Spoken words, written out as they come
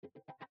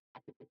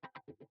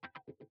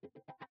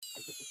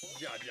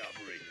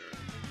Jawbreaker.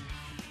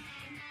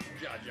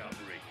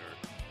 Jawbreaker.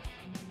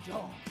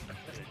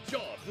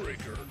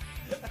 Jawbreaker.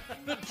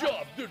 The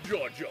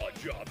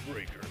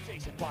jawbreaker.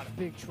 Jason bought a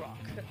big truck.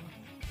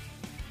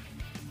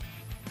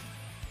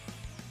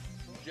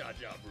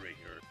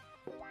 Jawbreaker.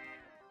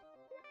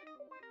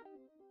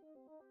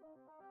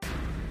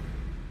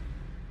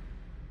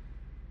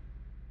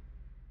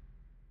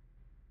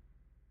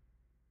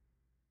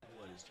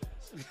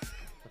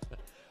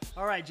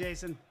 All right,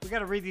 Jason, we got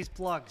to read these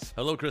plugs.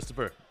 Hello,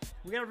 Christopher.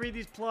 We got to read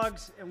these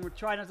plugs, and we're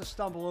trying not to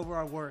stumble over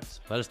our words.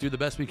 Let us do the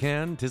best we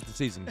can. 'Tis the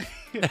season.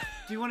 Do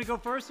you want to go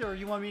first, or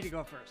you want me to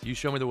go first? You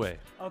show me the way.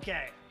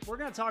 Okay, we're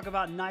going to talk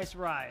about Nice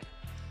Ride.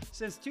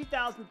 Since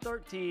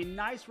 2013,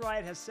 Nice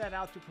Ride has set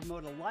out to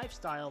promote a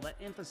lifestyle that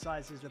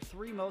emphasizes the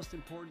three most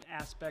important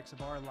aspects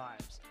of our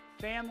lives: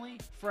 family,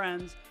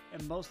 friends,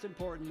 and most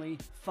importantly,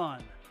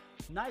 fun.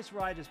 Nice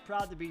Ride is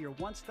proud to be your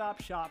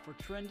one-stop shop for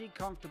trendy,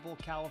 comfortable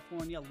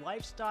California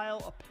lifestyle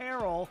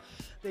apparel.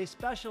 They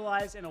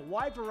specialize in a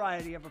wide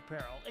variety of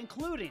apparel,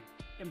 including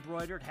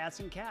embroidered hats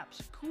and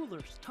caps,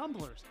 coolers,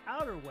 tumblers,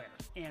 outerwear,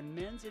 and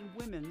men's and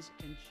women's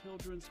and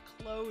children's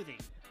clothing.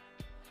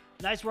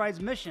 Nice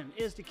Ride's mission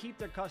is to keep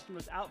their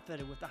customers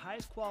outfitted with the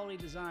highest quality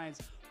designs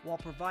while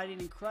providing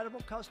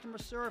incredible customer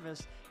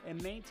service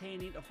and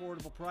maintaining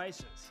affordable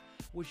prices,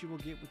 which you will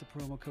get with the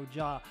promo code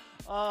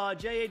JAW.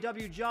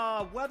 J-A-W,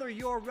 JAW. Whether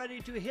you're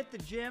ready to hit the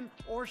gym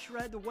or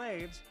shred the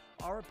waves,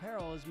 our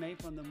apparel is made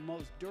from the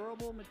most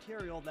durable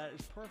material that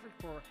is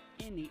perfect for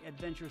any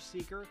adventure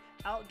seeker,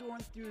 outdoor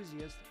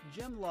enthusiast,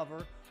 gym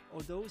lover,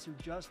 or those who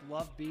just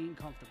love being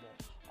comfortable.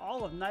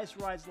 All of Nice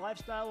Ride's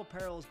lifestyle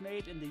apparel is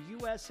made in the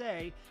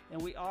USA,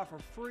 and we offer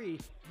free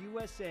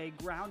USA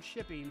ground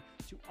shipping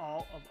to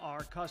all of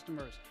our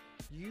customers.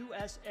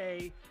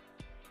 USA,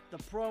 the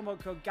promo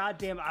code,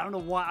 goddamn, I don't know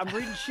why. I'm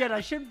reading shit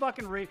I shouldn't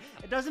fucking read.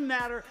 It doesn't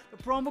matter.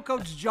 The promo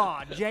code's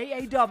JAW,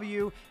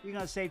 J-A-W. You're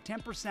going to save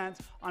 10%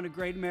 on a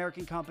great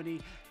American company.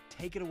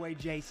 Take it away,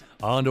 Jason.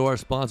 On to our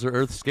sponsor,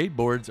 Earth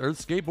Skateboards.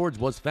 Earth Skateboards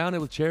was founded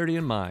with charity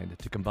in mind.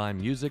 To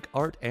combine music,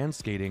 art, and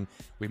skating,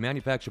 we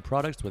manufacture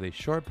products with a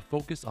sharp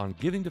focus on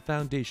giving to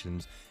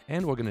foundations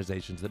and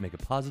organizations that make a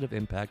positive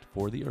impact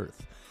for the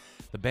Earth.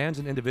 The bands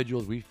and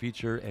individuals we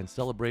feature and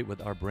celebrate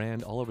with our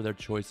brand all over their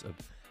choice of...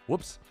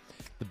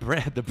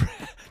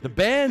 The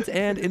bands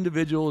and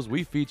individuals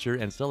we feature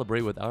and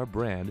celebrate with our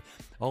brand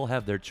all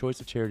have their choice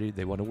of charity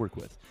they want to work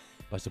with.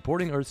 By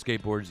supporting Earth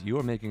Skateboards, you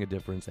are making a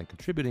difference and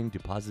contributing to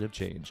positive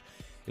change.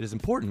 It is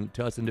important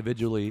to us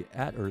individually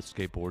at Earth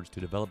Skateboards to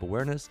develop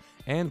awareness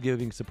and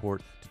giving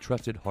support to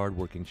trusted,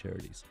 hard-working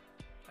charities.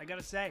 I got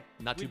to say,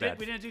 Not too bad.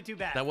 We didn't do too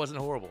bad. That wasn't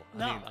horrible.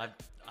 No. I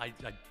mean,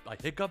 I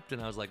hiccuped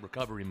and I was like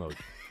recovery mode.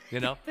 You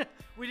know?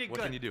 We did What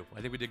good. can you do?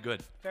 I think we did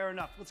good. Fair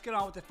enough. Let's get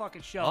on with the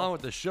fucking show. On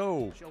with the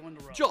show. Show on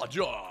the road. Jaw.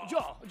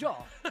 Jaw.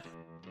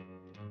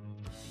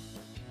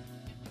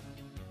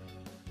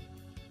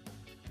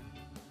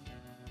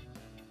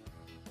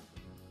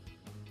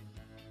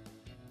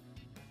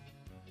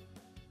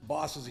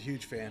 Boss is a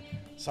huge fan.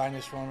 Signed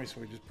this for me, so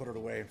we just put it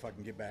away and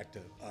fucking get back to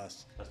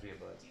us. Must be a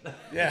buzz.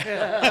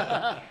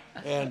 Yeah.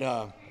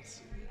 And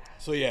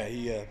so yeah,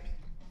 he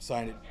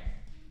signed it,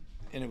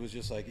 and it was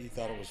just like he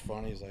thought it was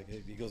funny. He's like,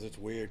 he goes, it's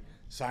weird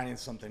signing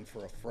something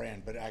for a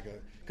friend, but I go,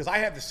 because I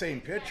have the same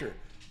picture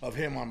of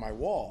him on my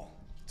wall.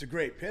 It's a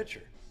great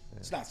picture.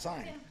 It's not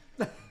signed.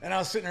 And I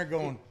was sitting there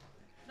going,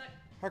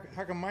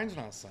 how come mine's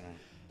not signed?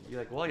 You're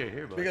like, well, you're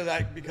here, bud. Because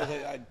I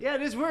Yeah,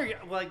 it is weird.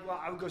 Well,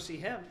 I would go see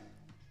him,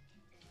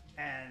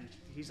 and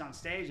he's on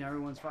stage, and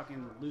everyone's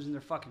fucking losing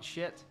their fucking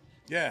shit.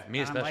 yeah. Me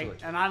And I'm especially. like,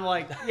 and I'm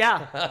like,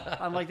 yeah.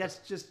 I'm like, that's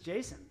just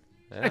Jason.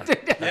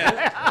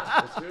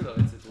 Yeah. It's true though.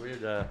 It's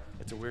weird.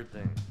 It's a weird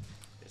thing.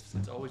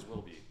 It's always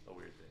will be a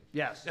weird thing.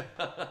 Yes.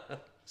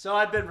 So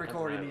I've been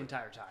recording right. the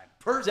entire time.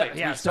 Perfect.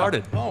 Yeah, We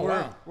started. Oh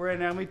wow. We're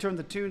in, and we turned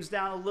the tunes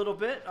down a little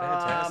bit.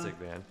 Fantastic,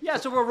 man. Yeah,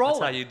 so we're rolling.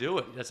 That's how you do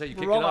it. That's how you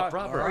We're kick it rolling. off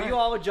proper. Are you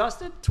all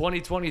adjusted?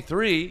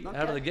 2023 out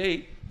Okay. of the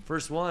gate,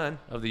 first one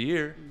of the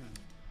year.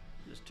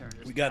 Just turn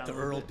this We got down the a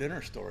little Earl bit.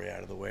 dinner story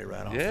out of the way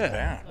right off Yeah, the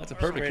bat. that's a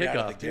perfect Straight out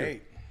of kickoff, the too.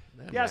 gate.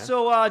 Yeah, man.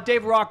 so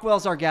Dave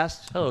Rockwell's our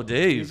guest. Hello,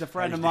 Dave. He's a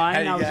friend of How mine.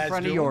 you Now he's a guys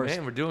friend of doing, yours.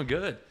 Man, we're doing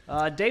good.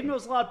 Dave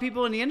knows a lot of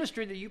people in the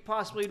industry that you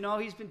possibly know.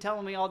 He's been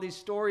telling me all these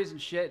stories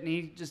and shit, and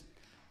he just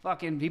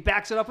he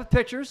backs it up with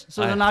pictures,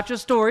 so they're not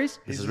just stories.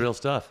 This is real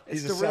stuff.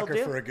 He's It's a the real sucker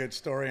deal. for a good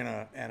story and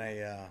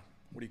a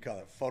what do you call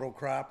it? Photo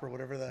crop or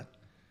whatever the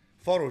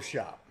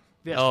Photoshop.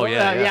 Yes, Oh, well,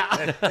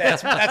 yeah.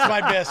 That's my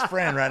best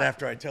friend right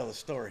after I tell the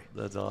story.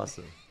 That's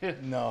awesome.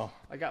 No.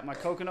 I got my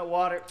coconut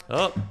water.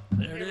 Oh,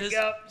 there it Here we is.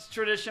 go. It's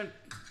tradition.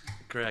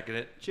 Cracking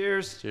it.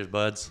 Cheers. Cheers,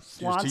 buds.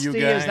 Cheers to you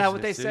Slansty, guys. is that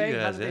what they Cheers to say? you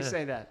How guys, do they yeah.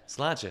 say that?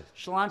 Slancha.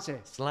 Schlanze.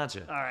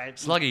 Slancha. All right.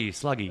 Sluggy.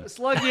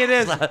 Sluggy it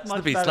is. Much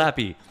Slippy, better.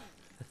 slappy.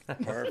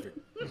 Perfect.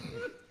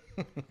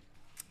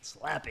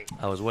 Slappy.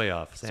 I was way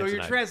off. So your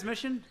Samsonite.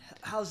 transmission,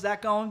 how's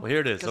that going? Well, here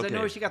it is, Because okay. I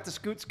noticed you got the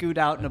scoot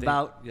out and I think-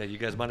 about. Yeah, you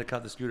guys might have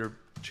caught the Scooter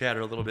chatter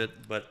a little bit,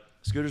 but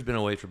Scooter's been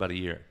away for about a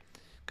year.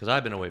 Because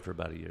I've been away for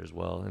about a year as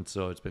well. And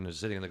so it's been just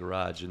sitting in the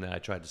garage. And then I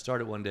tried to start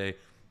it one day.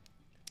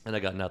 and I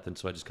got nothing,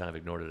 so I just kind of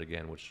ignored it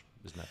again, which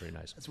is not very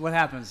nice. That's what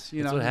happens.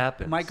 That's what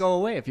happens. It might go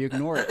away if you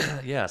ignore it.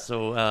 Yeah,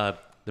 so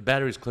the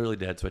battery's clearly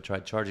dead, so I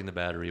tried charging the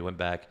battery, went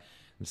back,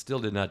 and still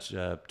did not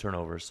turn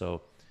over.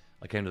 So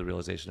I came to the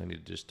realization I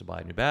needed just to buy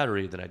a new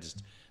battery. Then I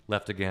just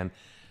left again.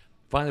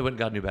 Finally went and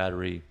got a new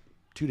battery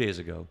 2 days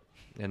ago.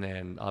 And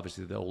then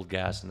obviously the old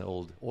gas and the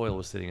old oil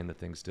was sitting in the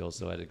thing still,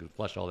 so I had to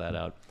flush all that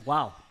out.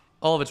 Wow.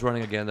 All of it's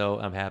running again, though.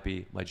 I'm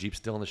happy. My Jeep's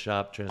still in the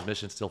shop.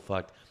 Transmission's still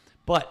fucked.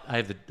 But I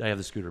have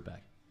the scooter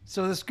back.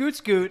 So the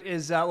Scoot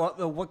is,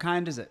 what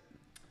kind is it?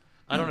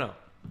 I don't know.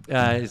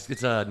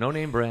 It's a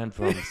no-name brand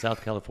from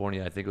South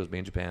California. I think it was made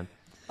in Japan.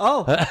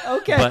 Oh,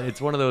 okay. But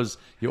it's one of those,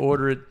 you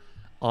order it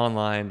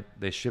online,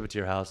 they ship it to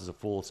your house as a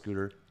full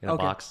scooter in a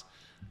box,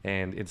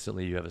 and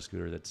instantly you have a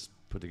scooter that's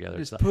put together.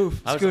 Just So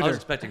poof, I was scooter.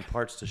 expecting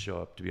parts to show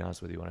up, to be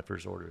honest with you, when I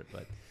first ordered it,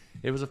 but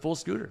it was a full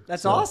scooter.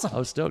 That's So awesome. I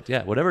was stoked.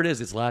 Yeah, whatever it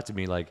is, it's lasted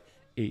me like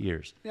 8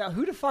 years. Yeah,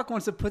 who the fuck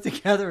wants to put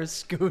together a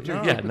scooter?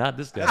 No. Yeah, not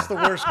this guy. That's the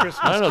worst Christmas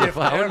I don't know gift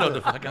I don't know ever.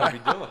 what the fuck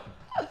I'd be doing.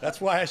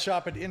 That's why I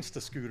shop at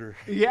Insta Scooter.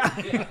 Yeah.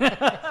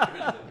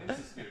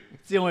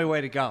 It's the only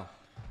way to go.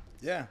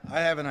 Yeah, I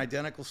have an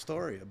identical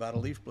story about a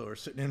leaf blower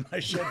sitting in my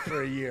shed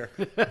for a year,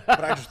 but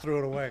I just threw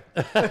it away.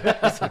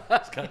 It's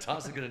kind of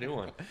tossing in a new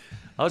one.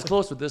 I was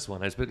close with this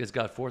one. It's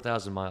got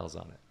 4,000 miles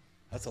on it,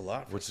 That's a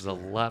lot. which is a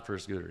lot for a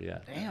scooter, yeah.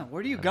 Damn,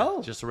 where do you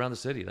go? Just around the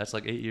city. That's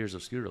like 8 years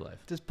of scooter life.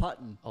 Just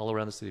putting. All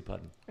around the city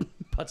putting.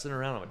 Putzing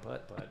around on my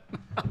putt.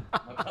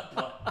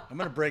 I'm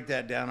going to break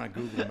that down on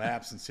Google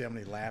Maps and see how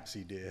many laps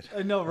he did.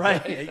 I know,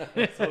 right?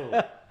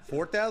 So,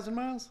 4,000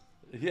 miles?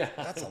 yeah.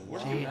 That's a Where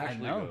lot. do you I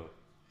actually know. go?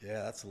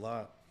 Yeah, that's a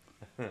lot.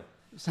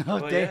 So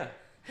Well,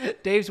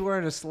 Dave's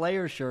wearing a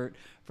Slayer shirt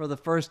for the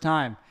first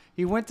time.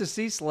 He went to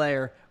see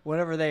Slayer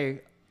whenever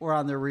they were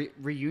on the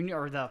reunion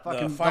or the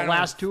final-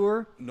 last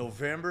tour.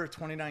 November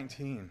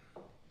 2019.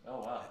 Oh,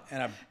 wow.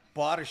 And I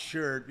bought a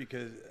shirt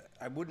because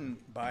I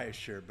wouldn't buy a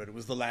shirt, but it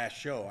was the last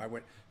show. I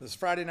went, it was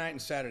Friday night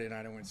and Saturday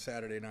night. I went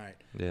Saturday night.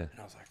 Yeah. And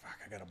I was like, fuck,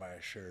 I got to buy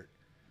a shirt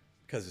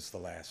because it's the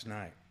last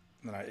night.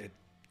 And it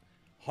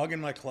hung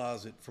in my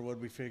closet for what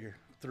we figure?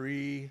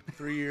 3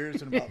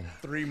 years and about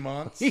 3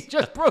 months. He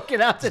just broke it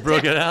out.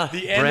 Broke it out.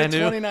 The end Brand of new.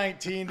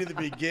 2019 to the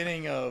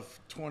beginning of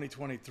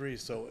 2023.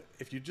 So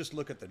if you just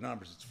look at the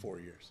numbers, it's 4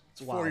 years.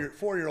 It's a Wow.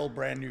 four-year-old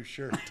brand new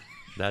shirt.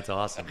 That's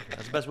awesome.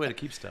 That's the best way to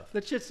keep stuff.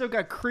 That shit still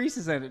got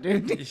creases in it,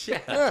 dude.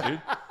 Yeah,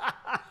 dude.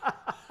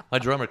 My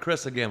drummer,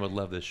 Chris, again, would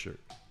love this shirt.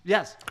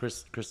 Yes.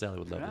 Chris Daly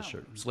would love this Yeah.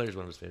 shirt. Slayer's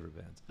one of his favorite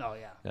bands. Oh,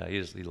 yeah. Yeah,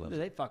 he loves it.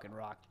 They fucking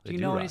rock. Do They you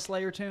do know any rock.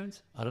 Slayer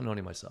tunes? I don't know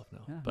any myself,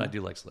 no. But I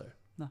do like Slayer.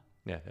 No.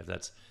 Yeah, if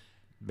that's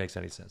makes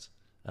any sense.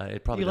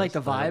 It probably You like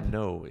does, the but I vibe? don't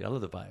know. I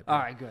love the vibe. All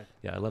right, good.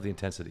 Yeah, I love the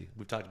intensity.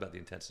 We've talked about the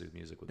intensity of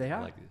music. With They me.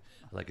 are. I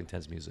like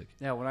intense music.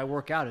 Yeah, when I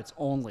work out, it's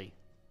only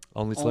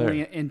Slayer.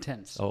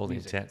 intense. Oh, only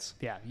music. intense.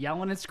 Yeah,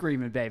 yelling and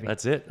screaming, baby.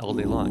 That's it, all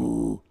day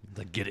long.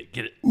 Like, get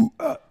it.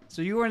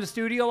 So you were in the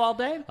studio all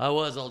day? I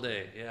was all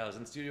day. Yeah, I was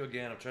in the studio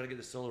again. I'm trying to get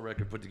the solo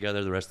record put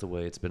together the rest of the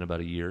way. It's been about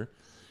a year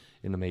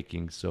in the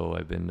making. So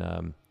I've been,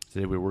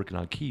 today we're working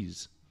on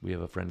keys. We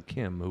have a friend,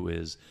 Kim, who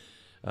is,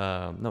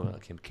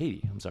 not Kim,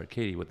 Katie. I'm sorry,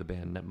 Katie with the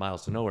band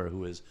Miles to Nowhere,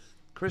 who is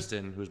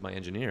Kristen, who's my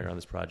engineer on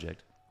this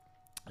project.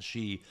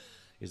 She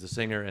is the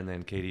singer, and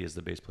then Katie is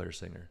the bass player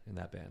singer in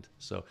that band.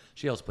 So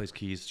she also plays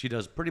keys. She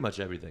does pretty much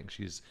everything.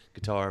 She's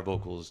guitar,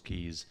 vocals,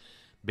 keys,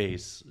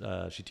 bass.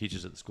 She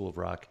teaches at the School of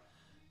Rock.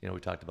 You know, we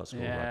talked about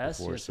School of Rock Yes,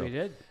 before. yes, so, we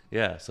did.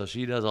 Yeah, so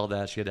she does all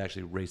that. She had to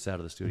actually race out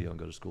of the studio and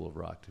go to School of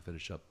Rock to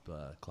finish up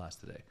class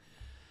today.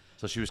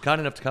 So she was kind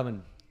enough to come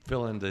and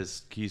fill in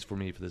this keys for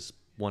me for this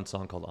one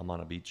song called I'm on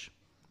a Beach.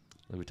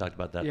 And we talked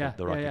about that, Yeah,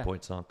 the Rocky yeah.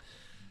 Point song.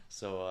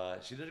 So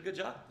she did a good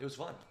job. It was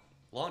fun.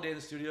 Long day in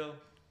the studio.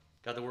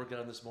 Got the work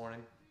done this morning.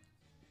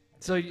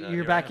 So here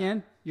you're I back am.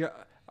 in? You're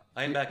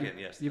I am back in,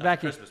 yes. You're After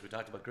back in. Christmas. We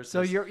talked about Christmas.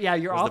 so you're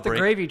Was off the break.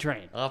 gravy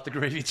train. Off the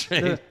gravy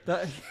train.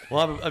 The-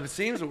 Well, it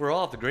seems that we're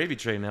all off the gravy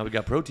train now. We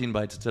got protein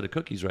bites instead of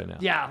cookies right now.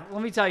 yeah,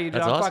 let me tell you, dude,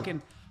 That's I'm awesome.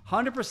 fucking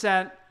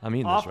 100% I'm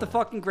eating off this the right now.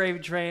 fucking gravy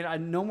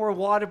train. No more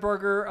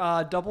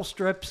Whataburger double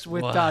strips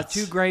with What?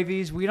 2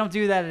 gravies. We don't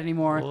do that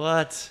anymore.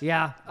 What?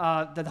 Yeah,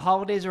 the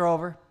holidays are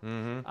over.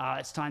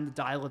 It's time to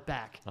dial it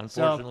back.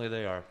 Unfortunately, So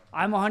they are.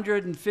 I'm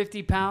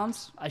 150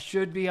 pounds. I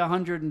should be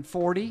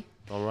 140.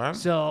 All right.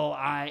 So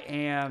I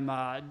am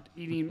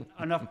eating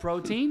enough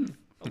protein,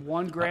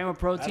 1 gram of I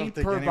protein don't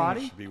think per anyone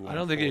body. should be I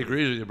don't think he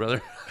agrees with you,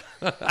 brother.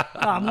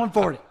 I'm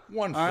 140.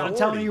 140. All right, I'm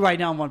telling you right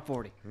now, I'm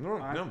 140. No, All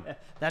right? no.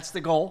 That's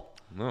the goal.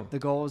 No. The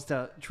goal is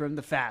to trim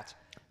the fat.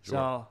 Sure.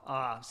 So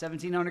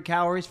 1,700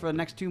 calories for the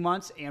next 2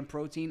 months and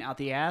protein out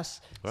the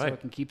ass so Right.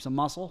 it can keep some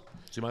muscle.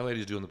 See, my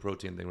lady's doing the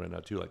protein thing right now,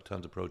 too, like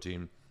tons of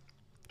protein.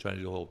 Trying to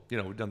do the whole,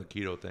 we've done the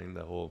keto thing,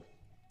 the whole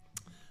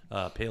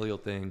paleo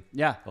thing.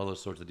 Yeah. All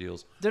those sorts of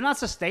deals. They're not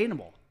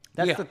sustainable.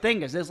 That's Yeah. the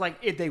thing is, it's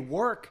like they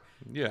work.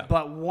 Yeah.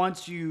 But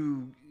once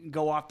you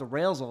go off the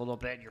rails a little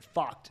bit, you're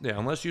fucked. Yeah,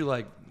 unless you,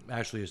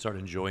 actually start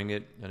enjoying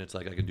it, and it's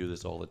like, I can do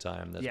this all the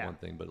time. That's Yeah. one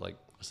thing. But,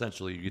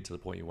 essentially, you get to the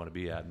point you want to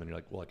be at, and then you're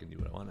like, well, I can do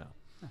what I want now.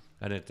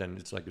 And then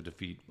it's like a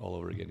defeat all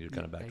over again. You're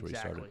kind of back to where you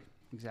started.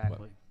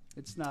 Exactly.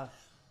 It's not.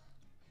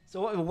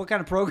 So what kind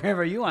of program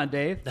are you on,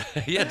 Dave?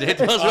 Yeah, Dave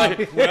tells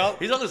right. Well,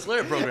 He's on the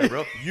Slayer program,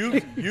 bro.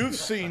 you've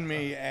seen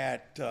me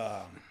at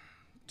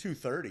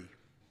 230.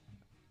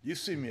 You've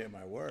seen me at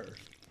my worst.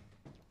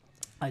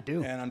 I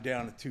do. And I'm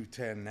down to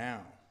 210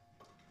 now.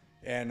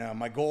 And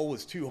my goal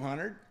was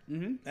 200,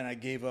 and I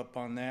gave up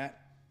on that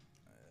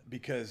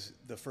because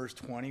the first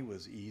 20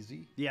 was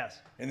easy. Yes.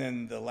 And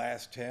then the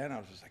last 10, I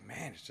was just like,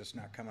 man, it's just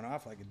not coming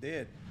off like it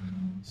did.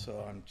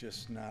 So I'm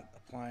just not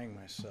applying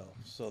myself.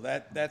 So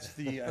that's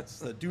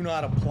the do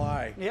not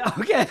apply Yeah.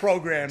 Okay.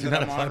 program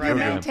that I'm on right You're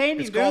now. maintaining,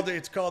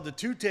 It's called the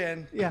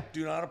 210. Yeah.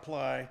 Do not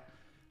apply.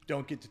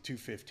 Don't get to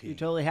 215. You're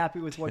totally happy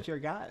with what you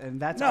got, and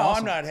that's No,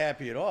 awesome. I'm not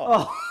happy at all.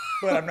 Oh.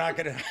 But I'm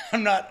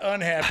not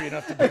unhappy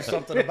enough to do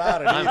something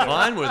about it I'm either.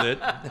 fine with it.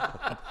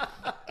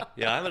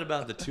 Yeah, I'm at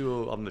about the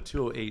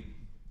 208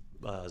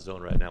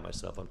 zone right now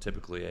myself. I'm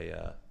typically I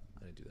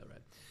didn't do that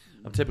right.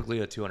 I'm typically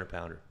a 200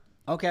 pounder.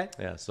 Okay.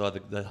 Yeah, so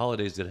the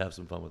holidays did have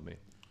some fun with me.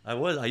 I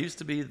used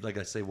to be, like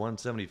I say,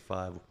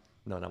 175.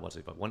 No, not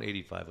 175.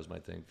 185 was my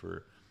thing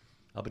for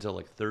up until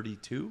like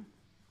 32,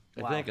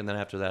 I Wow. think. And then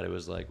after that, it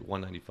was like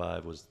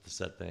 195 was the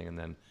set thing. And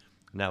then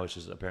now it's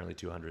just apparently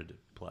 200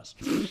 plus.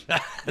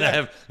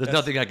 There's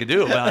nothing I can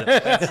do about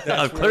it.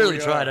 I've clearly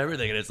tried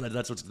everything, and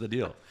that's what's the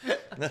deal.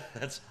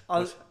 That's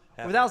what's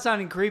happening. Without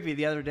sounding creepy,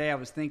 the other day I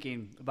was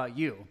thinking about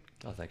you.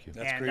 Oh, thank you.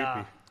 That's And,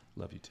 creepy.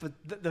 Love you too.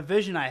 But the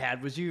vision I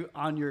had was you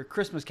on your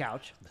Christmas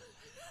couch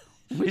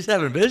He's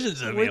having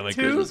visions of me on my with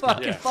two Christmas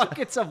card. fucking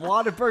buckets of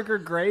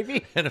Whataburger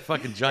gravy, And a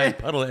fucking giant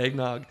puddle of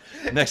eggnog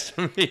next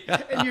to me.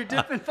 and you're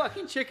dipping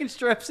fucking chicken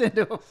strips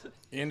into them.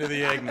 Into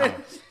the eggnog.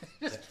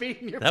 Just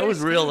feeding your That was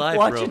face, real life,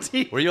 watching bro.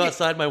 TV. Were you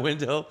outside my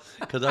window?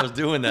 Because I was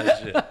doing that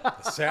shit.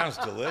 It sounds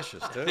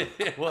delicious, too.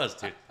 It was,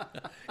 dude.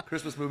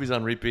 Christmas movies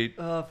on repeat.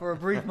 For a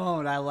brief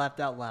moment, I laughed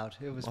out loud.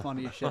 It was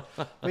funny as shit.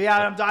 But yeah,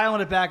 I'm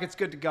dialing it back. It's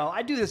good to go.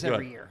 I do this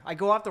every Good. year. I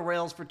go off the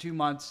rails for 2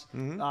 months,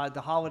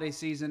 the holiday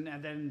season,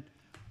 and then,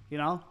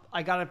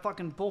 I got to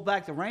fucking pull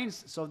back the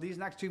reins. So these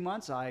next 2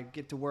 months, I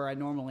get to where I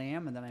normally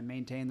am, and then I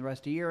maintain the rest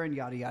of the year, and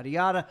yada, yada,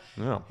 yada.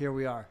 Yeah. Here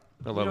we are.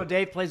 I love it.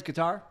 Dave plays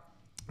guitar?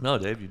 No,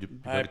 Dave, you do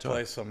play I guitar.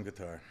 play some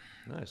guitar.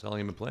 Nice. How long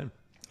you been playing?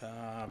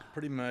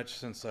 Pretty much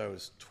since I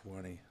was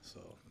 20, so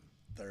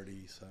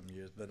 30-some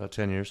years. But About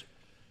 10 years.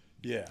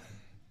 yeah.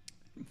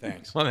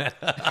 Thanks. My man.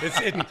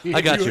 If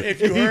I got you. If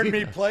you heard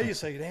me play, you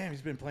say, damn,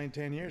 he's been playing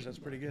 10 years. That's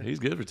pretty good. He's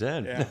good for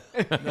 10. Yeah.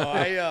 No,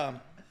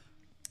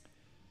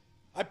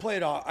 I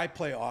play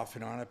off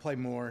and on. I play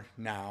more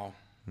now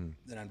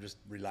than I'm just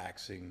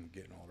relaxing,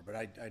 getting older. But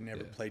I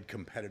never played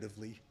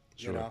competitively,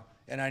 Sure. you know.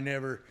 And I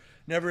never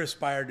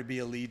aspired to be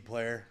a lead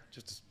player,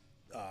 just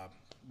a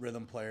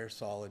rhythm player,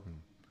 solid.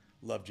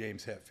 Love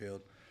James Hetfield.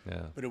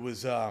 Yeah. But it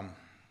was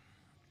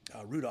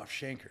Rudolph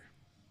Schenker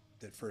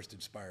that first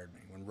inspired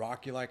me. When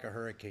Rock You Like a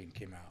Hurricane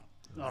came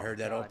out, I heard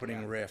that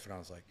opening riff, and I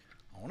was like,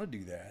 I want to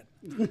do that.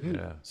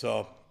 Yeah.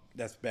 So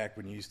that's back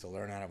when you used to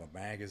learn out of a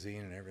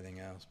magazine and everything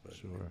else. But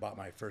I bought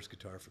my first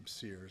guitar from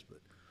Sears. But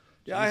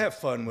yeah, I have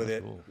fun with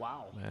it. Cool.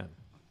 Wow. Man.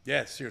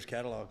 Yeah, it's Sears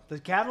catalog. The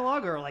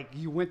catalog, or like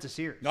you went to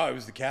Sears? No, it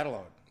was the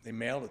catalog. They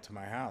mailed it to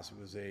my house.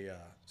 It was a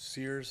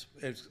Sears,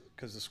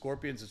 because the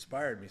Scorpions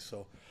inspired me.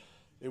 So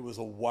it was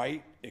a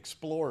white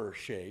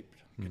Explorer-shaped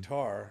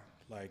guitar,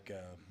 like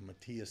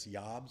Matthias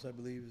Jobs, I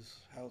believe is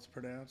how it's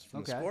pronounced.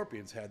 From the Okay.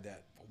 Scorpions had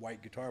that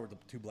white guitar with the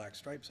two black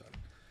stripes on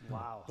it.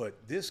 Wow.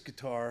 But this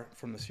guitar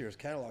from the Sears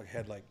catalog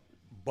had like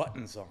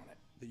buttons on it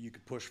that you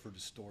could push for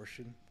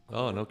distortion.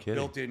 Oh, no kidding.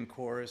 Built-in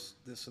chorus,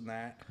 this and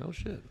that. No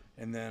shit.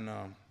 And then,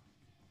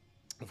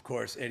 of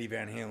course, Eddie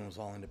Van Halen was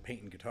all into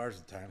painting guitars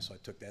at the time, so I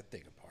took that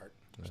thing apart.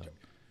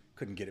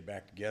 Couldn't get it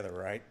back together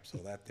right, so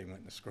that thing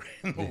went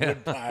in the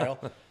wood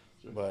pile.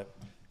 But,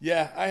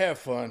 yeah, I have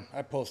fun.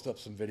 I post up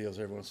some videos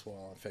every once in a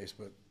while on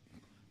Facebook.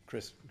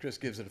 Chris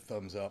gives it a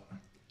thumbs up.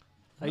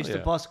 I used to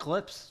bust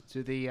clips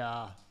to the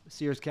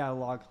Sears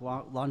catalog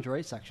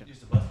lingerie section.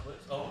 Used to bust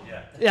clips? Oh,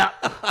 yeah. Yeah.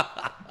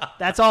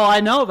 That's all I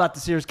know about the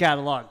Sears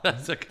catalog.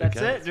 That's a good That's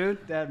guy. it,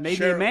 dude. That made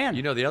me a man.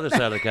 You know the other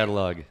side of the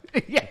catalog.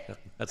 Yeah.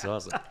 That's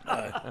awesome.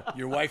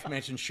 Your wife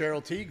mentioned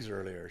Cheryl Teagues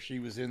earlier. She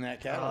was in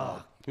that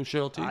catalog. Who's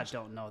Cheryl I Teagues?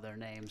 don't know their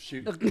names.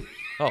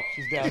 Oh,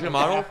 She's down she's there a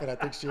model? laughing. I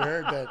think she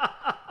heard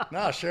that. No,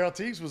 Cheryl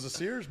Teagues was a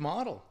Sears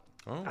model.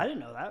 I didn't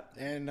know that.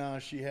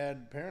 And she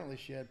had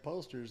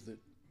posters that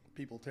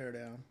people tear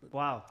down. But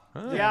Wow.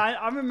 Yeah,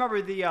 I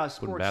remember the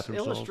Sports bathroom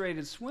stalls?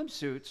 Illustrated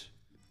swimsuits.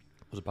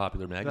 Was a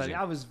popular But magazine.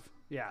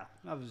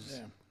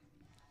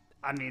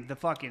 I mean, the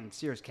fucking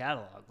Sears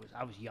catalog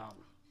I was young.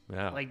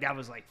 Yeah. Like that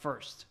was like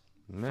first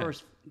Man.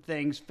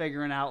 things,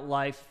 figuring out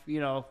life, where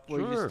you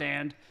Sure.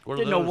 stand. What are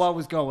Didn't know those? what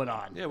was going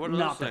on. Yeah, what are those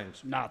Nothing.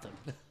 things? Nothing.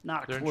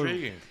 Not a They're clue.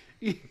 intriguing.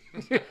 You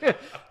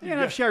didn't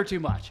have to share too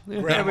much.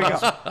 There we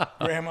go.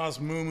 Grandma's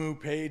Moo Moo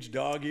Page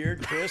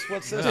dog-eared. Chris,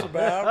 what's this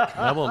about?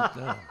 I won't.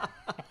 No.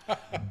 I'll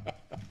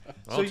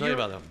tell you you're-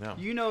 about them. Yeah.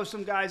 You know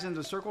some guys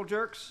into circle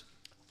jerks?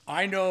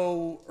 I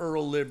know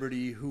Earl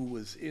Liberty, who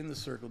was in the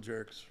Circle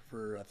Jerks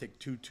for, I think,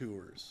 2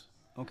 tours.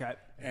 Okay.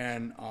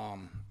 And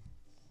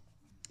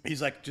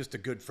he's like just a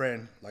good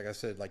friend. Like I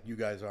said, like you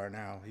guys are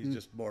now. He's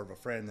just more of a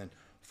friend than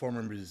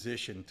former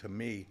musician to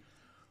me.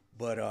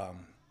 But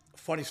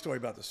funny story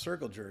about the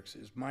Circle Jerks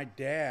is my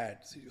dad.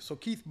 So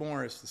Keith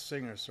Morris, the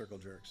singer of Circle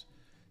Jerks,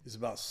 is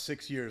about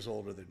 6 years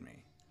older than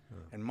me.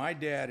 And my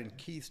dad and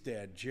Keith's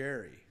dad,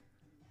 Jerry,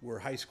 were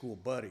high school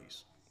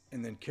buddies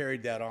and then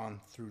carried that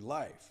on through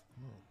life.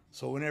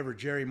 So whenever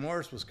Jerry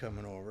Morris was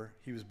coming over,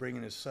 he was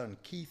bringing his son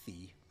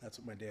Keithy. That's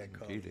what my dad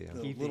called Keithy,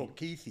 him. yeah. Little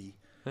Keithy.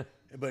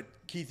 But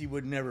Keithy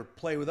would never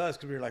play with us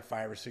because we were like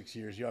 5 or 6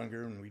 years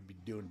younger and we'd be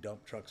doing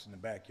dump trucks in the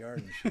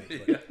backyard and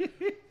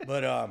shit.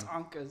 But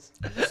Tonkas.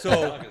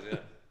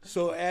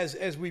 so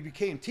as we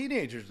became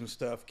teenagers and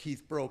stuff,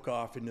 Keith broke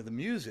off into the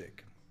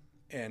music.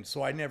 And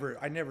so I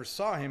never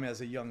saw him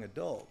as a young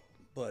adult.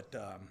 But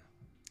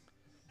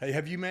hey,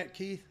 have you met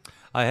Keith?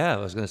 I have.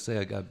 I was going to say,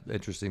 I got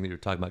interesting that you're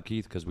talking about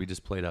Keith because we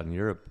just played out in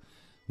Europe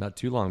not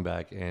too long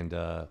back, and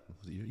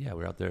we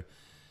were out there,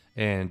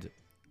 and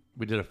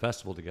we did a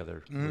festival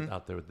together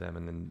out there with them,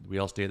 and then we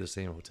all stayed at the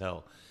same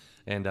hotel.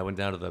 And I went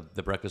down to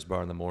the breakfast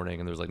bar in the morning,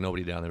 and there was like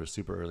nobody down there. It was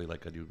super early,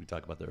 like I do. We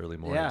talk about the early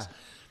mornings,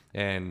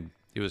 and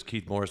it was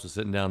Keith Morris was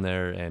sitting down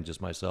there, and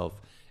just myself,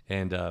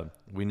 and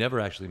we never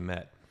actually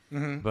met.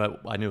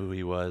 But I knew who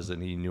he was,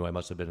 and he knew I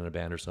must have been in a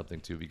band or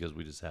something too, because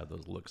we just have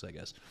those looks, I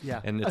guess.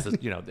 Yeah. And it's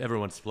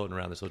everyone's floating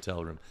around this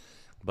hotel room,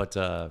 but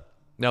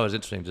no, it was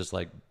interesting. Just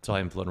like saw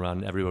him floating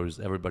around,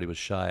 and everybody was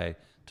shy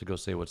to go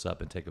say what's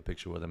up and take a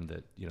picture with him.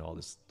 That all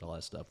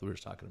that stuff we were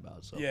just talking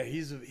about. So yeah,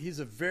 he's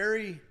a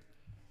very,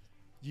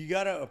 you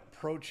got to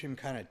approach him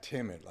kind of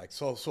timid, like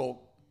so.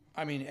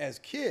 I mean, as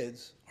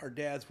kids, our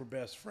dads were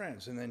best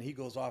friends, and then he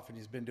goes off and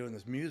he's been doing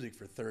this music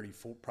for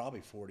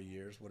probably 40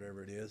 years,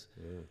 whatever it is.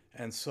 Yeah.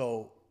 And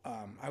so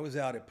I was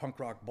out at Punk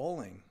Rock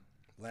Bowling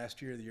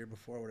last year, the year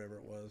before, whatever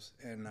it was,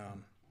 and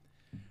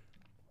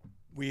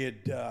we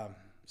had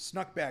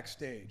snuck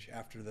backstage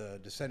after the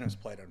Descendants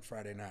played on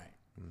Friday night.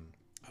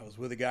 I was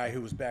with a guy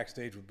who was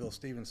backstage with Bill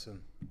Stevenson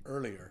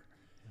earlier.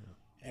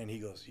 And he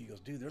goes,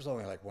 dude, there's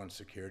only like one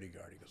security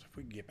guard. He goes, if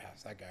we can get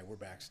past that guy, we're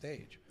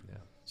backstage. Yeah.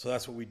 So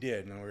that's what we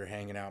did. And then we were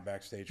hanging out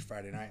backstage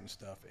Friday night and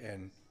stuff.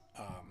 And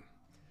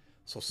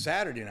so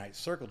Saturday night,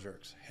 Circle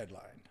Jerks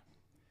headlined.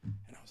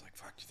 And I was like,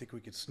 fuck, do you think we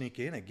could sneak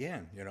in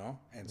again,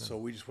 And so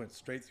we just went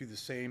straight through the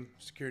same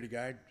security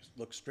guy, just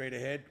looked straight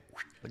ahead.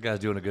 the guy's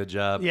doing a good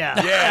job.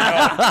 Yeah.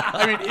 Yeah, no,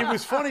 I mean, it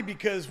was funny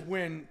because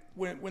when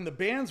the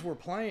bands were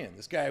playing,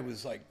 this guy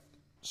was like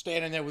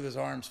standing there with his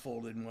arms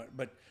folded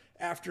but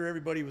after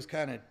everybody was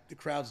the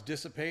crowds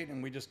dissipate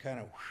and we just kind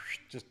of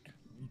just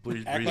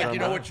act like you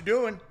know what you're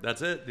doing.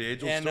 That's it. The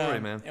age-old story,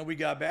 man. And we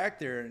got back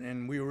there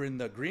and we were in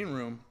the green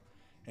room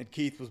and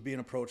Keith was being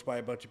approached by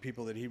a bunch of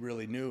people that he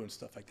really knew and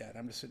stuff like that.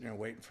 I'm just sitting there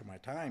waiting for my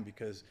time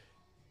because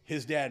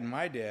his dad and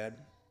my dad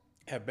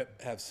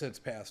have since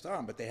passed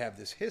on, but they have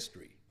this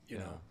history, you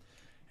know.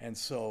 And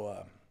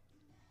so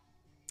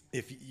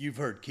if you've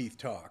heard Keith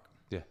talk,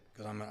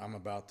 because I'm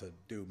about to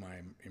do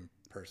my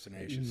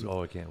impersonation.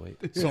 Oh, I can't wait.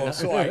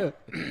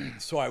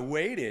 So I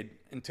waited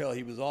until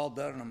he was all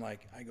done, and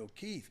I go,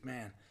 Keith,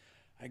 man,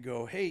 I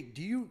go, hey,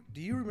 do you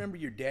remember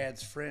your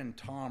dad's friend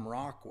Tom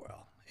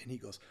Rockwell? And he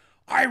goes,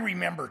 I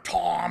remember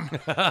Tom.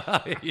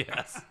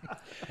 Yes.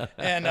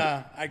 And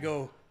I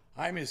go,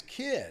 I'm his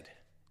kid.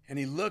 And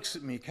he looks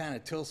at me, kind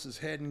of tilts his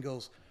head and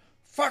goes,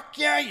 fuck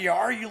yeah, you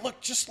are. You look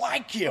just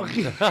like him.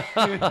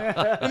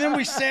 And then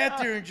we sat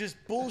there and just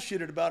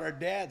bullshitted about our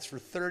dads for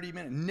 30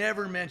 minutes.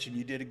 Never mentioned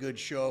you did a good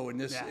show.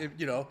 And this,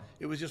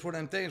 it was just one of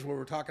them things where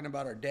we're talking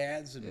about our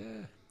dads.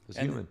 And,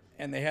 human.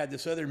 And they had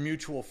this other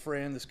mutual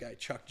friend, this guy,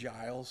 Chuck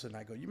Giles. And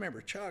I go, you remember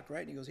Chuck,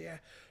 right? And he goes, yeah,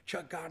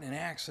 Chuck got in an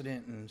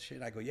accident and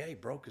shit. I go, yeah, he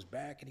broke his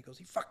back. And he goes,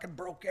 he fucking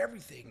broke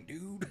everything,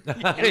 dude.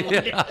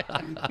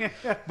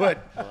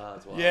 But,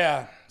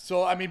 yeah.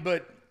 So, I mean,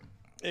 but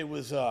it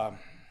was...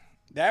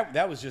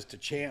 That was just a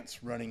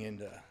chance running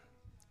into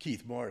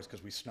Keith Morris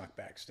because we snuck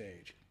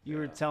backstage. You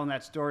were telling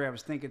that story. I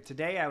was thinking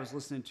today I was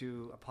listening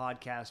to a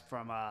podcast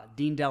from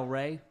Dean Del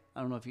Rey.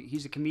 I don't know if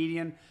he's a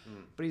comedian,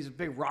 but he's a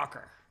big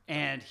rocker.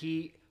 And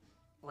he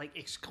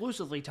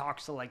exclusively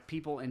talks to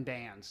people in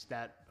bands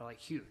that are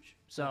huge.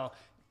 So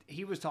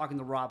he was talking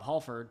to Rob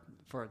Halford,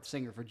 for the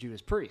singer for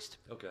Judas Priest.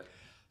 Okay.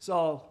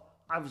 So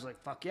I was like,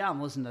 fuck yeah,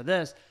 I'm listening to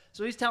this.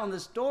 So he's telling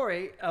this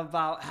story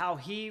about how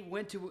he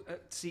went to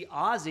see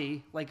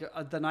Ozzy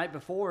the night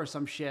before or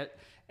some shit,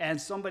 and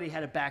somebody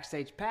had a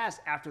backstage pass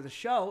after the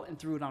show and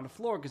threw it on the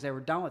floor because they were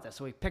done with it.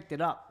 So he picked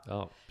it up.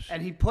 Oh.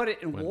 And he put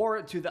it and wore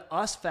it to the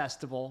US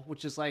Festival,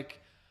 which is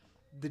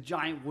the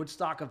giant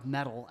Woodstock of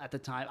metal at the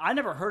time. I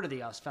never heard of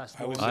the US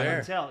Festival. I was there.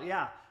 Until,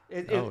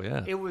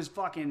 yeah. It was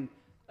fucking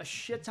a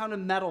shit ton of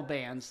metal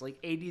bands,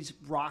 80s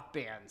rock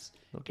bands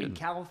in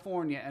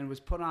California, and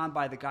was put on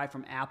by the guy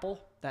from Apple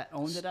that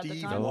owned it at the time.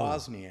 Steve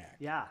Wozniak.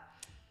 Yeah.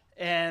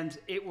 And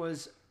it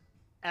was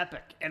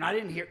epic. And I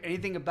didn't hear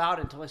anything about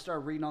it until I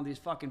started reading all these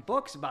fucking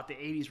books about the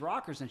 80s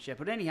rockers and shit.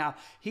 But anyhow,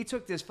 he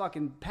took this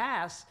fucking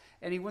pass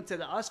and he went to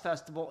the US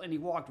Festival and he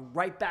walked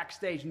right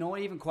backstage. No one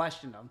even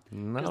questioned him.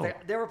 No.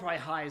 They were probably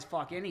high as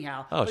fuck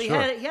anyhow. Oh, but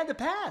sure. He had the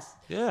pass.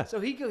 Yeah. So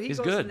he He's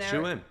goes good. in there.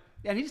 Shoe in.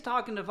 And he's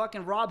talking to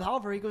fucking Rob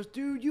Halver. He goes,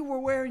 dude, you were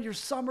wearing your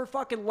summer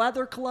fucking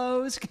leather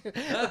clothes.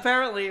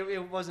 Apparently,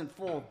 it wasn't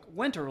full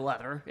winter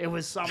leather. It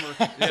was summer.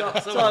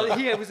 So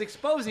he was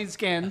exposing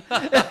skin.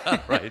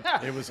 Right.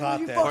 It was hot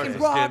You that fucking day.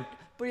 rock.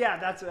 But yeah,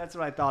 that's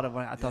what I thought of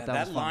when I thought Yeah, that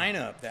that was funny.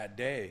 lineup that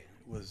day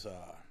was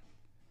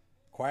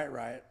Quiet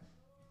Riot,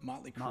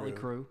 Motley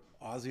Crue,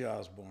 Ozzy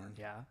Osbourne.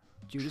 Yeah.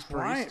 Judas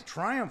Priest.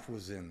 Triumph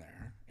was in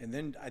there, and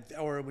then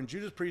when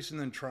Judas Priest and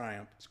then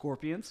Triumph,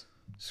 Scorpions.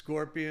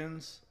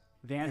 Scorpions,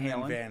 Van and then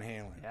Halen. Van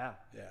Halen. Yeah.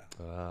 Yeah.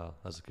 Wow,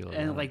 that's a killer.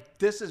 And like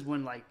this is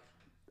when like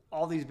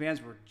all these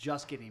bands were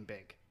just getting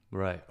big.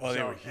 right. Oh,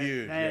 they were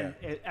huge. And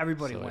yeah.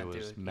 everybody So went, it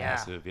was dude.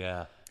 massive.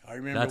 Yeah. I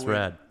remember That's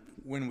rad.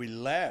 when we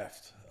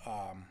left.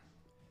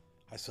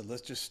 I said,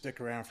 let's just stick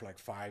around for like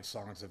 5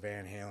 songs of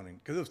Van Halen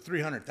because it was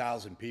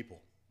 300,000 people.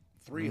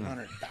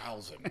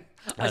 300,000. I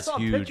That's saw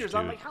huge, pictures.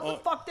 I'm dude. like, how the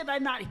fuck did I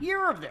not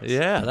hear of this?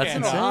 Yeah, that's in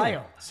insane.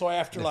 Ohio. So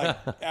after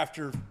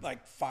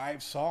like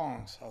 5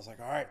 songs, I was like,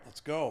 all right,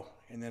 let's go.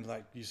 And then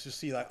like you just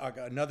see like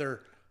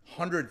another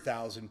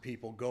 100,000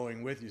 people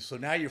going with you. So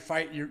now you're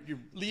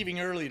leaving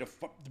early to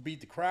beat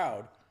the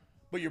crowd,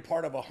 but you're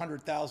part of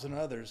 100,000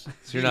 others.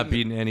 So you're not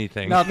beating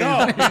anything. No, you're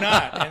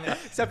not. And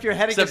Except you're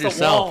heading Except against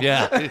yourself. the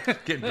wall. Yeah.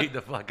 Getting beat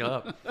the fuck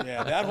up.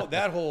 yeah,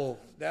 that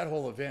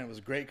whole event was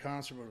a great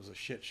concert, but it was a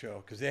shit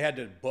show because they had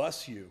to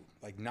bus you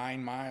like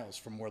 9 miles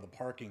from where the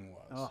parking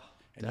was. Oh,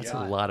 And That's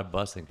yeah, a lot of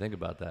busing. Think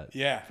about that.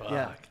 yeah,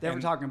 Yeah, they were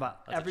And- talking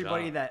about That's a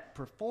everybody job. that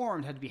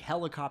performed had to be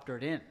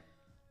helicoptered in.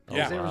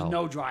 Yeah. There was wow.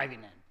 no driving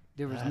in.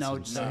 There was That's no.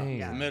 insane. in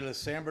Yeah. the middle of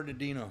San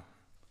Bernardino.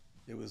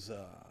 It was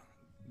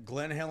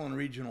Glen Helen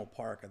Regional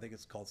Park. I think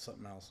it's called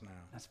something else now.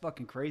 That's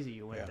fucking crazy.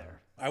 You went there.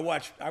 I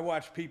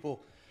watched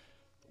people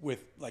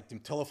with like them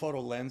telephoto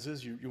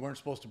lenses. You weren't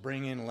supposed to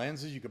bring in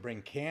lenses. You could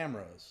bring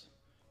cameras.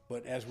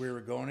 But as we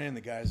were going in,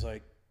 the guy's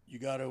like, you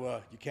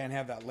can't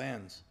have that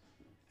lens.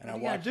 And What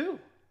do you gotta do?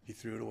 He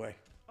threw it away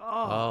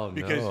Oh,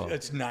 because no.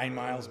 it's 9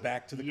 miles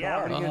back to the Yeah,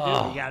 car. what are you gonna do?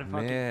 Oh, You gotta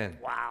fucking. man.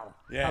 Wow.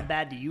 Yeah. How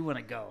bad do you want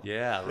to go?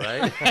 Yeah,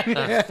 right?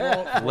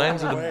 Throw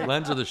lens, it of away. the,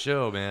 lens of the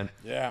show, man.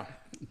 Yeah.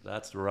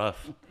 That's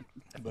rough.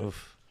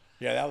 Oof.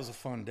 Yeah, that was a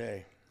fun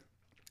day.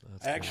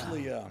 That's I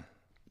actually, I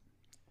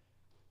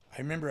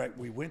remember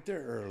we went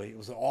there early. It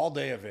was an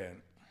all-day event,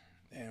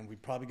 and we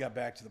probably got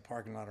back to the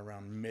parking lot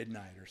around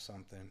midnight or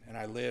something. And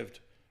I lived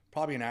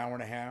probably an hour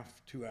and a half,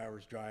 2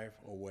 hours drive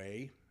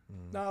away.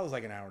 No, it was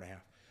like an hour and a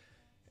half.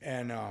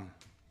 And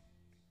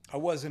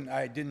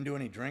I didn't do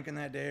any drinking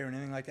that day or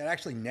anything like that. I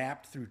actually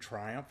napped through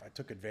Triumph. I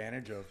took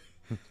advantage of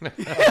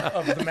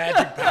the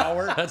magic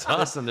power. That's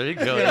awesome. There you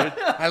go, dude.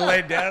 I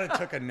laid down and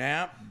took a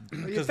nap.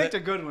 You 'Cause picked that- a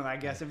good one, I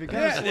guess. If you're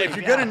gonna Yeah, sleep, if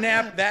you're yeah. gonna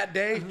nap that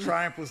day,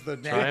 Triumph was the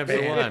nap. Triumph the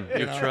band, one. you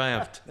You know?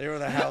 triumphed. They were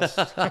the house.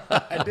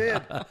 I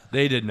did,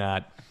 They did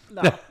not.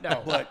 No.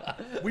 but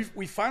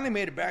we finally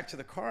made it back to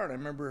the car, and I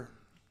remember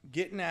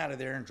getting out of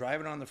there and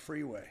driving on the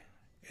freeway,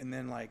 and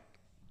then like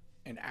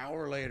an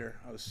hour later,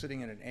 I was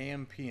sitting at an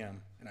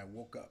AM/PM, and I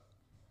woke up.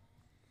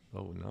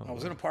 Oh, no. I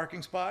was in a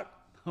parking spot.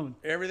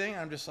 Everything.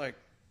 I'm just like,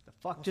 The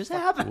fuck just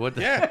happened? What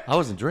the? Yeah. I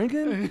wasn't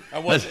drinking? I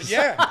wasn't.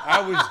 Yeah,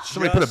 I was.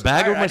 Somebody put a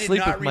bag over my I did sleep-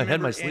 not my head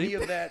in my remember any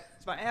sleep? of that.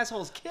 My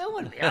asshole's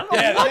killing me. I don't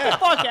know what the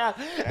fuck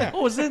happened.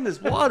 What was in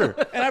this water?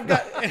 And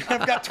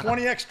I've got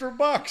 20 extra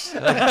bucks.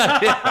 And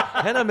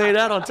I made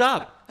out on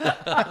top.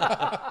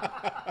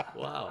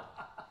 Wow.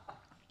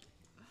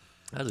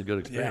 That was a good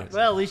experience.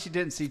 Well, at least you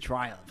didn't see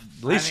Triumph.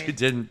 At least I mean, you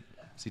didn't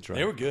see They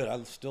Triumph. were good.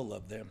 I still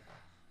love them.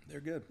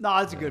 They're good. No,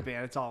 it's a good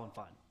band. It's all in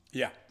fun.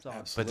 Yeah, But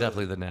absolutely.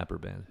 definitely the Napper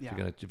band. Yeah.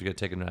 If you're gonna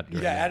take a nap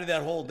during Yeah, that. out of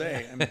that whole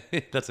day. I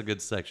mean, That's a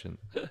good section,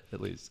 at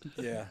least.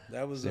 yeah,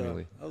 that was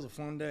Seemingly. a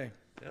fun day.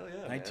 Hell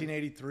yeah.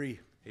 1983.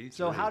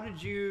 So how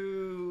did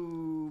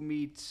you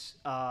meet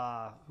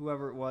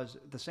whoever it was,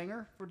 the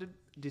singer for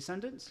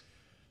Descendants?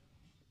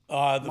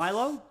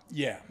 Milo?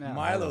 Yeah, Yeah. Milo.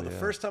 Milo, The yeah.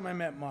 first time I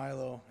met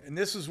Milo, and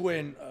this is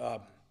when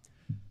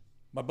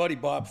my buddy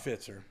Bob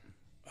Fitzer,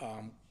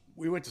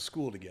 we went to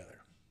school together.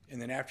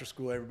 And then after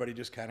school, everybody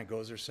just kind of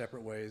goes their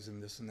separate ways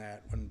and this and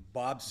that. When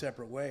Bob's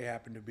separate way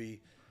happened to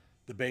be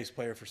the bass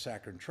player for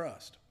Saccharine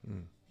Trust.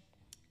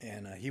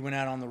 And he went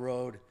out on the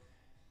road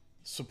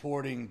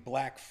supporting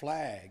Black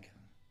Flag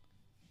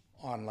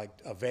on like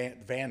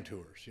van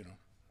tours, you know,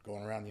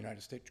 going around the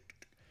United States.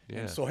 Yeah.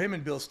 And so him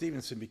and Bill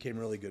Stevenson became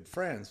really good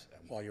friends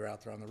while you're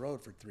out there on the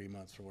road for 3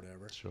 months or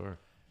whatever. Sure.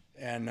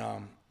 And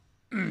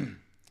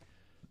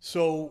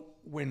so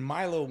when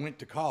Milo went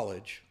to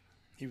college,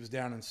 he was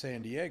down in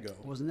San Diego.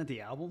 Wasn't it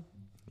the album?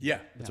 Yeah.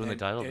 That's when they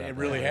titled that. It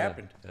really Yeah.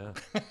 happened.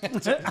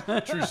 Yeah.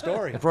 True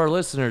story. For our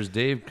listeners,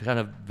 Dave kind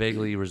of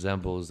vaguely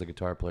resembles the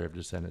guitar player of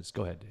Descendants.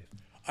 Go ahead, Dave.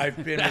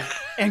 I've been.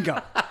 And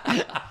go.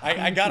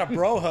 I got a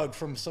bro hug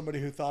from somebody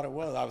who thought it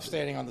was. I was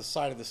standing on the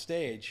side of the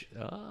stage,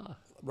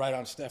 right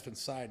on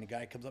Stefan's side, and the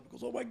guy comes up and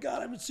goes, "Oh my God,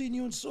 I haven't seen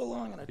you in so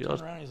long." And I turn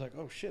around, and he's like,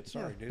 "Oh shit,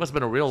 sorry, dude." Must have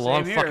been a real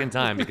long here. fucking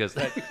time because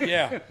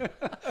Yeah.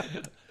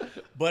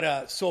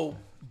 But so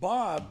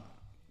Bob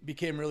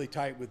became really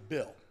tight with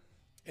Bill.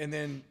 And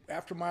then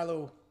after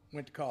Milo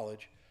went to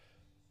college,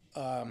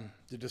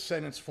 the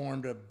Descendants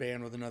formed a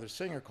band with another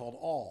singer called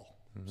All.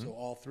 So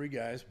all three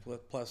guys,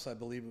 plus I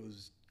believe it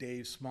was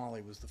Dave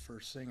Smalley was the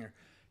first singer.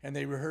 And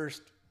they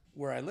rehearsed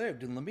where I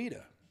lived in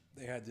Lomita.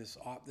 They had this,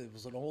 it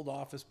was an old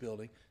office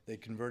building. They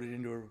converted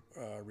into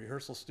a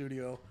rehearsal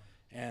studio,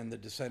 and the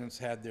Descendants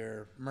had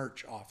their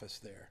merch office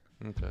there.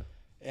 okay.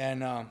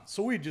 And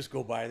so we'd just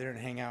go by there and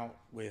hang out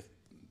with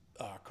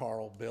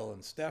Carl, Bill,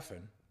 and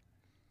Stefan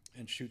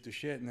and shoot the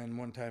shit. And then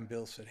one time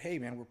Bill said, "Hey,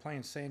 man, we're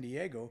playing San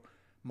Diego.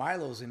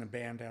 Milo's in a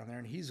band down there,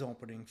 and he's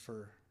opening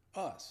for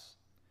us."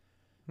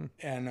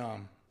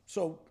 And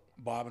so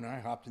Bob and I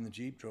hopped in the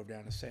Jeep, drove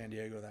down to San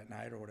Diego that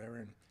night or whatever,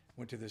 and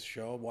went to this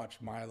show,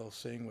 watched Milo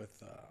sing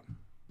with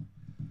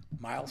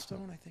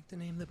Milestone, I think the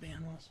name of the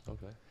band was.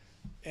 Okay.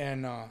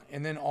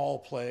 And then All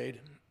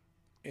played.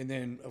 And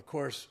then, of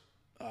course,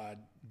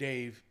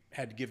 Dave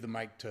had to give the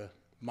mic to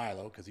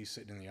Milo because he's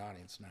sitting in the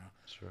audience now.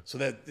 Sure. So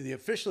that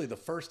officially the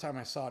first time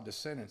I saw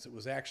Descendants, it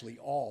was actually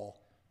All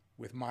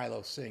with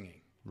Milo singing.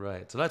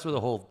 Right. So that's where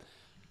the whole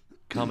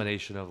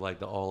combination of like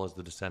the All is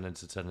the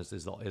Descendants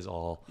is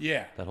All.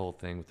 Yeah. That whole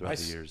thing throughout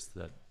the years.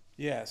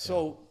 Yeah.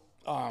 So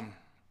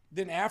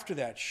then after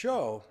that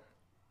show,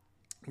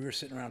 we were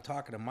sitting around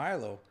talking to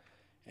Milo,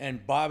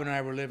 and Bob and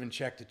I were living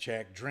check to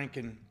check,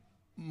 drinking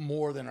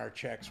more than our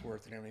check's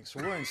worth and everything.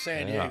 So we're in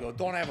San Diego,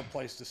 don't have a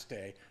place to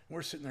stay.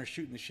 We're sitting there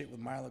shooting the shit with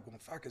Milo going,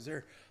 "Fuck, is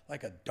there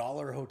like a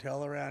 $1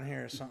 hotel around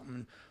here or something?"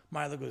 And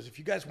Milo goes, "If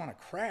you guys want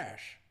to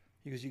crash,"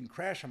 he goes, "you can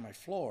crash on my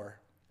floor."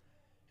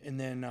 And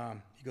then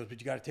he goes, "But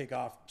you got to take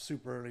off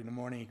super early in the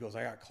morning." He goes,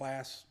 "I got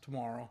class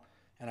tomorrow,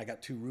 and I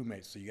got 2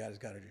 roommates, so you guys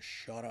got to just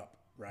shut up,"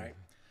 right?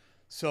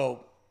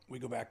 So we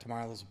go back to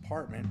Milo's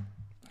apartment.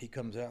 He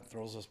comes out,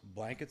 throws us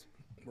blankets.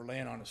 We're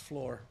laying on his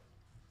floor,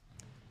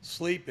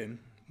 sleeping.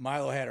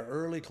 Milo had an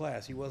early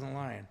class. He wasn't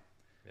lying.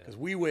 Because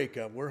we wake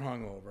up, we're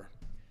hungover.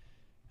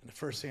 And the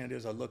first thing I do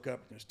is I look up,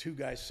 and there's 2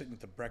 guys sitting at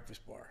the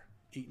breakfast bar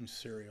eating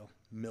cereal,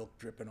 milk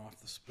dripping off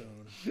the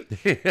spoon.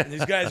 And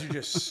these guys are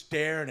just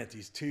staring at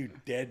these 2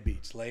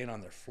 deadbeats laying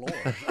on their floor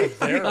of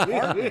their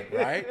apartment,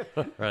 right?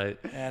 Right.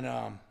 And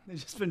They've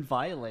just been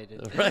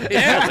violated.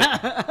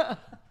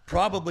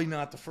 probably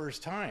not the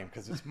first time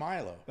because it's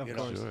Milo. You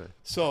know? Sure.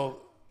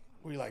 So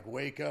we like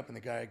wake up, and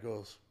the guy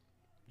goes,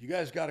 "You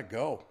guys got to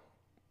go."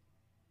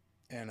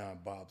 And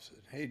Bob said,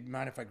 "Hey, do you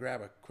mind if I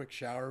grab a quick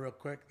shower real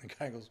quick?" And the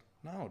guy goes,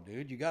 "No,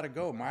 dude, you got to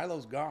go.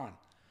 Milo's gone."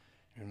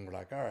 And we're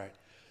like, "All right."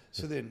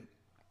 So then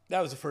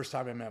that was the first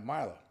time I met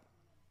Milo.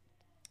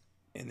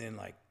 And then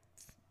like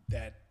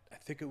that, I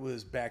think it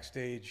was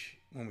backstage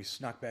when we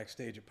snuck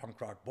backstage at Punk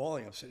Rock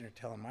Bowling. I'm sitting there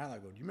telling Milo, I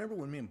go, "Do you remember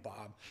when me and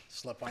Bob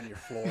slept on your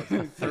floor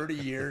 30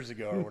 years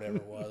ago or whatever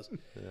it was?"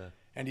 Yeah.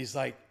 And he's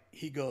like,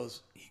 he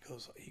goes,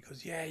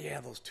 yeah,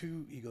 those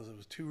 2, he goes, it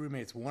was 2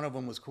 roommates. One of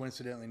them was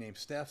coincidentally named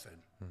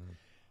Stefan.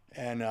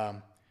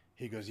 And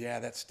he goes, "Yeah,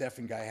 that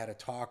Stefan guy had a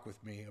talk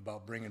with me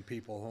about bringing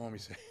people home." He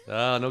said,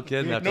 Oh, no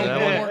kidding. After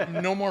that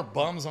one. no more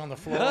bums on the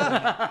floor.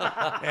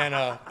 And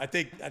I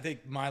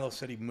think Milo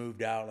said he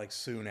moved out like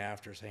soon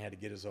after, so he had to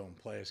get his own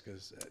place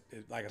because,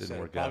 like I said,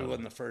 it work probably out.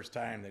 wasn't the first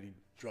time that he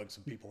drug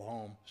some people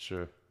home.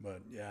 Sure.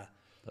 But yeah,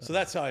 so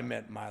that's how I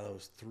met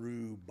Milo's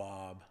through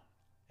Bob,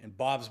 and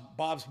Bob's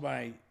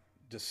my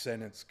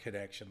Descendants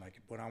connection.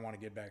 Like when I want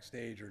to get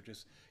backstage or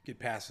just get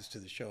passes to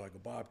the show, I go,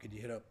 "Bob, could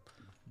you hit up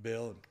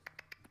Bill?"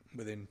 And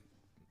within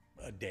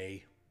a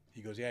day,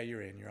 he goes, "Yeah,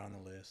 you're in. You're on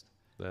the list."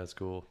 That's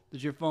cool.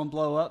 Did your phone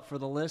blow up for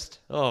the list?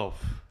 Oh,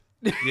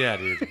 yeah,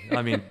 dude.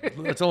 I mean,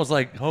 it's almost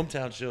like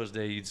hometown shows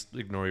day. You just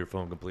ignore your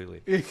phone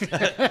completely. You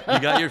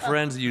got your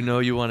friends that you know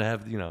you want to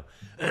have, you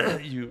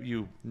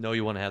know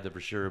you want to have them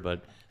for sure,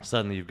 but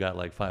suddenly you've got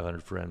like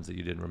 500 friends that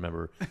you didn't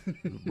remember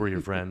were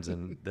your friends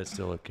and that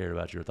still have cared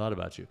about you or thought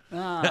about you.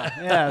 Ah,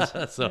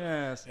 yes. So,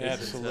 Yes.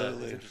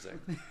 Absolutely. It's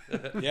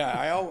interesting. Yeah,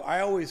 I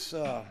always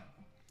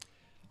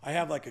I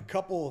have like a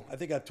couple. I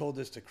think I've told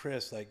this to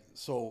Chris. Like,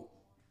 so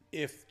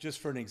if just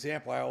for an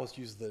example, I always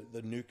use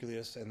the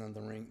nucleus and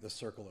then the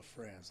circle of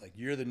friends. Like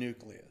you're the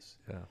nucleus,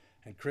 Yeah.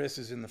 and Chris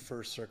is in the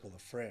first circle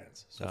of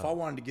friends. So if I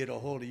wanted to get a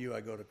hold of you,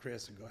 I go to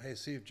Chris and go, "Hey,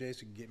 see if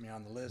Jason can get me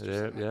on the list." Or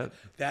something like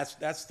that.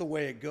 That's the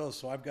way it goes.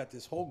 So I've got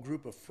this whole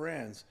group of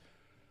friends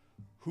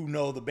who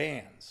know the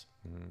bands,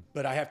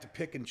 but I have to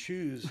pick and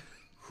choose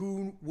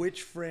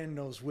which friend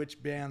knows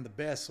which band the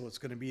best. So it's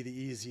going to be the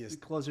easiest.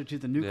 Closer to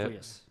the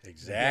nucleus.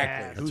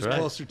 Exactly. Yeah. Who's right.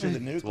 closer to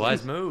the nucleus?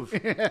 Wise move.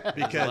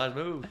 Because Wise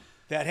move.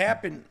 that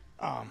happened.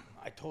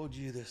 I told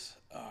you this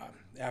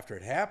after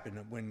it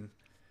happened when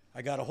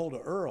I got a hold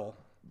of Earl.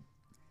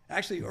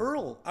 Actually,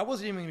 Earl, I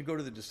wasn't even going to go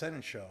to the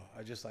Descendants show.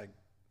 I just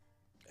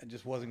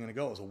wasn't going to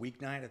go. It was a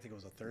weeknight. I think it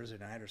was a Thursday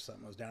night or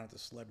something. I was down at the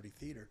Celebrity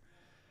Theater.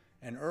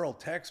 And Earl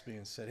texted me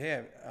and said,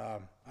 "Hey,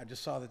 I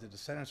just saw that the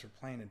Descendants are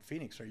playing in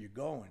Phoenix. Are you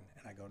going?"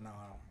 And I go, "No,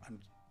 I'm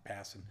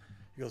passing."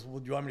 He goes, "Well,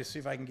 do you want me to see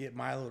if I can get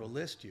Milo to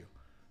list you?"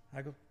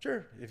 I go,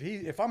 sure.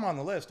 If I'm on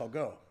the list, I'll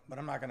go, but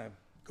I'm not going to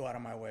go out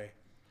of my way.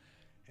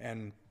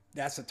 And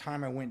that's the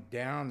time I went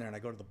down there, and I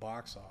go to the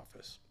box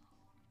office.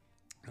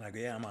 And I go,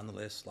 yeah, I'm on the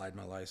list, slide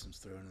my license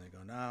through. And they go,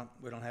 no,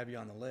 we don't have you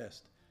on the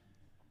list.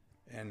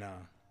 And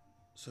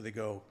so they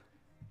go,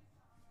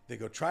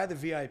 try the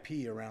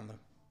VIP around the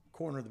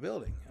corner of the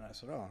building. And I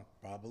said, oh,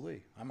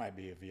 probably. I might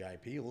be a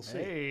VIP. We'll see.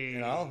 Hey. You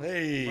know,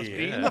 hey. Must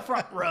be in the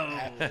front row.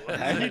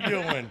 How you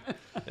doing?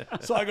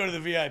 So I go to the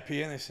VIP,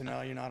 and they said,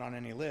 no, you're not on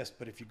any list.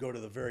 But if you go to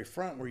the very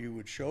front where you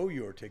would show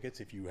your tickets,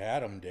 if you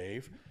had them,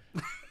 Dave,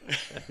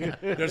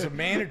 there's a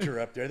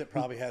manager up there that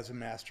probably has a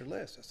master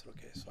list. I said,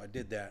 okay. So I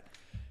did that.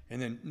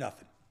 And then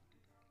nothing.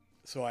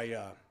 So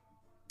I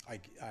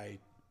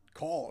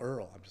call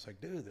Earl. I'm just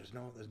like, dude, there's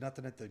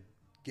nothing at the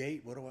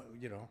gate. What do I,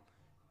 you know?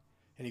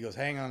 And he goes,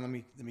 hang on, let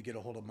me get a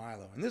hold of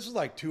Milo. And this is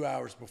like 2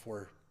 hours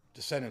before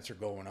descendants are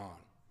going on.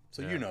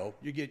 So you know,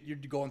 you're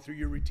going through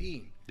your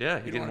routine. Yeah,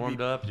 you're getting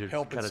warmed up. You're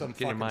helping kind of some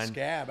getting your fucking mind.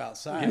 scab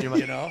outside.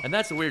 You know. And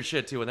that's the weird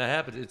shit too. When that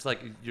happens, it's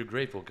like you're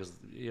grateful because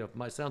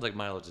sounds like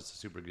Milo's just a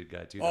super good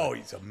guy too. Oh,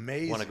 he's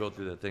amazing. Want to go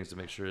through the things to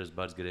make sure his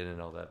buds get in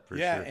and all that. For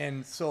yeah, sure.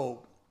 and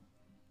so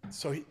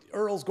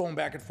Earl's going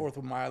back and forth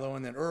with Milo,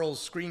 and then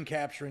Earl's screen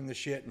capturing the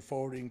shit and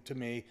forwarding to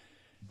me,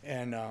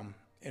 and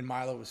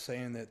Milo was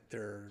saying that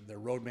their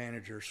road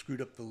manager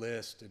screwed up the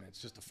list, and it's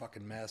just a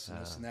fucking mess,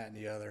 and this and that and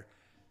the other,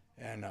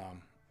 and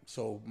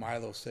so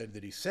Milo said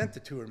that he sent the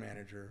tour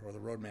manager or the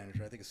road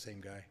manager, I think it's the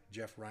same guy,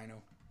 Jeff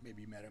Rhino,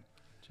 maybe you met him.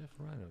 Jeff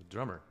Rhino,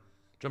 drummer,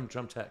 drum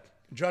tech.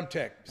 Drum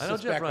tech. I know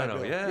Jeff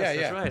Rhino. Yeah,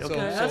 that's right. So, Okay,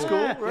 that's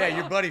cool. Yeah,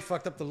 your buddy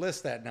fucked up the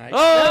list that night.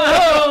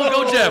 Oh,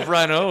 go Jeff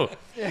Rhino.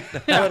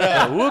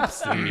 But,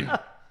 Whoops.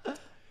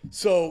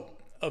 So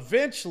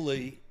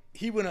eventually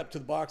he went up to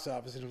the box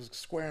office and was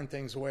squaring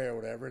things away or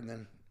whatever. And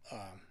then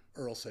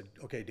Earl said,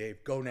 okay,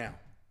 Dave, go now.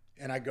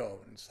 And I go,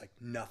 and it's like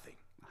nothing.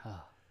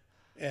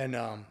 And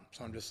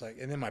so I'm just like,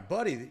 and then my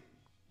buddy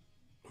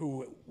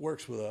who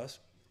works with us,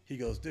 he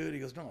goes, dude,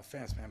 no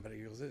offense, man, but he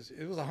goes,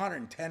 it was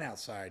 110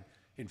 outside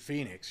in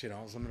Phoenix, you know,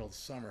 it was the middle of the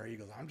summer. He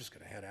goes, I'm just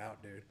going to head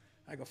out, dude.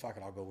 I go, fuck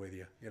it, I'll go with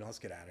you. You know, let's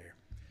get out of here.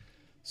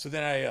 So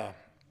then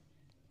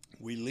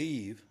we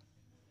leave,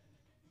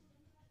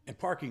 and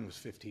parking was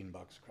 $15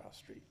 across the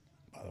street,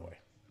 by the way.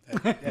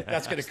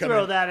 That's going to come.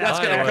 Throw that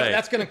out.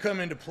 That's going to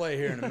come into play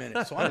here in a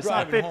minute. So I'm It's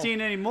not driving 15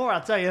 home. anymore,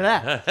 I'll tell you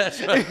that. That's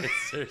right.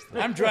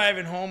 Seriously. I'm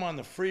driving home on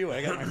the freeway.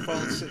 I got my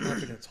phone sitting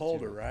up in its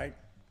holder, right?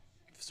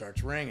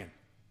 Starts ringing.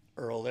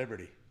 Earl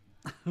Liberty.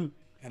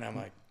 And I'm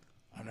like,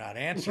 I'm not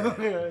answering it.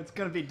 It's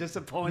going to be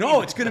disappointing.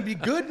 No, it's going to be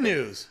good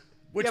news.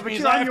 Which Yeah, but means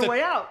you're I on have your to,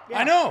 way out. Yeah.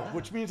 I know,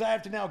 which means I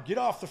have to now get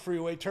off the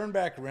freeway, turn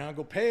back around,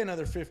 go pay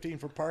another $15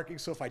 for parking.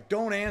 So if I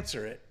don't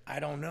answer it, I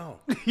don't know.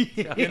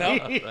 You know?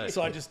 Right.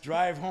 So I just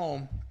drive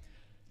home,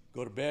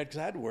 go to bed because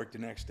I had to work the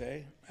next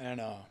day. And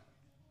I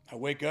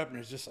wake up and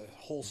there's just a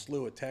whole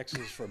slew of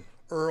texts from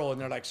Earl, and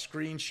they're like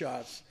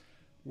screenshots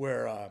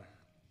where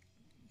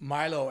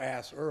Milo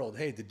asked Earl,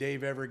 hey, did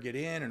Dave ever get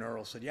in? And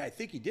Earl said, yeah, I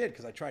think he did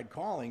because I tried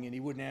calling and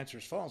he wouldn't answer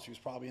his phone, so he was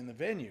probably in the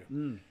venue.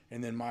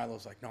 And then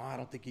Milo's like, no, I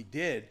don't think he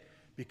did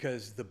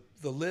because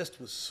the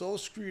list was so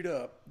screwed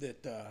up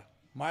that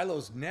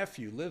Milo's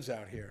nephew lives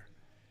out here.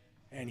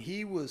 And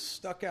he was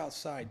stuck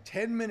outside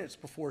 10 minutes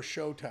before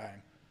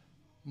showtime.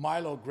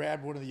 Milo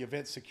grabbed one of the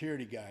event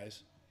security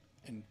guys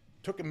and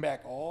took him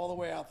back all the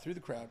way out through the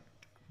crowd.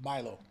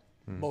 Milo,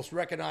 most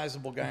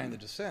recognizable guy in the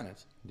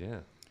Descendants. Yeah.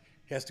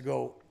 He has to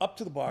go up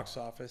to the box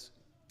office,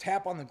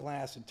 tap on the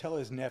glass, and tell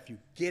his nephew,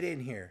 get in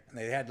here. And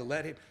they had to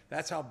let him.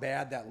 That's how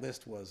bad that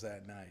list was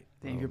that night.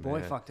 Damn, your boy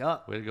man. fucked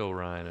up. Way to go,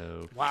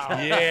 Rhino. Wow.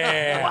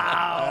 Yeah.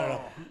 Wow. I don't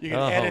know. You can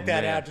Oh, edit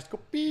that man. out. Just go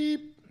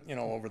beep,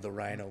 over the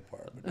Rhino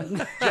part.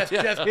 But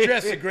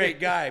Jeff's a great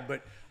guy,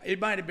 but it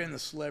might have been the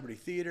celebrity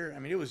theater. I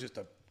mean, it was just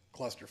a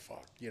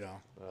clusterfuck,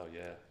 Oh,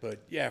 yeah. But,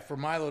 yeah, for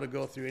Milo to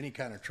go through any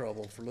kind of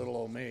trouble for little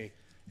old me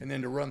and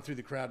then to run through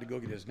the crowd to go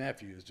get his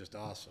nephew is just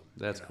awesome.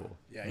 That's cool.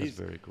 Yeah, That's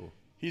very cool.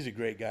 He's a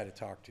great guy to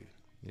talk to.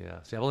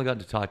 Yeah. See, I've only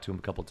gotten to talk to him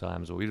a couple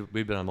times. But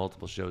we've been on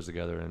multiple shows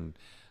together, and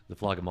the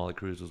Flogamolly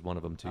Cruise was one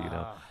of them, too,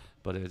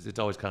 But it's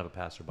always kind of a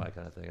passerby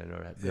kind of thing. I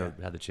never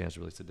had the chance to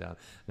really sit down.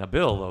 Now,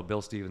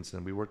 Bill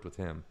Stevenson, we worked with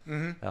him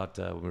out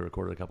when we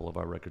recorded a couple of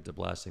our records at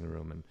Blasting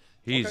Room, and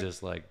he's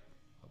just like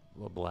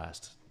a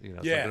blast. So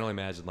I can only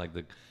imagine like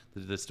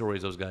the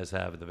stories those guys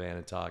have in the van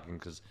and talking,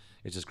 because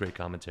it's just great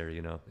commentary,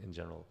 in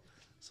general.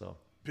 So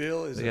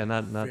Bill is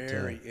not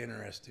very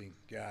interesting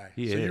guy.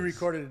 He so is. you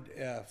recorded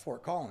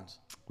Fort Collins.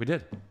 we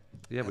did.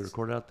 Yeah, we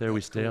recorded out there. We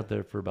stayed out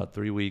there for about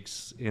 3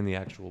 weeks in the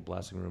actual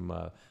Blasting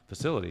Room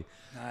facility.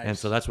 Nice. And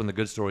so that's when the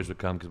good stories would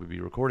come, because we'd be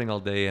recording all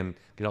day and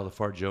get all the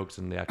fart jokes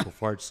and the actual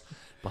farts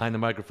behind the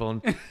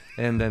microphone.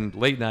 And then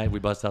late night, we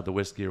bust out the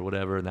whiskey or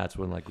whatever, and that's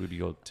when we'd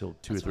go till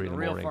 2 or 3 in the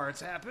real morning.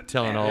 farts happen.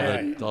 Telling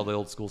all the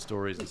old school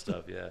stories and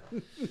stuff, yeah.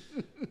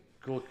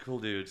 Cool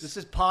dudes. This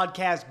is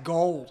podcast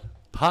gold.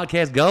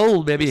 Podcast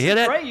gold, baby. Hit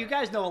it. Right, you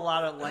guys know a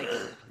lot of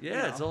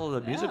Yeah, it's all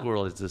the music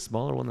world. It's a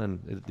smaller one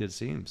than it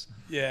seems.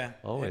 Yeah.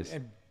 Always.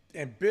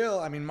 And Bill,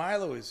 I mean,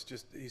 Milo is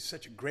he's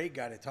such a great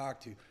guy to talk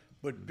to.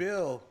 But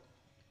Bill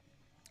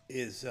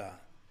is,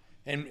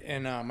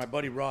 and my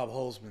buddy Rob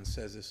Holzman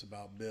says this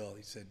about Bill.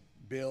 He said,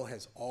 Bill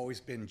has always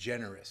been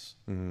generous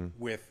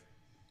with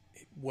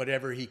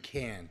whatever he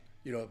can,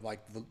 you know, like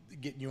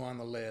getting you on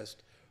the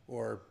list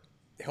or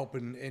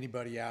helping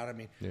anybody out. I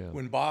mean,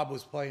 when Bob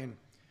was playing,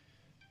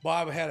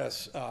 Bob had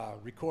a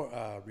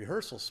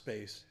rehearsal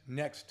space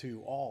next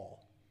to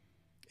All,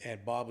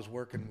 and Bob was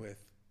working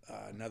with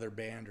another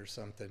band or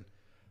something,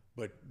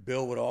 but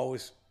Bill would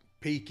always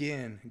peek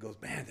in and goes,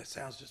 man, that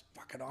sounds just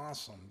fucking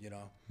awesome, you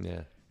know?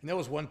 Yeah. And there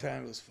was one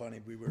time, it was funny,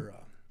 we were,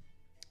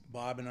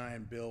 Bob and I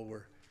and Bill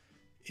were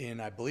in,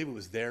 I believe it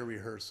was their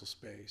rehearsal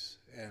space,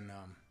 and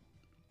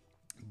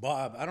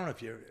Bob, I don't know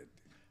if you're,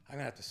 I'm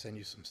gonna have to send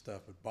you some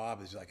stuff, but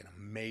Bob is like an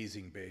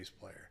amazing bass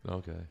player.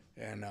 Okay.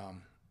 And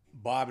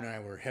Bob and I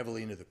were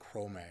heavily into the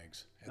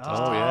Cro-Mags.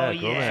 Yeah.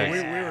 So we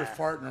were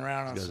farting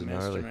around on some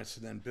instruments,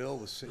 and then Bill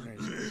was sitting there,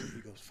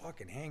 he goes,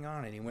 fucking hang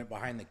on, and he went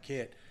behind the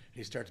kit, and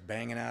he starts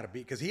banging out a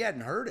beat, because he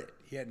hadn't heard it.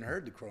 He hadn't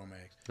heard the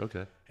Cro-Mags.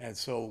 Okay. And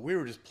so we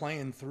were just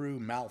playing through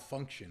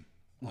Malfunction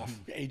off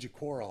Age of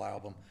Coral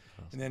album.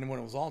 And then when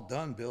it was all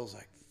done, Bill's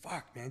like,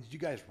 fuck, man, did you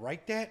guys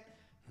write that?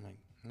 I'm like,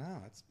 no,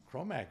 that's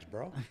Cro-Mags,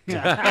 bro.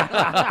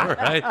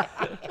 Right.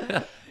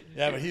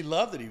 Yeah, but he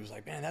loved it. He was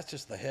like, man, that's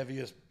just the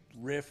heaviest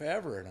riff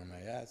ever. And I'm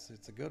like, yeah,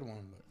 it's a good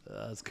one.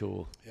 But that's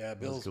cool. Yeah,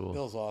 Bill's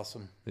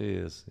awesome. He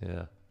is,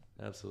 yeah.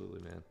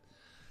 Absolutely, man.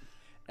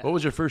 What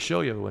was your first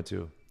show you ever went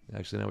to?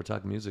 Actually, now we're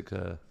talking music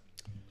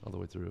all the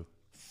way through.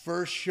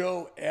 First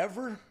show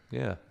ever?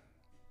 Yeah.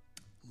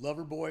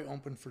 Loverboy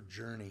opened for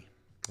Journey.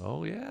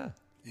 Oh, yeah.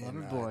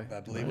 Loverboy. I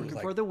believe it was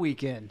like, for the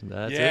weekend.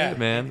 That's it,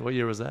 man. What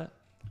year was that?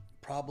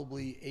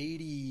 Probably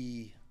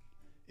 80.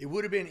 It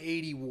would have been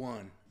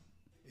 81.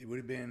 It would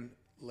have been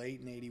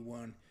late in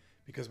 81,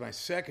 because my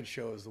second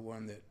show is the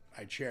one that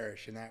I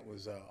cherish, and that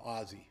was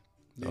Ozzy.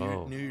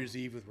 New Year's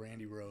Eve with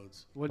Randy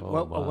Rhoads.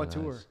 What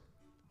tour?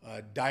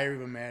 Diary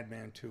of a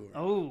Madman tour.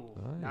 Oh,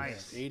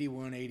 nice.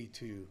 81,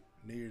 82,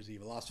 New Year's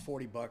Eve. I lost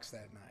 $40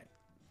 that night.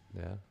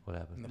 Yeah, what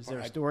happened? Is there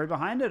a story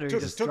behind it, or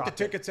took the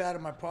tickets out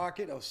of my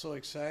pocket? I was so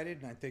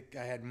excited, and I think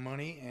I had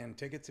money and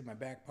tickets in my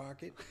back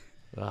pocket.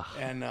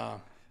 And I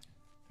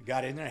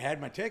got in there, I had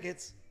my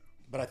tickets,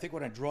 but I think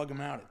when I drug them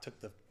out, it took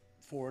the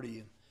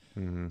 40.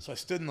 So I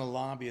stood in the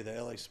lobby of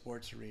the LA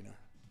Sports Arena,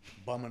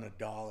 bumming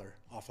 $1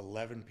 off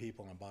 11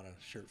 people, and I bought a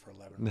shirt for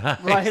 11. Nice,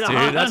 right,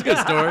 dude. That's a good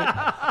story.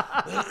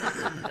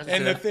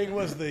 And the thing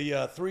was,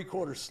 the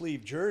 3/4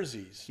 sleeve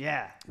jerseys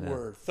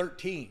were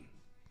 $13.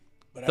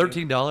 But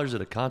 $13 at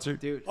a concert,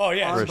 dude. Oh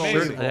yeah, for a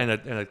shirt and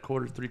a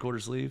quarter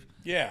sleeve.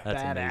 Yeah,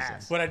 that's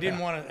amazing. But I didn't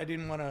want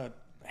to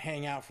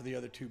hang out for the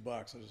other $2. I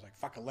was like,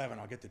 fuck 11,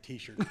 I'll get the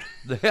T-shirt.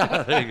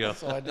 Yeah, there you go.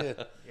 So I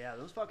did. Yeah,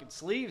 those fucking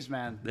sleeves,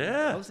 man.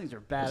 Yeah, those things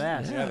are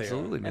badass. Yeah,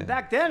 absolutely, man. And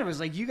back then, it was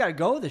like you got to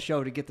go to the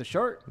show to get the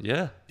shirt.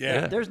 Yeah.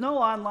 There's no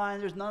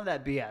online. There's none of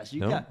that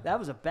BS. That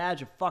was a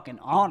badge of fucking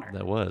honor.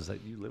 That was.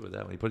 You live with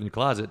that when you put it in your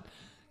closet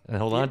and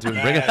hold on to it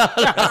and bring it out.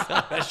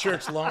 That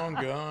shirt's long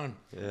gone.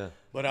 Yeah.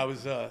 But I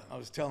was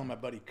telling my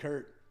buddy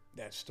Kurt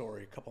that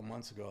story a couple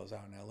months ago. I was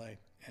out in L.A.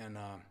 and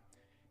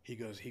he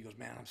goes,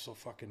 man, I'm so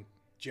fucking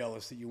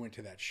jealous that you went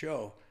to that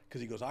show, because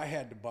he goes, I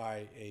had to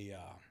buy a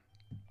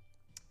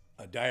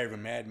Diary of a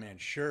Madman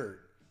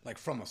shirt, like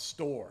from a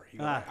store. He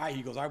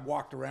goes, I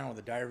walked around with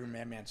a Diary of a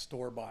Madman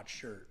store-bought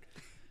shirt,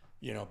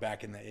 you know,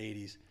 back in the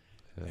 80s.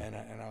 Yeah.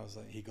 And I was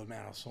like, he goes,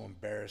 man, I was so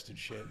embarrassed and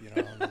shit, you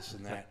know, and this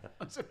and that.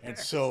 And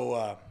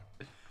so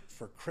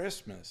for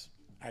Christmas,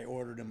 I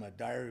ordered him a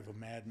Diary of a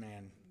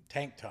Madman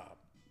tank top,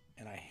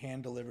 and I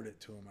hand-delivered it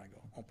to him. I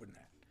go, open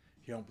that.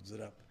 He opens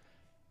it up,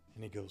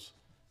 and he goes,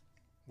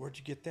 where'd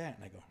you get that?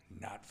 And I go,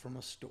 not from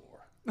a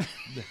store.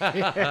 That's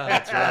right.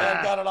 I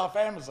got it off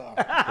Amazon.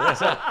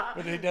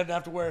 But he doesn't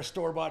have to wear a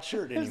store-bought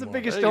shirt anymore. It's the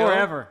biggest store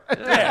ever.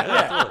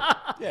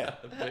 Yeah.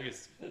 The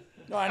biggest.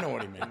 No, I know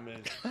what he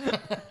meant.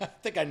 I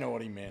think I know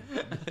what he meant.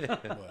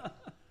 But,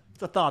 it's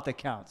the thought that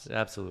counts.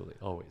 Absolutely,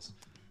 always.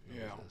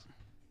 Yeah.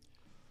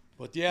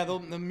 But yeah, the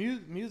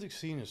music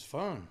scene is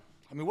fun.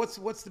 I mean,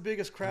 what's the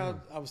biggest crowd?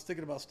 I was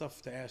thinking about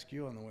stuff to ask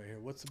you on the way here.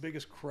 What's the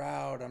biggest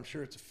crowd? I'm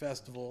sure it's a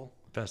festival.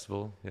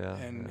 Festival, yeah.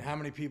 And how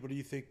many people do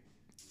you think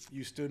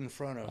you stood in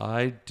front of?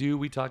 I do.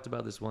 We talked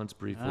about this once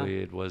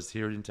briefly. It was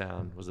here in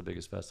town. Was the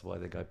biggest festival I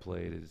think I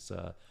played. It's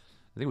I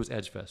think it was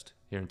Edgefest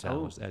here in town.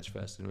 It was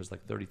Edgefest, and it was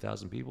like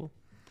 30,000 people.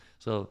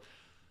 So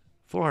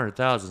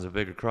 400,000 is a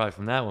bigger cry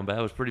from that one, but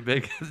that was pretty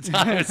big at the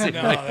time.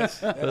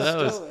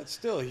 That's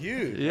still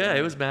huge. Yeah,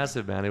 it was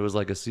massive, man. It was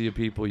like a sea of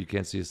people. You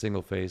can't see a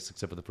single face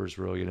except for the first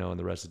row, you know, and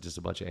the rest is just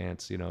a bunch of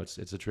ants. You know, it's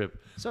a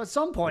trip. So at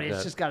some point,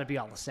 it's just got to be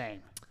all the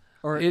same.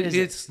 Or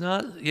it's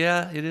not.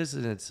 Yeah, it is,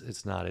 and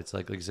it's not. It's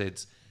like you say,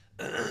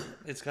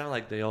 it's kind of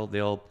like they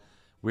all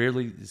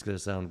weirdly. It's gonna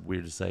sound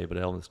weird to say, but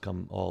they almost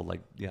come all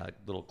like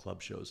little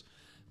club shows,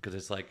 because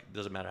it's like it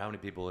doesn't matter how many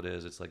people it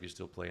is. It's like you're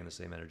still playing the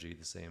same energy,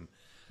 the same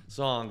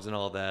songs and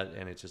all that,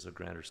 and it's just a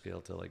grander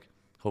scale to like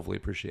hopefully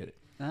appreciate it.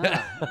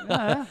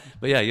 But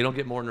yeah, you don't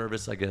get more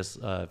nervous, I guess,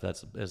 if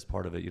that's as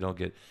part of it. You don't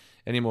get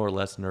any more or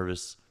less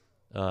nervous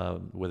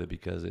with it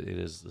because it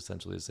is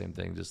essentially the same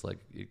thing. Just like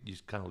you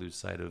kind of lose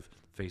sight of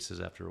faces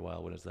after a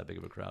while when it's that big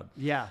of a crowd.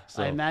 Yeah,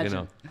 So, I imagine. You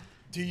know,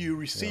 Do you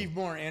receive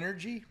more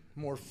energy,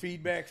 more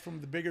feedback from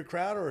the bigger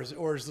crowd,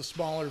 or is the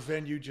smaller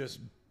venue just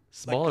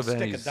smaller like a venues,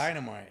 stick of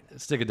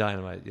dynamite? Stick of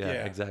dynamite. Yeah,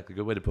 Yeah. exactly.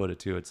 Good way to put it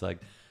too. It's like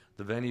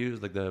the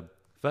venues, like the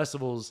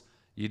festivals,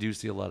 you do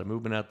see a lot of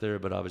movement out there,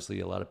 but obviously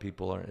a lot of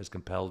people aren't as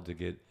compelled to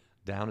get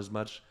down as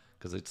much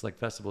because it's like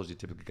festivals. You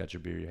typically got your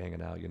beer, you're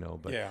hanging out, you know.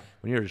 But Yeah.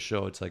 when you're at a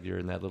show, it's like you're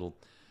in that little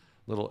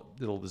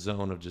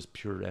zone of just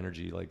pure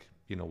energy, like,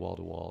 you know, wall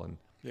to wall, and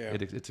Yeah.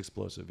 it's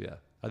explosive. Yeah,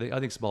 I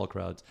think small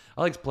crowds.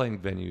 I like playing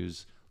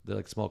venues. They're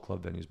like small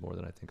club venues more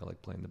than I think I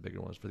like playing the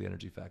bigger ones for the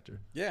energy factor.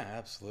 Yeah,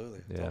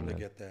 absolutely. Yeah, Totally man.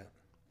 get that.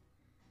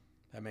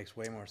 That makes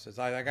way more sense.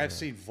 I've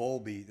seen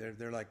Volbeat.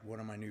 They're like one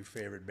of my new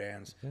favorite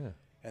bands. Yeah.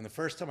 And the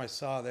first time I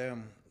saw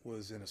them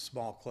was in a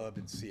small club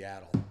in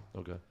Seattle,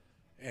 Okay.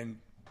 and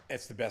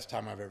it's the best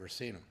time I've ever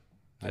seen them.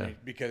 Yeah.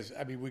 Because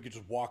we could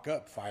just walk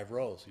up 5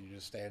 rows. You're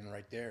just standing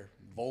right there,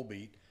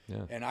 Volbeat.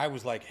 Yeah. And I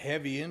was like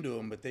heavy into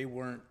them, but they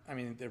weren't. I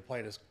mean, they're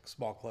playing a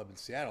small club in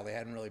Seattle. They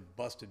hadn't really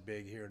busted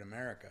big here in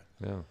America.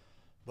 Yeah.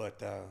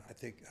 But I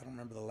don't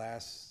remember the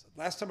last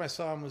time I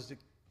saw them was there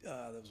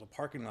was a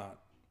parking lot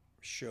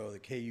show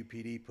that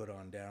KUPD put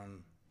on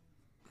down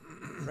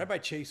right by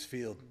Chase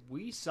Field.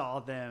 We saw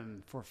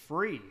them for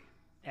free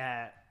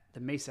at the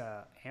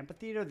Mesa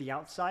Amphitheater, the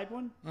outside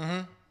one.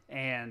 Mm-hmm.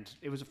 And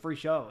it was a free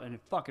show, and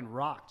it fucking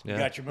rocked. You Yeah.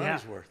 got your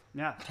money's worth.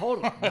 Yeah,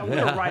 totally. We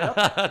were right up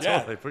there. That's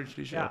Yeah. all.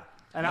 Pretty sure. Yeah.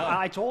 And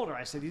I told her,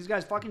 I said, these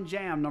guys fucking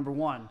jam, number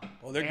one.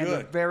 Oh, they're and good.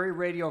 They're very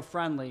radio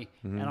friendly,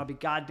 Mm-hmm. and I'll be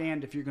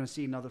goddamned if you're going to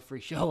see another free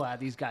show out of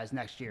these guys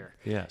next year.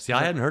 Yeah. See,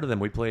 I hadn't heard of them.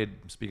 We played,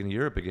 speaking of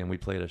Europe again, we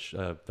played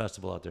a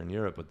festival out there in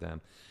Europe with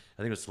them.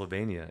 I think it was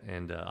Slovenia,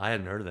 and I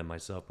hadn't heard of them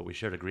myself, but we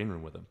shared a green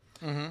room with them.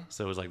 Mm-hmm.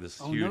 So it was like this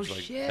Oh, huge no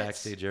like shit.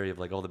 backstage area of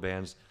like all the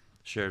bands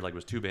shared, like it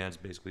was 2 bands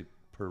basically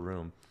per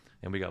room,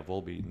 and we got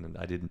Volbeat,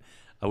 and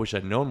I wish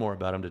I'd known more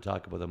about them to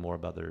talk with them more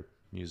about their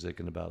music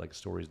and about like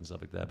stories and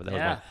stuff like that. But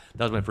that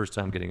was my first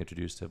time getting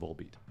introduced to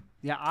Volbeat.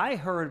 Yeah, I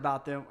heard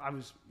about them. I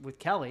was with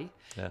Kelly,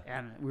 Yeah.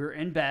 and we were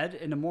in bed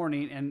in the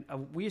morning, and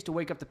we used to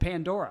wake up to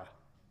Pandora.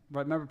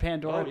 Right, remember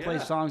Pandora? Oh, yeah. Play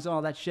songs and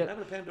all that shit. What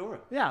happened to Pandora?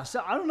 Yeah,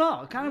 so I don't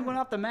know. It kind of went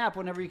off the map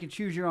whenever you can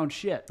choose your own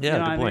shit. Yeah, you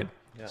know good what I point. mean?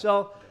 Yeah.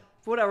 So,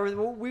 whatever,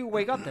 we would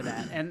wake up to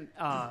that, and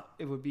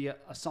it would be a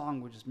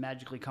song would just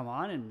magically come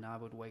on, and I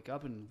would wake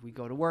up and we'd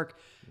go to work.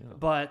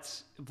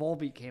 But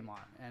Volbeat came on,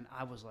 and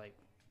I was like,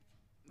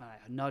 I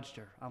nudged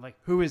her. I'm like,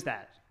 who is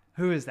that?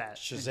 Who is that? And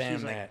she's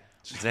Shazam like, that.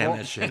 Shazam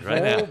that shit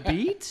right now.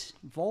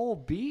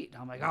 Volbeat.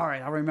 I'm like, all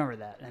right, I'll remember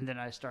that. And then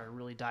I started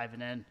really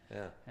diving in.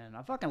 Yeah. And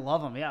I fucking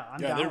love them. Yeah,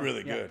 I'm Yeah, down they're with really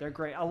it. Yeah, good. they're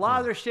great. A lot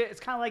of their shit, it's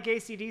kind of like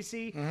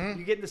AC/DC.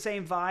 You get the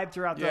same vibe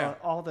throughout Yeah.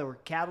 all their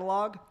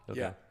catalog. Okay.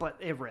 Yeah. But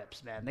it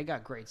rips, man. They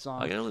got great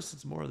songs. I gotta listen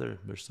to more of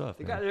their stuff.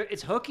 They man. got,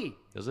 it's hooky.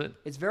 Is it?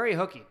 It's very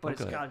hooky, but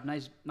it's Okay. got a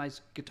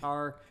nice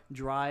guitar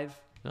drive.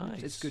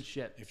 Nice. It's good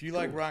shit. If you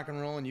like rock and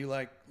roll and you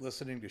like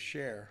listening to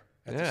Cher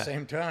at the Yeah.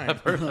 same time,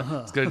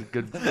 It's good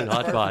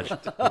hodgepodge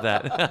with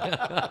that.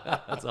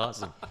 That's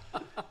awesome.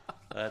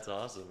 That's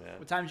awesome, man.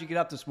 What time did you get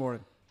up this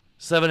morning?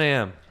 7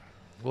 a.m.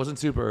 Wasn't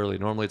super early.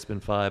 Normally it's been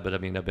 5, but I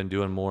mean I've been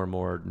doing more and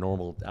more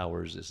normal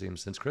hours. It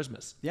seems since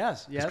Christmas.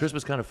 Yes. 'Cause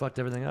Christmas kind of fucked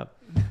everything up.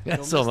 Yeah,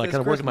 Don't so miss I'm this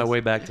kind of working my Christmas. way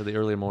back to the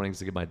earlier mornings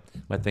to get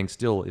my thing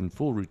still in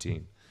full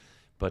routine.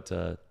 But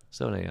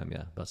 7 a.m.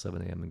 Yeah, about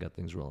 7 a.m. and got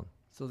things rolling.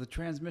 So the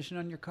transmission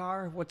on your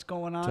car, what's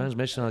going on?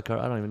 Transmission on the car,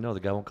 I don't even know. The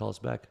guy won't call us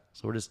back.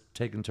 So we're just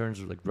taking turns,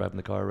 like driving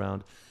the car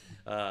around.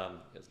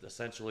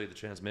 Essentially, the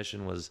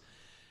transmission was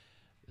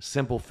a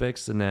simple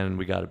fix, and then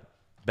we got it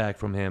back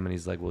from him, and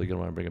he's like, well, you're going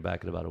to want to bring it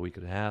back in about a week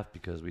and a half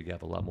because we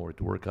have a lot more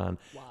to work on.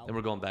 Wow. And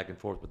we're going back and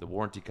forth with the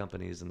warranty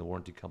companies, and the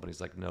warranty company's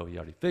like, no, he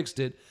already fixed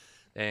it,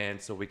 and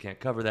so we can't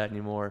cover that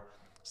anymore.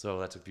 So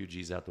that's a few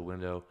G's out the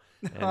window.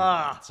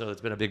 And so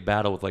it's been a big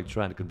battle with like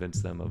trying to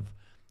convince them of,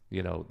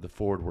 you know, the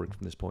forward work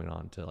from this point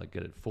on to like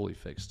get it fully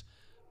fixed,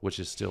 which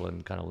is still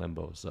in kind of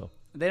limbo. So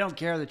They don't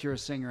care that you're a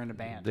singer in a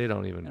band. they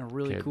don't even In a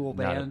really care, cool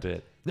not a band.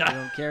 bit. They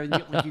don't care.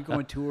 Like you go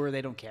on tour,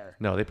 they don't care.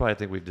 No, they probably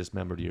think we've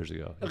dismembered years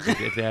ago.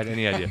 If they had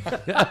any idea,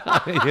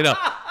 you know.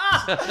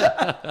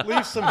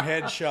 leave some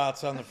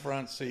headshots on the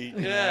front seat.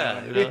 you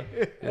know. You know?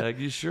 Yeah, like,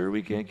 you sure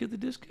we can't get the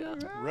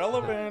discount?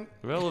 Relevant.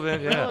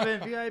 Relevant, yeah.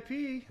 Relevant VIP.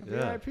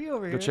 Yeah. VIP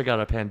over Go here. check out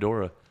our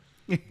Pandora.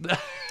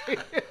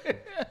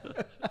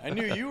 I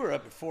knew you were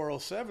up at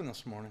 4:07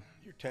 this morning.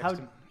 How-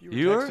 You were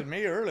You texting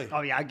me early.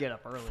 Oh, yeah, I get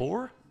up early.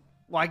 4?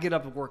 Well, I get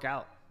up and work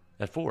out.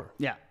 At 4.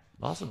 Yeah.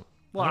 Awesome.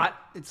 Well,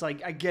 it's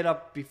like I get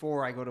up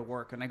before I go to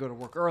work, and I go to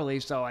work early,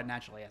 so I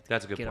naturally have to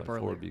That's a good get point. up early.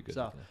 4 would be good,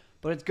 So, yeah.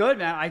 But it's good,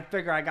 man. I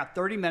figure I got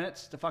 30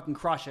 minutes to fucking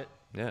crush it.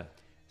 Yeah.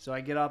 So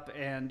I get up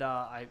and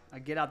I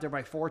get out there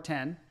by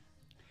 4:10,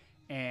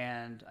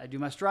 and I do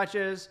my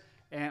stretches,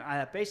 and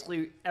I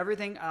basically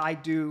everything I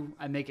do,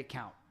 I make it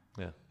count.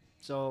 Yeah.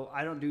 So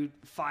I don't do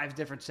 5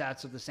 different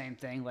sets of the same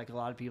thing like a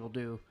lot of people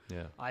do.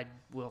 Yeah. I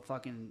will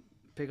fucking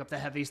pick up the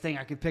heaviest thing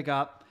I can pick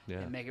up Yeah.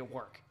 and make it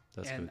work.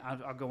 That's and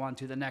good. I'll go on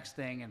to the next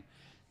thing, and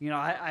You know,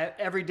 I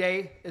every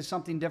day is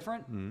something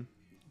different,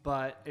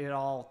 but it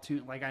all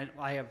like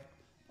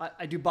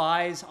I do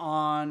buys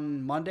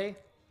on Monday,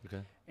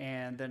 Okay.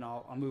 and then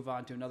I'll move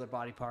on to another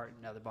body part,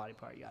 yada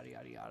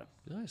yada yada.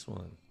 Nice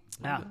one.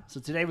 Yeah. So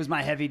today was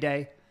my heavy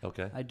day.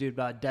 Okay. I do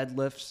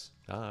deadlifts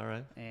All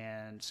right.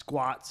 and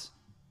squats,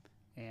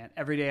 and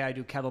every day I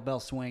do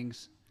kettlebell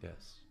swings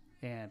Yes.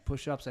 and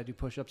push-ups. I do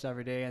push-ups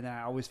every day, and then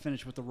I always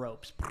finish with the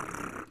ropes,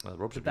 The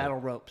ropes are the battle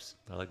good. ropes.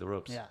 I like the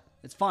ropes. Yeah,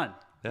 it's fun.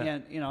 Yeah.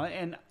 And you know,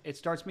 and it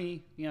starts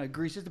me. You know, it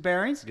greases the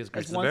bearings. It gets as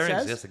grease to the one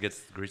bearings. says. Yes, it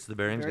gets grease to the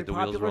bearings. Very Get the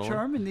wheels popular rolling.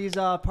 term in these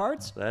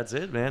parts. That's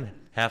it, man.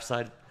 Half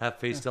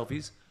face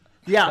selfies.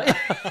 Yeah.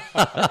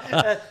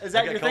 Is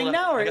that your thing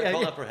now? Or I got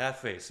called out for half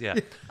face. Yeah.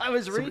 I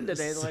was reading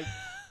today, like,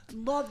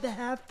 love the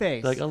half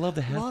face. Like I love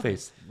the half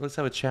face. Let's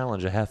have a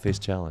challenge, a half face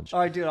challenge. All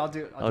right, dude, I'll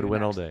do it. I would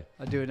win all next. day.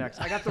 I'll do it next.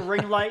 I got the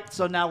ring light,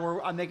 so now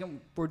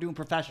we're doing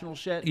professional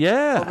shit.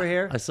 Yeah. over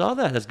here. I saw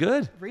that. That's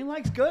good. Ring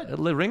light's good.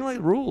 Ring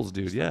light rules,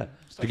 dude. Yeah.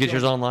 Did you get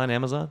yours online,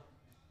 Amazon?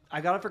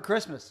 I got it for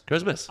Christmas.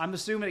 Christmas. I'm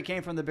assuming it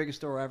came from the biggest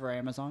store ever,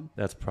 Amazon.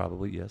 That's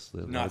probably yes. A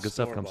lot Not of good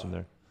stuff comes store-bought. from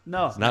there.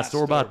 No, It's not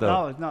store bought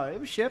though. no, it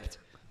was shipped.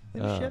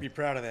 It was shipped. Be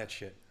proud of that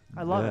shit.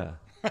 I love it.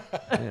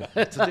 Yeah.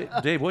 Yeah. So,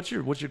 Dave, what's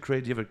your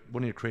crazy? Do you have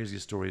one of your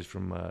craziest stories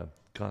from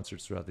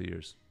concerts throughout the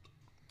years?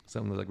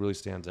 Something that like really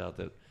stands out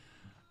that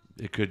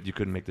you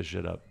couldn't make this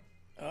shit up.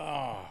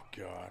 Oh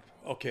God.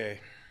 Okay.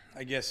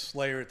 I guess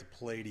Slayer at the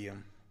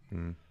Palladium.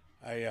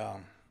 I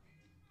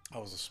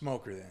was a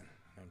smoker then.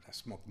 I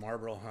smoked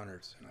Marlboro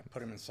Hunters, and I put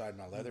them inside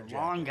my leather jacket.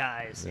 Long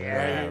guys. Yeah.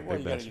 Yeah. Right? Well, big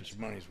you gotta bastards. get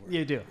your money's worth.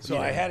 You do. So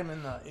You I do. had them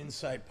in the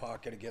inside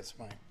pocket against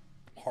my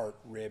heart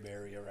rib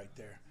area right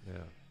there. Yeah.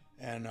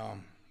 And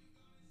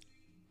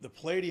the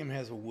Palladium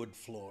has a wood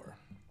floor,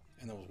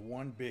 and there was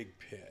one big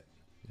pit,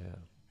 Yeah.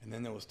 and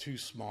then there was two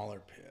smaller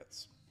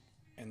pits,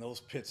 and those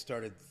pits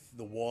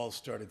the walls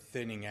started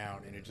thinning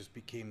out, and it just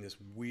became this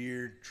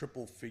weird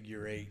triple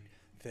figure eight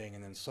thing.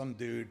 And then some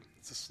dude,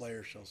 it's a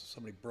Slayer show, so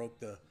somebody broke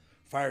the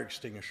fire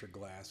extinguisher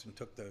glass and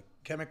took the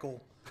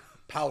chemical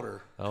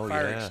powder Oh,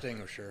 fire yeah.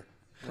 extinguisher,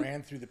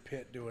 ran through the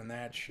pit doing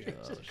that shit.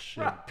 Oh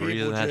shit. People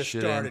Breathing that just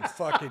shit started in.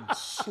 fucking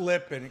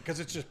slipping because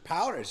it's just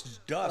powder. It's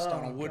just dust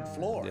on a wood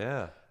floor.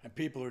 Yeah. And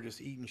people are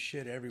just eating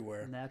shit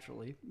everywhere.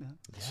 Naturally. Yeah.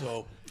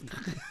 So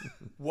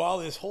while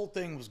this whole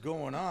thing was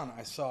going on,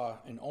 I saw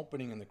an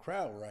opening in the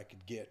crowd where I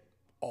could get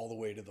all the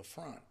way to the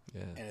front.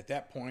 Yeah. And at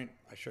that point,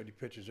 I showed you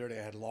pictures earlier,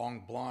 I had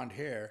long blonde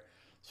hair.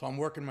 So I'm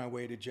working my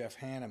way to Jeff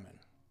Hanneman.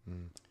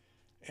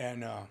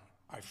 And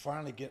I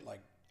finally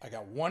I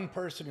got one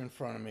person in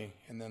front of me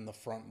and then the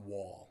front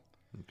wall.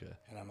 Okay.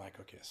 And I'm like,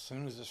 okay, as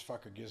soon as this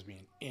fucker gives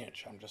me an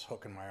inch, I'm just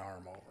hooking my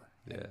arm over.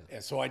 Yeah.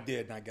 And so I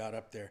did, and I got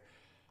up there.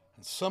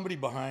 And somebody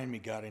behind me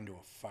got into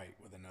a fight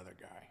with another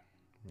guy.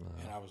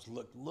 And I was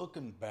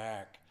looking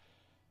back,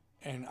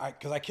 and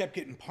because I kept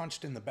getting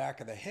punched in the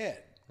back of the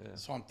head.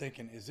 So I'm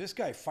thinking, is this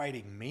guy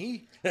fighting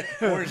me?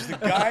 Or is the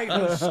guy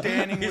who's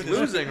standing He's with his...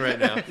 losing right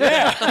now.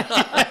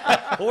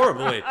 Yeah.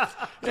 Horribly.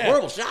 It's a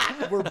horrible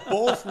shot. We're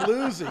both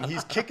losing.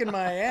 He's kicking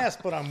my ass,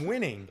 but I'm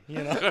winning,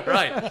 you know?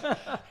 Right.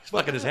 He's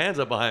fucking his hands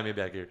up behind me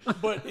back here.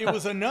 But it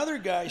was another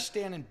guy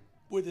standing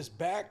with his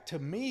back to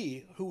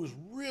me who was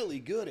really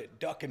good at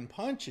ducking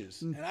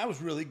punches, and I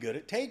was really good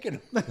at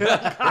taking them.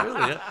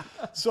 Really, yeah.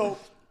 So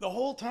the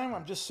whole time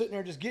I'm just sitting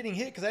there just getting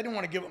hit because I didn't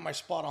want to give up my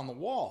spot on the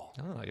wall.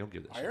 Oh, I don't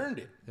give that I shit. earned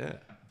it. Yeah.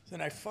 Then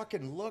I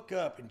fucking look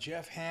up, and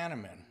Jeff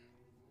Hanneman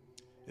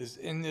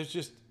and there's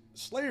just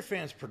Slayer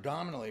fans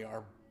predominantly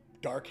are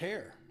dark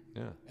hair.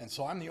 Yeah. And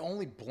so I'm the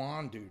only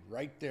blonde dude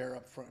right there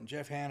up front. And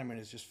Jeff Hanneman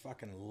is just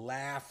fucking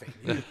laughing.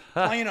 He was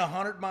playing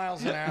 100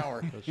 miles an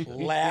hour,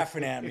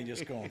 laughing at me,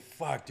 just going,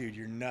 fuck, dude,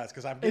 you're nuts.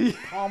 Because I'm getting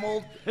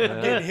pummeled,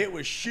 I'm getting hit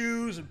with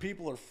shoes, and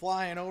people are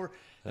flying over.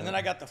 And then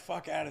I got the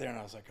fuck out of there, and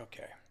I was like,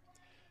 okay,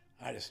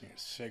 I just need a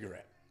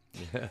cigarette.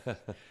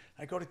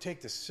 I go to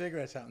take the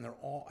cigarettes out, and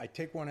I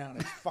take one out, and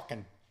it's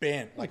fucking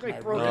bent. Like my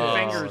broken wrist.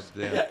 fingers.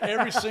 Damn. Yeah,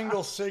 every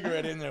single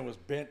cigarette in there was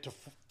bent to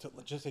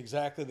just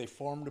exactly. They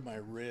formed to my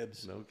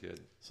ribs. No kidding.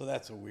 So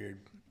that's a weird,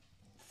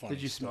 funny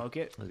Did you story. smoke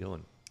it? How's it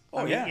going? Oh,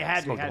 I mean, yeah. You had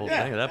to. Smoked the whole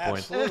Yeah, thing at that point.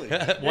 absolutely.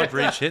 One for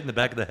each hit in the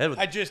back of the head. With,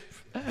 I just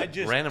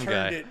Random turned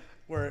guy. it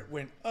where it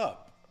went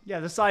up. Yeah,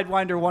 the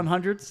Sidewinder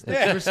 100s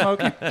that you were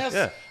smoking.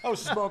 Yes, I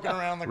was smoking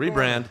around the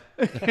rebrand.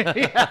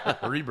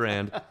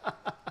 Rebrand.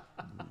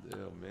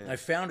 Oh, man. I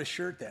found a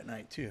shirt that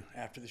night, too,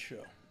 after the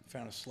show.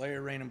 Found a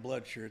Slayer Rain and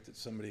Blood shirt that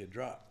somebody had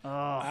dropped. Oh.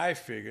 I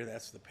figure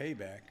that's the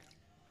payback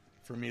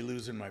for me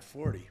losing my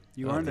 40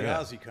 You at earned the it.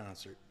 Ozzy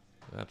concert.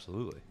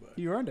 Absolutely.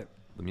 You earned it.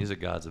 The music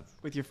gods have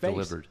With your face.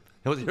 delivered.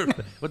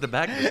 With the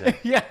back of his head.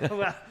 Yeah,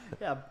 well,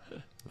 yeah.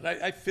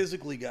 But I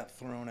physically got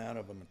thrown out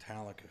of a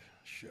Metallica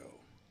show.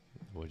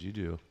 What'd you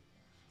do?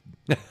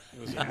 It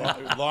was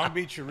at Long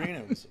Beach Arena.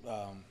 It was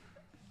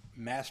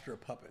Master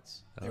of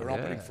Puppets. They were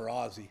opening yeah. for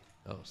Ozzy.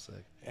 Oh,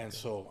 sick. And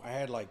so I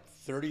had like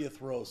 30th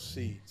row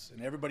seats,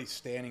 and everybody's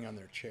standing on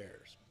their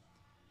chairs.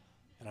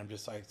 And I'm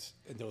just like,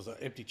 and there was an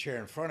empty chair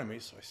in front of me,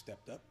 so I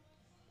stepped up.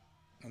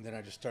 And then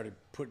I just started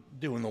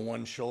doing the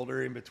one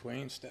shoulder in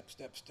between, step,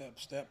 step, step,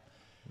 step.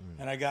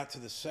 And I got to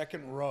the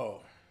second row,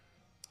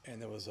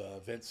 and there was a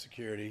event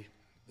security.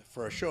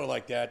 For a show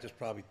like that, there's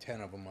probably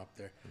 10 of them up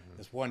there.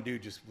 This one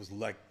dude just was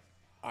like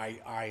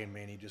eyeing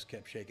me, and he just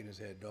kept shaking his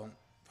head. Don't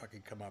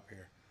fucking come up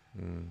here.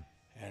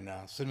 And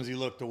as soon as he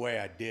looked away,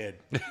 I did.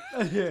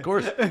 Of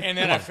course. And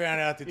then I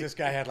found out that this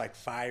guy had like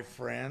 5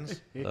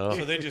 friends.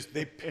 So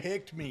they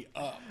picked me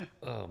up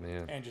Oh,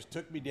 man. and just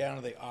took me down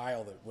to the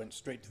aisle that went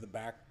straight to the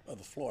back of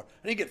the floor.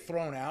 I didn't get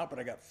thrown out, but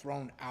I got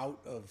thrown out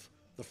of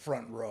the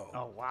front row.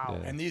 Oh, wow.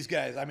 Yeah. And these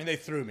guys, I mean, they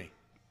threw me.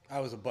 I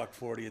was a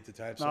 $140 at the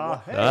time.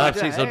 So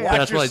See, so watch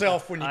that's why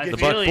yourself when you I get the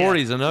feel buck ya.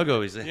 40 is a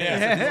no-go. He's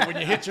yeah, when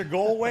you hit your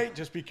goal weight,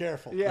 just be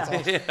careful. Yeah.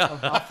 That's all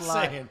I'll I'm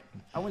fly. saying.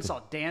 I went and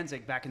saw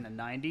Danzig back in the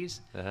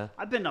 90s. Uh-huh.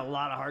 I've been to a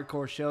lot of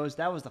hardcore shows.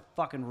 That was the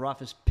fucking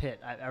roughest pit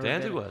I ever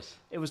Danzig been. was.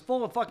 It was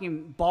full of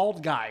fucking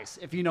bald guys,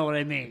 if you know what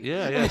I mean.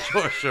 Yeah,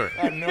 sure.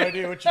 I have no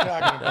idea what you're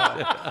talking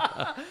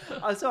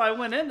about. So I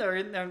went in there,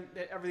 and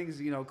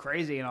everything's,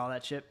 crazy and all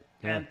that shit.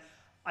 Yeah. And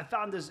I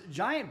found this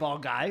giant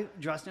bald guy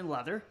dressed in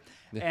leather.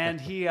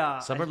 And he...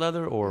 Summer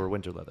leather or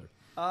winter leather?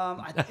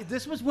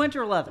 this was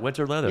winter leather.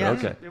 Winter leather, Yeah,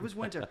 okay. It was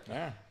winter.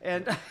 Yeah.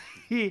 And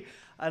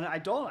I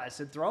told him, I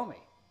said, throw me,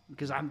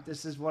 because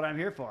this is what I'm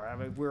here for. I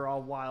mean, we're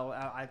all wild.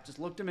 I just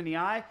looked him in the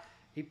eye.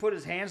 He put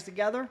his hands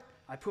together.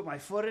 I put my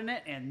foot in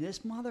it, and this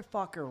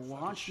motherfucker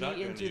launched me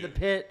shotgun into you. the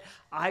pit.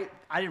 I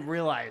didn't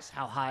realize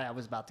how high I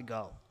was about to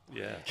go.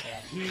 Yeah.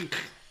 And he,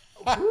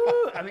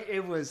 whoo, I mean,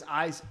 it was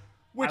eyes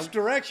Which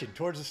direction?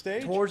 Towards the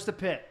stage? towards the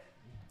pit.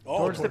 Oh,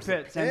 Towards the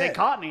pit. And they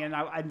caught me, and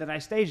then I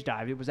stage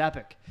dived. It was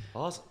epic.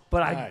 Awesome.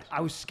 But Nice.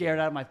 I was scared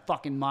out of my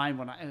fucking mind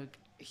when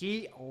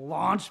he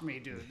launched me,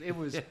 dude. It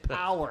was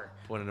power,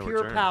 Point of no pure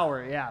return.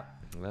 power. Yeah,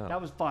 Wow. that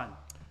was fun.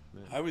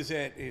 I was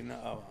up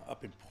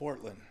in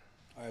Portland.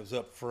 I was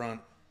up front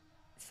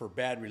for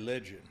Bad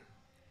Religion,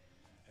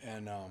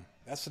 and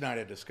that's the night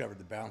I discovered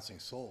the Bouncing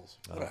Souls.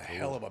 What a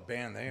hell of a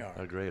band they are!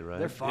 They're great, right?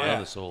 They're fun. I know Yeah.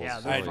 the Souls. Yeah,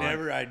 they're I'd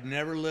fun.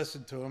 never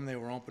listened to them. They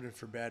were opening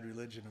for Bad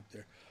Religion up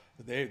there,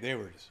 but they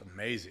were just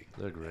amazing.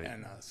 They're great.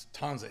 And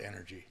tons of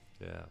energy.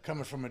 Yeah.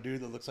 Coming from a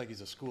dude that looks like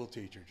he's a school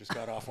teacher, just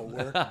got off of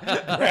work,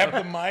 grabbed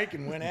the mic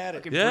and went at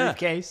it. Yeah.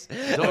 Briefcase.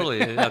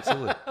 Totally,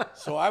 absolutely.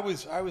 So I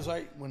was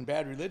like, when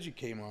Bad Religion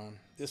came on,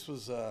 this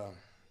was, I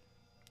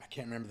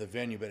can't remember the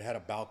venue, but it had a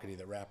balcony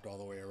that wrapped all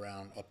the way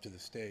around up to the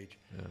stage.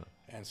 Yeah.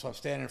 And so I'm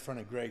standing in front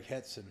of Greg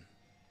Hetson,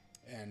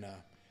 and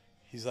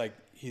he's like,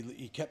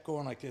 he kept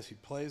going like this.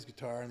 He'd play his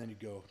guitar, and then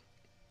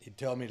he'd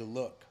tell me to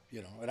look,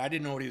 and I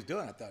didn't know what he was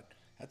doing. I thought,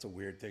 that's a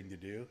weird thing to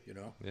do,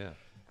 Yeah.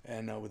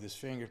 and with his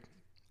finger,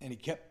 and he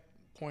kept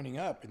pointing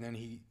up, and then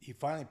he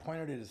finally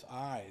pointed at his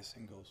eyes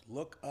and goes,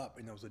 look up,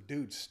 and there was a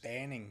dude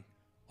standing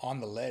on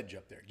the ledge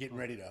up there, getting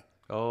ready to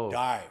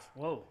dive.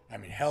 Whoa. I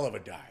mean, hell of a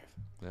dive.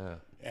 Yeah.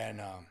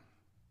 And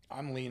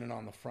I'm leaning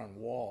on the front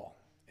wall,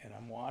 and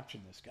I'm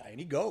watching this guy, and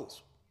he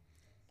goes.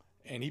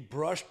 And he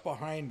brushed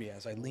behind me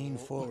as I leaned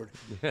forward.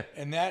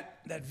 And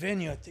that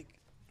venue, I think,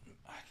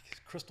 it's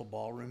Crystal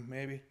Ballroom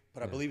maybe,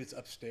 but I believe it's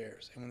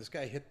upstairs. And when this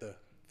guy hit the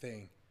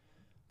thing,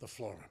 the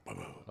floor went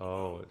boom.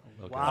 Oh,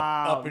 okay.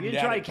 Wow. up and You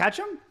didn't down try to it. catch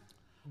him?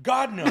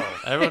 God, no.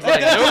 Everyone's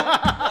like,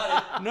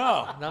 nope.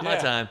 No. Not my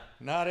time.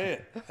 Not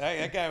it.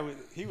 That guy,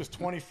 he was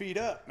 20 feet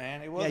up,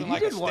 man. It Yeah, wasn't you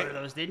like did a one sta- of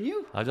those, didn't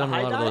you? I've done The a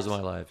high lot of those in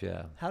dives? my life,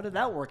 yeah. How did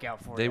that work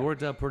out for They you?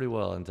 worked out pretty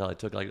well until I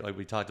took, like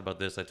we talked about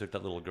this, I took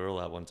that little girl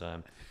out one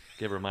time,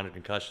 gave her a minor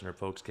concussion. Her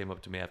folks came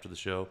up to me after the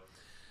show.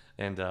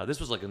 And this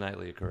was like a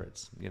nightly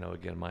occurrence.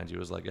 Again, mind you, it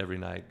was like every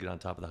night, get on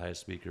top of the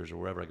highest speakers or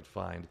wherever I could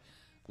find,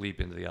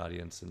 leap into the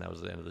audience, and that was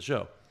the end of the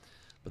show.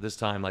 But this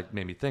time,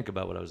 made me think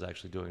about what I was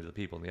actually doing to the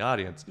people in the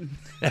audience,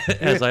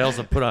 as I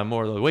also put on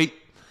more of the weight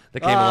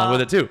that came along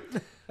with it too.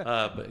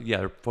 But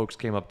yeah, folks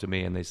came up to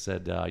me and they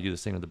said, "Are you the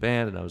singer of the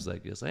band?" And I was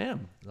like, "Yes, I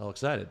am." All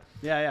excited.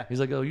 Yeah. He's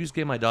like, "Oh, you just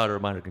gave my daughter a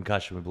minor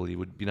concussion. We believe it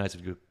would be nice if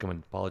you could come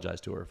and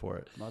apologize to her for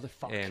it,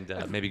 Motherfucker.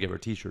 and maybe give her a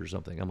T-shirt or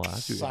something." I'm like, "I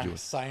see what you're doing."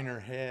 sign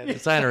her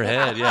head. Sign her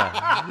head,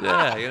 yeah,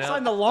 yeah,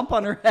 Sign the lump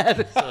on her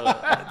head.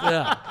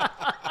 yeah.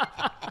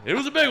 It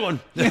was a big one.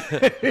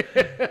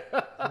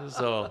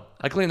 So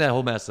I cleaned that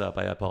whole mess up.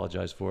 I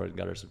apologized for it and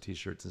got her some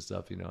T-shirts and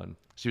stuff, and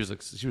she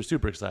was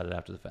super excited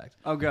after the fact.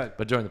 Oh, good.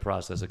 But during the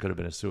process, it could have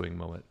been a suing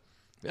moment.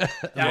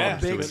 Yeah,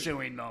 a big Could-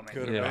 suing moment.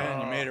 Could have Yeah.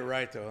 been. You made it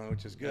right, though,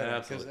 which is good. Yeah,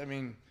 Because, absolutely. I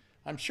mean,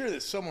 I'm sure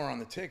that somewhere on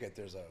the ticket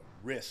there's a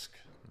risk.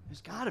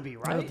 There's got to be, I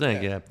right? don't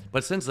think, yeah.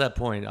 But since that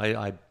point,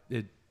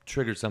 it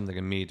triggered something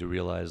in me to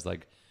realize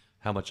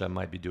how much I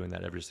might be doing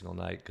that every single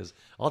night. Because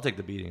I'll take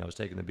the beating. I was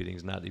taking the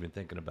beatings, not even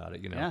thinking about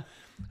it. Yeah.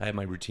 I had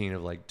my routine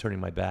of turning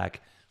my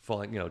back,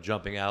 falling,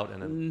 jumping out,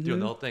 and then doing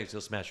the whole thing. So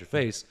you'll smash your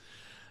face,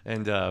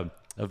 and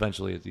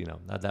eventually,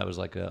 that was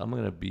I'm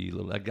gonna be.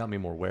 That got me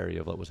more wary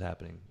of what was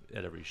happening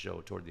at every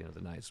show toward the end of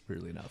the night.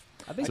 Weirdly enough,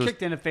 I've been So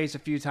kicked in the face a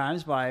few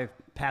times by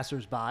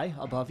passersby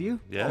above you.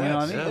 Yeah, You know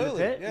what I mean?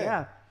 absolutely. In the pit?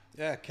 Yeah.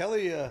 Yeah,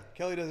 Kelly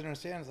doesn't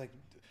understand. It's like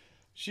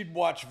she'd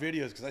watch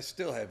videos because I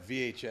still have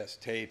VHS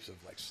tapes of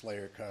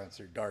Slayer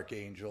concert, Dark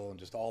Angel, and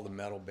just all the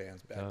metal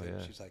bands back Oh, then.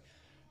 yeah. She's like,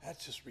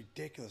 that's just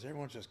ridiculous.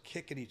 Everyone's just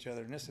kicking each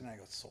other and this and I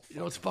go, it's so You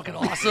know, it's fucking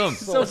fucking awesome.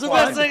 So It's the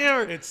fun. best thing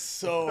ever. It's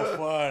so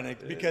fun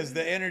because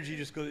the energy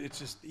just goes. It's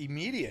just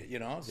immediate, you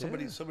know.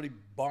 Somebody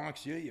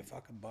bonks you, you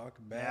fucking bonk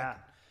them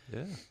back.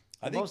 Yeah.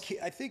 I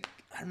think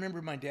I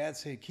remember my dad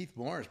saying Keith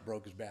Morris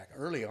broke his back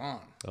early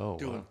on. Oh,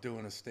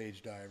 doing a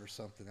stage dive or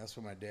something. That's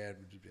when my dad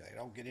would just be like,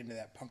 "Don't get into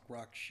that punk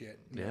rock shit."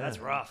 Yeah, That's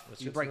rough.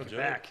 That's You just break no your joke.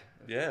 back.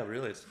 Yeah,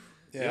 really. It's,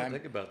 you Yeah, don't I'm-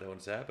 think about that when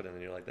it's happening,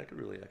 and you're like, that could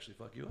really actually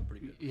fuck you up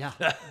pretty good. Yeah.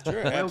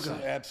 Sure, Real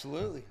good.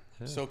 absolutely.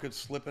 So could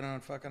slipping on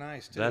fucking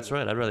ice too. That's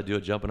right. I'd rather do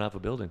it jumping off a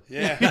building.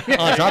 Yeah,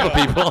 On top of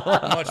people.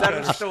 much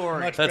better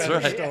story. Much That's better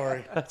right.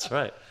 story. That's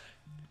right.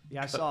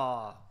 Yeah, I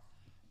saw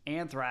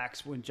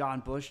Anthrax when John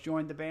Bush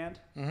joined the band,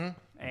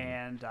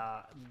 and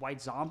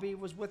White Zombie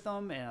was with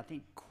them, and I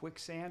think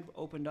Quicksand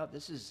opened up.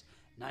 This is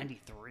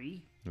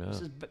 '93.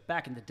 This is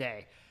back in the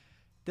day.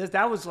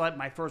 That was like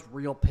my first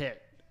real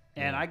pit,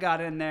 and I got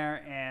in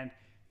there, and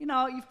you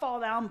know, you fall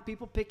down,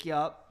 people pick you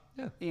up,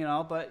 you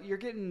know, but you're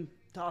getting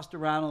tossed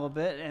around a little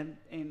bit,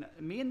 and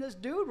me and this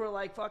dude were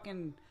like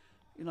fucking,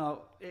 you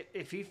know,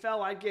 if he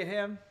fell, I'd get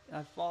him.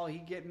 I'd fall,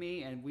 he'd get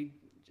me, and we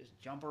just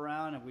jump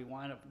around, and we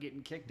wind up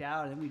getting kicked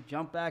out, and then we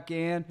jump back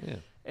in. Yeah.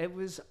 It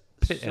was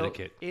Pit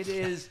etiquette. It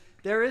is.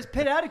 There is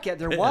pit etiquette.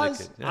 There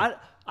was. etiquette, yeah.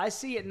 I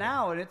see it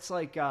now, and it's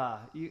like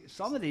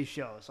some of these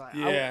shows.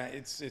 Yeah,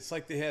 it's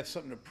like they have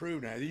something to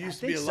prove now. There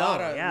used to be a think lot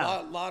so, of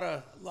yeah. lot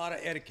of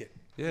etiquette.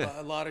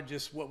 Yeah. A lot of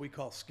just what we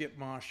call skip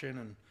moshing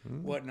and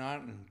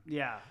whatnot.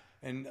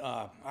 And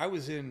I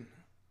was in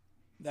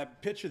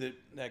that picture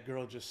that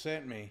girl just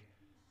sent me.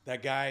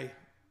 That guy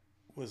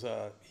was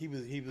he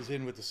was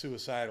in with the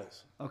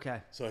Suicidals. Okay.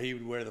 So he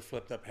would wear the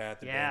flipped up hat,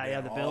 the Yeah,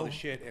 bandana, the all bill. the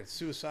shit. And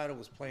Suicidal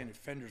was playing at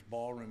Fender's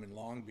Ballroom in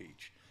Long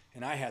Beach,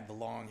 and I had the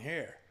long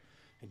hair.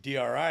 And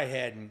DRI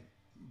hadn't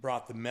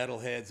brought the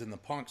metalheads and the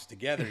punks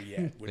together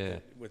yet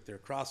with their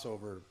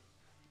crossover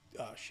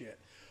shit.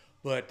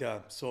 But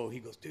so he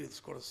goes, dude, let's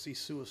go to see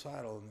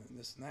Suicidal and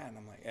this and that. And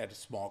I'm like, at a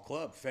small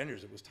club,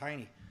 Fender's, it was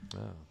tiny. Oh.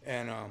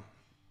 And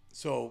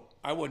so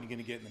I wasn't going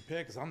to get in the pit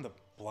because I'm the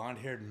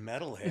blonde-haired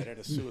metalhead at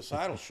a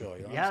Suicidal show.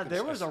 You know? Yeah,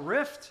 there was a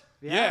rift.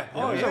 Yeah,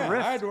 there was a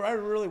rift. I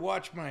really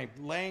watched my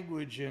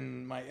language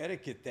and my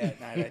etiquette that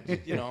night.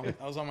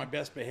 I was on my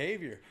best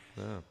behavior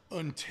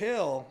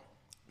until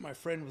my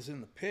friend was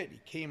in the pit. He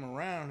came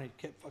around and he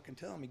kept fucking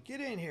telling me,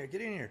 get in here,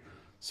 get in here.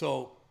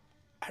 So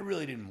I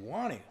really didn't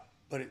want him,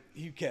 but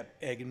he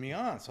kept egging me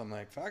on. So I'm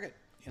like, fuck it.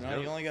 You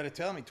only got to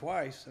tell me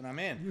twice and I'm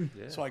in.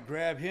 Yeah. So I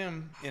grab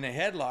him in a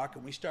headlock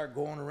and we start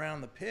going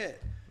around the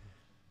pit.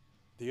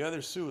 The other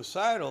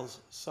Suicidals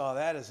saw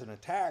that as an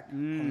attack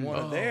on one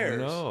of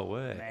theirs. No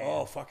way.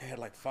 Oh, fuck, I had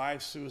like 5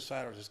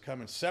 Suicidals just come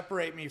and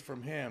separate me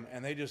from him.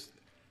 And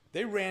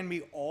they ran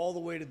me all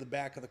the way to the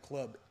back of the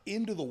club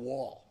into the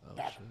wall.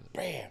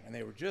 Bam! And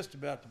they were just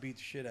about to beat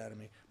the shit out of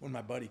me when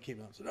my buddy came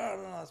up and said,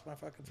 no, that's my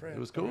fucking friend. It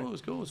was cool. It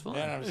was cool. It was fun.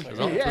 Yeah, I was it, like, was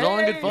all, it was all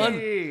in good fun.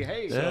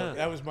 Hey. Yeah.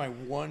 That was my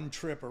one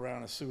trip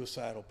around a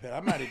Suicidal pit. I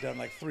might have done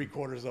like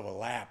 3/4 of a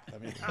lap. I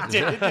mean,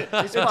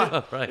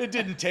 Right. it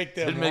didn't take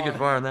them Didn't make it long.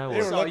 far on that They one.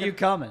 were Saw looking- you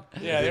coming.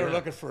 Yeah, they were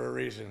looking for a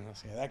reason. I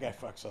was like, that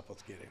guy fucks up.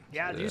 Let's get him.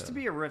 Yeah, there used to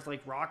be a rift,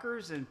 like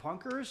rockers and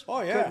punkers.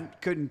 Oh, yeah.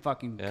 couldn't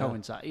fucking Yeah.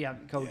 coincide. Yeah,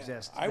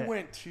 coexist. I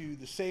went to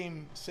the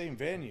same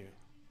venue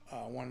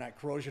one night.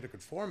 Corrosion of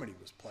Conformity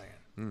was playing.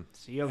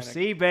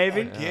 COC,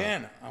 baby.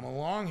 Again, I'm a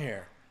long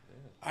hair.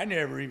 I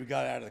never even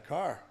got out of the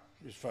car.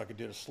 Just fucking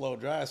did a slow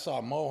drive. I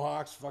saw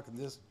Mohawks fucking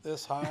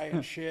this high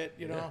and shit,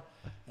 you know.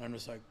 And I'm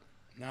just like,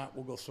 nah,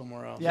 we'll go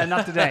somewhere else. Yeah,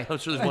 not today. I'm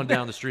sure there's one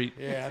down the street.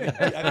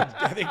 Yeah,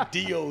 I think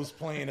Dio's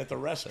playing at the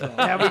restaurant.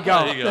 There we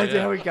go. There you go,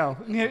 There we go.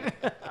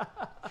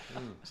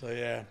 So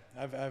yeah,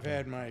 I've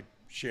had my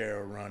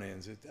share of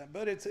run-ins,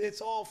 but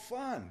it's all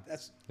fun.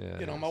 That's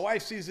Yeah, my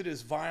wife sees it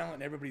as violent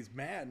and everybody's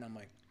mad, and I'm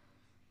like,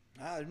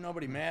 there's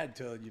nobody mad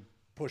till you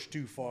push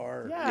too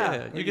far. Yeah.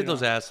 Yeah, you get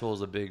those assholes,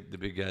 the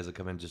big guys that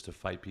come in just to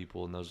fight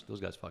people, and those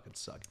guys fucking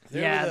suck.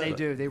 Yeah, they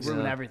do. They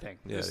ruin everything.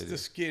 Yeah, The they do.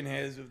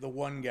 skinheads, the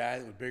one guy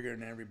that was bigger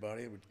than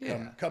everybody would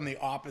come the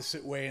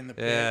opposite way in the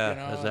pit. Yeah,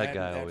 That's that's that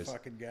guy always.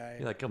 fucking guy.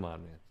 You're like, come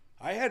on, man.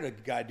 I had a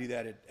guy do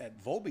that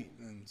at Volbeat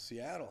in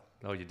Seattle.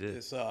 Oh, you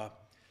did?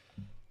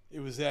 It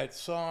was that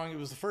song. It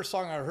was the first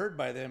song I heard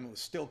by them. It was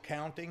Still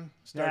Counting.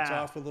 Starts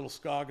Yeah. off with a little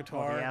ska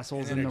guitar.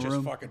 assholes and then in it the just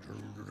room. fucking,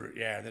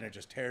 then it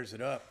just tears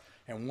it up.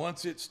 And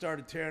once it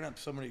started tearing up,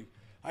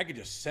 I could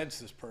just sense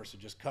this person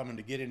just coming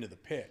to get into the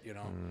pit, you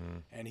know.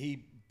 And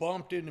he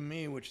bumped into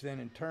me, which then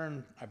in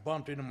turn, I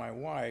bumped into my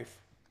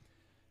wife.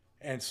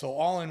 And so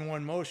all in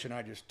one motion,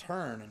 I just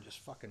turned and just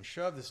fucking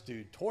shoved this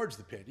dude towards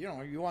the pit. You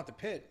know, you want the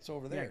pit, it's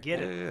over there. Yeah,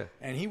 get it. Yeah.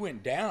 And he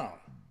went down,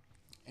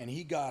 and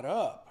he got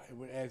up.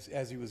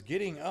 As he was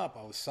getting up,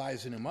 I was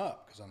sizing him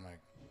up because I'm like,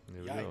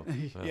 Here we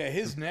yikes. go. Yeah,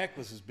 his neck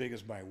was as big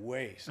as my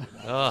waist. And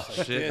I Oh, was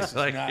like, shit. This is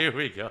Like, not- here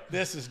we go.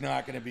 This is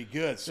not going to be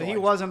good. So he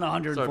wasn't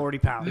 140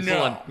 pounds. No.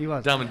 Full-on He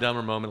was. Dumb and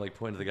Dumber moment, like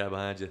pointing to the guy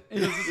behind you.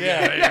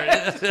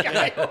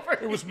 Yeah,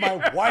 it was my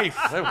wife.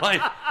 My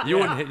wife, you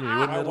wouldn't hit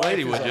the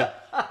lady, wife would is you?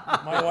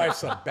 My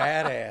wife's a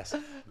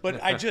badass.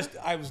 But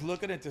I was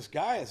looking at this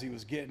guy as he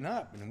was getting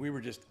up, and we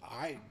were just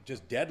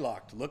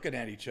deadlocked looking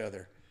at each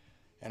other.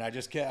 And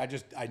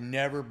I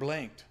never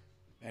blinked.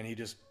 And he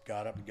just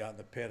got up and got in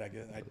the pit.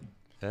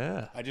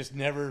 I just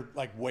never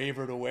like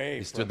wavered away.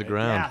 He stood the it.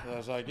 ground. So I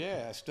was like,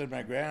 yeah, I stood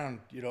my ground.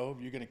 You know,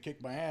 you're going to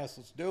kick my ass.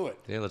 Let's do it.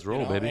 Yeah, let's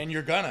roll, You know, baby. And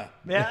you're gonna.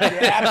 Yeah.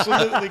 You're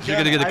absolutely gonna. You're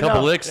going to get a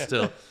couple licks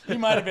still. He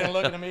might have been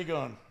looking at me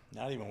going,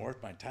 not even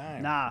worth my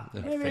time. Nah,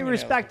 maybe he fingernails.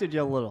 respected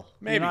you a little.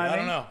 Maybe. You know what I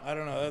mean?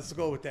 don't know. Let's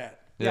go with that.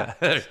 Yeah.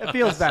 It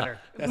feels better.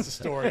 That's the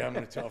story I'm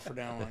going to tell from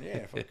now on.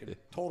 Yeah, fucking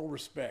total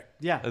respect.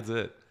 Yeah. That's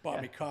it.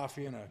 Bought me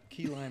coffee and a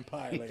key lime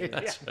pie later.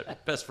 That's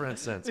right. Best friend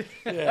since.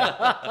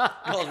 Yeah.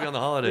 Calls me on the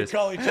We holidays.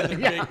 call each other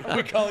big.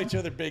 We call each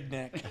other Big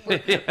Neck.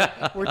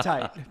 We're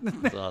tight.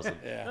 That's awesome.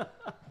 Yeah.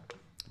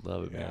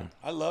 Love it, Yeah. man.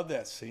 I love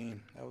that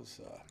scene. That was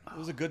it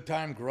was a good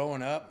time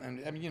growing up.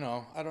 And I mean, you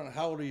know, I don't know,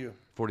 how old are you?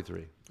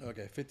 43.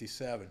 Okay,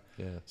 57.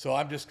 Yeah. So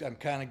I'm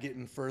kind of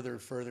getting further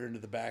and further into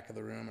the back of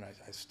the room, and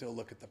I still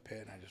look at the pit,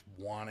 and I just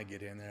want to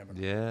get in there. But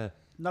Yeah.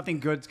 Nothing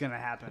good's gonna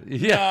happen.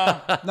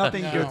 Yeah.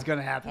 Nothing no, good's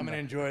gonna happen. I'm gonna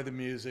enjoy the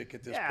music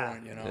at this Yeah.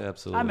 point, you know. Yeah,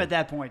 absolutely. I'm at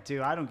that point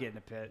too. I don't get in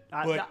the pit.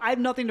 But- I have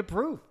nothing to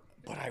prove.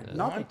 But I Nothing.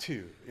 want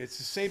to. It's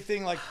the same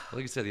thing. Like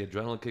Like you said, the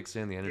adrenaline kicks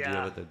in, the energy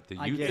Yeah, of it, the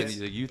I youth, get it.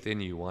 the youth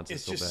in you wants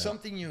it's it so just bad.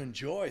 something you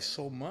enjoy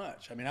so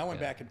much. I mean, I went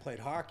Yeah. back and played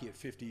hockey at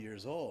 50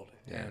 years old,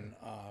 and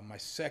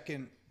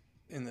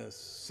in the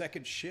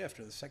second shift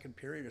or the second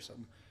period or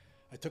something,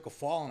 I took a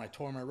fall and I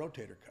tore my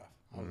rotator cuff.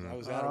 I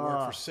was out of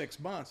work for 6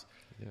 months.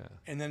 Yeah.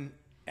 And then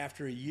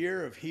after a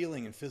year of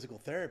healing and physical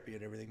therapy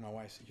and everything, my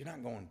wife said, "You're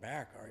not going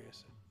back, are you?" I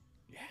said,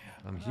 "Yeah,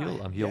 I'm healed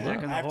yeah, up.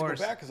 on the I have to go horse.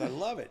 back because I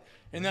love it."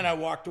 And then I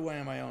walked away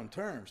on my own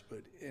terms.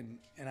 But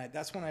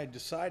that's when I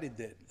decided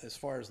that as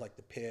far as like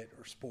the pit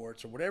or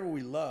sports or whatever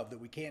we love that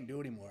we can't do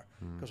anymore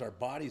because our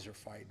bodies are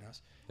fighting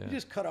us. Yeah. You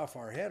just cut off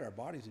our head, our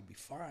bodies would be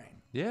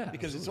fine. Yeah,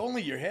 because it's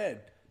only your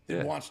head that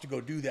Yeah. wants to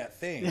go do that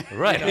thing.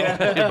 Right.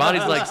 Your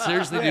body's like,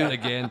 seriously, dude,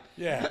 again.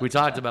 Yeah. We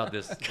talked about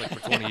this like for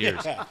 20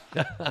 years.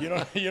 You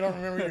don't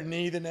remember your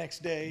knee the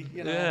next day.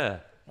 You know. Yeah.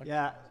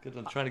 Yeah. Because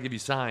I'm trying to give you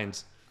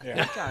signs. Yeah.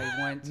 That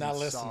guy went Not and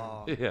listening.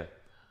 saw Yeah.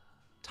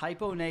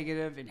 Typo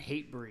Negative and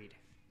Hatebreed.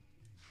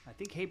 I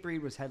think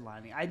Hatebreed was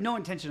headlining. I had no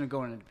intention of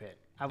going in the pit.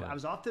 I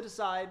was off to the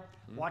side,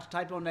 watched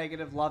Typo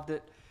Negative, loved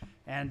it,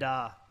 and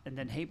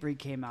then Hatebreed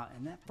came out,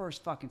 and that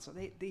first fucking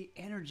the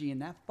energy in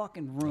that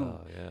fucking room.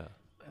 Oh, yeah.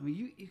 I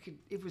mean, you could.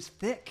 It was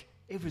thick.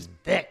 It was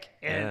thick,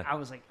 and Yeah. I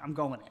was like, I'm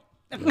going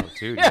in. Oh,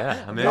 dude,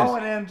 yeah. I'm I'm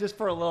going in just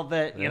for a little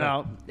bit, you Yeah.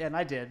 know, and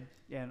I did,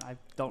 and I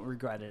don't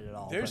regret it at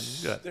all.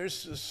 There's Yeah.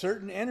 there's a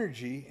certain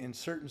energy in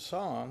certain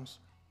songs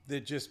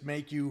that just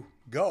make you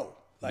go.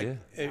 Like Yeah.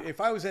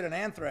 if I was at an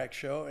Anthrax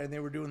show and they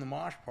were doing the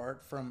mosh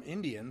part from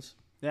Indians,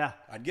 Yeah.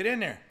 I'd get in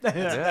there.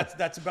 Yeah.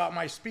 That's about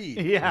my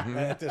speed. Yeah.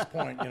 At this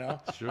point, you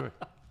know. Sure.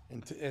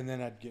 And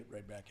then I'd get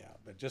right back out.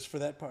 But just for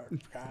that part.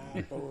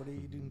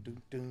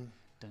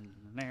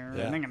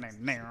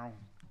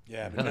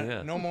 Yeah, but Hell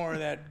yeah. no more of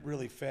that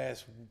really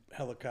fast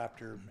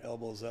helicopter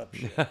elbows up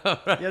shit.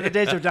 Yeah, the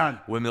days are done.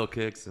 Windmill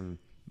kicks and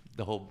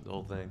the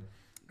whole thing.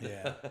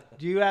 Yeah.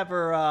 Do you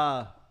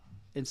ever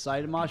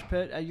incite a mosh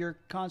pit at your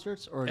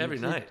concerts, or Every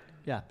do you- night.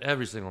 Yeah.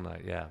 Every single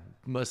night, yeah.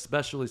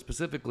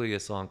 Specifically a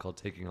song called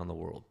Taking on the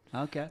World.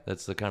 Okay.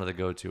 That's the kind of the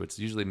go-to. It's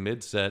usually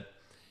mid-set.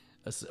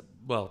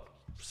 Well,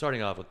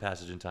 starting off with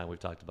Passage in Time, we've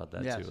talked about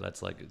that Yes. too.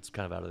 That's like, it's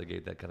kind of out of the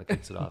gate. That kind of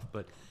kicks it off.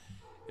 But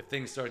if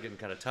things start getting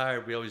kind of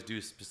tired, we always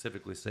do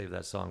specifically save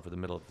that song for the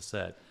middle of the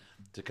set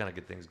to kind of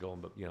get things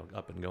going, but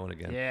up and going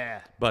again. Yeah.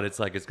 But it's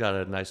like, it's got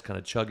a nice kind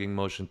of chugging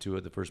motion to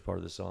it, the first part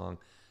of the song,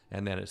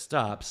 and then it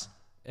stops,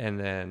 and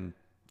then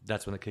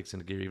that's when it kicks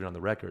into gear, even on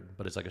the record.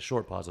 But it's like a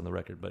short pause on the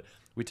record. But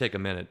we take a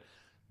minute.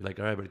 We're like,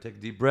 all right, buddy, take a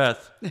deep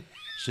breath.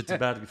 Shit's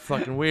about to be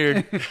fucking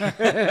weird.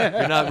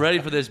 You're not ready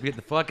for this. Get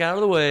the fuck out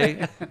of the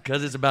way,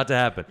 because it's about to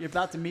happen. You're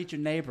about to meet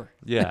your neighbor.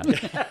 Yeah.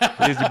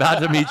 He's about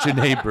to meet your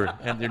neighbor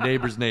and your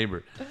neighbor's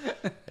neighbor.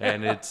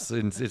 And it's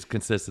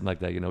consistent like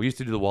that. We used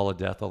to do the Wall of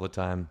Death all the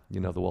time.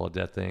 The Wall of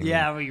Death thing.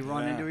 Yeah, where you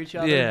run into each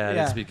other.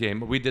 Yeah, it's became.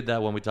 We did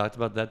that one. We talked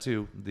about that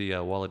too. The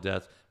Wall of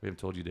Death. We haven't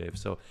told you, Dave.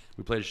 So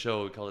we played a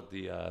show. We called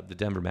it the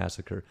Denver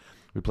Massacre.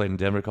 We played in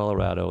Denver,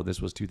 Colorado.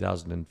 This was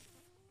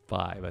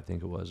 2005, I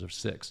think it was, or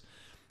 6.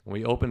 And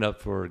we opened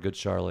up for Good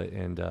Charlotte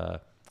and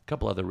a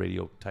couple other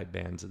radio type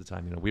bands at the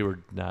time. We were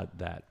not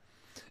that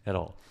at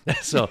all.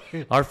 So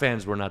our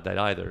fans were not that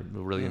either. We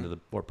were really into the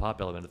more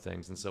pop element of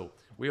things. And so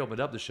we opened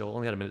up the show.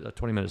 Only had a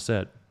 20-minute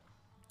set.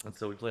 And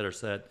so we played our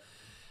set.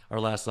 Our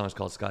last song is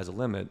called Sky's the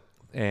Limit.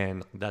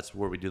 And that's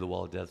where we do the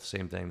Wall of Death.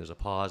 Same thing. There's a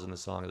pause in the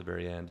song at the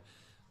very end.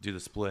 Do the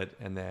split,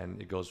 and then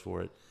it goes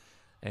for it.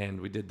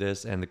 And we did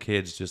this, and the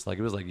kids just it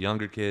was like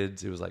younger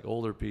kids. It was like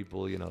older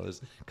people. It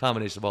was a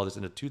combination of all this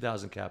in a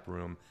 2,000 cap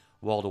room,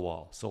 wall to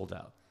wall, sold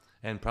out,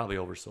 and probably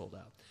oversold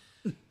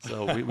out.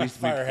 So we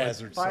Fire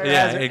hazards. Fire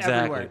yeah, hazard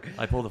exactly. everywhere.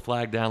 I pulled the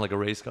flag down like a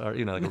race car,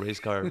 like a race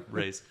car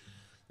race,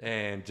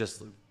 and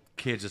just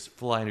kids just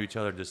flying to each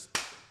other, just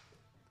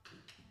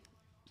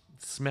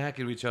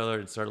smacking each other,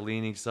 and start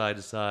leaning side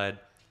to side.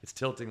 It's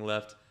tilting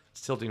left,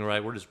 it's tilting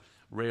right.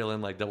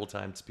 railing like double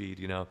time speed,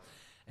 you know.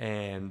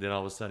 And then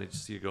all of a sudden, you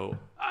just see it go.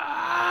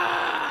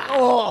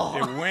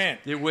 It went.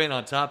 It went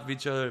on top of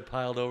each other, it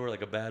piled over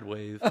like a bad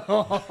wave.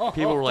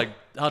 People were like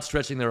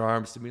outstretching their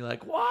arms to me,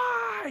 like,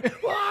 "Why?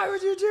 Why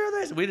would you do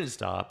this?" We didn't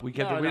stop. We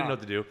kept. We didn't know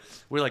what to do.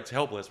 We're like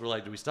helpless. We're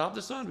like, "Do we stop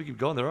the song? We keep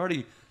going. They're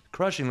already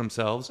crushing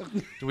themselves.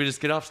 Do we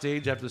just get off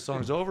stage after the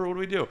song's over? What do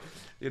we do?"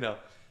 You know.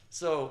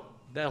 So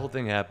that whole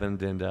thing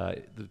happened, and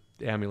the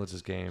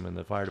ambulances came, and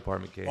the fire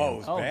department came. Oh, it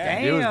was bad.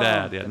 damn. It was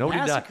bad. Yeah, The nobody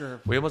massacre.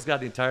 died. We almost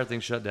got the entire thing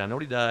shut down.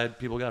 Nobody died.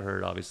 People got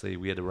hurt. Obviously,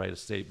 we had to write a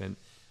statement.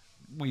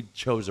 We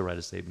chose to write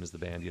a statement as the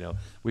band. You know,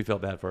 we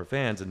felt bad for our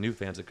fans and new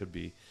fans it could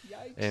be.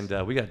 Yikes.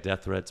 And we got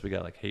death threats. We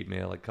got like hate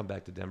mail, like come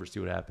back to Denver, see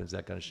what happens,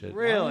 that kind of shit.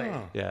 Really?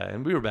 Oh. Yeah,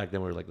 and we were back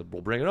then. We were like,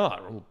 "We'll bring it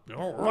on." We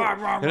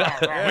Yeah.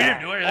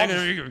 didn't do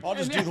anything. I'll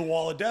just do the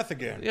wall of death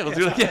again. Yeah, we'll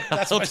do it. Yeah,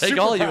 That's I'll my take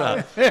all you superpower.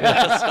 out.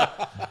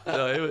 Yeah,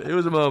 so, it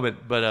was a moment,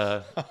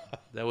 but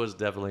that was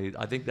definitely.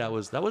 I think that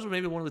was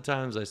maybe one of the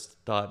times I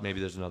thought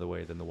maybe there's another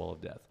way than the wall of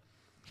death.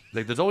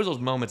 Like there's always those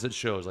moments at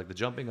shows, like the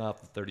jumping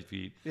off the 30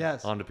 feet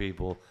Yes. onto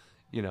people,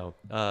 you know,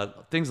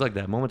 things like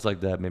that. Moments like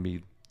that.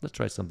 Maybe let's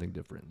try something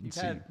different. And You've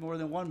see. had more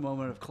than one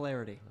moment of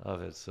clarity.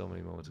 I've had so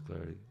many moments of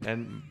clarity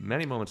and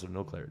many moments of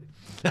no clarity.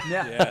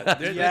 Yeah,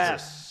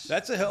 Yes.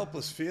 that's a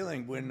helpless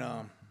feeling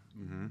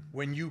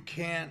when you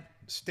can't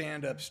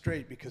stand up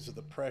straight because of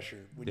the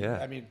pressure. Yeah.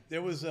 I mean,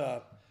 there was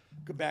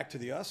go back to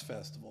the US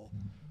Festival.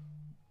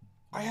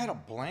 I had a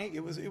blank. It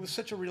was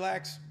such a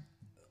relaxed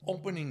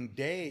opening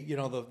day. You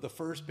know, the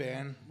first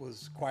band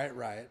was Quiet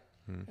Riot,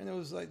 and there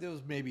was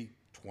maybe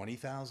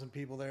 20,000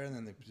 people there, and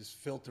then they just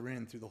filter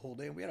in through the whole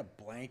day. And we had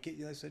a blanket.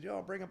 You know, they said,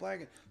 "Yo, bring a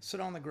blanket, sit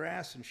on the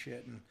grass and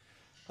shit." And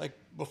like,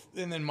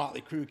 and then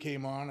Motley Crue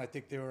came on. I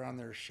think they were on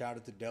their Shout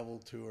at the Devil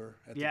tour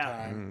at the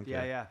time.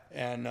 Yeah.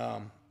 And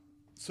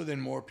so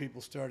then more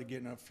people started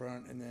getting up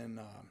front, and then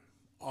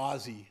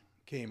Ozzy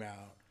came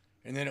out,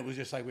 and then it was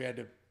just like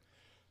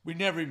we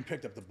never even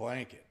picked up the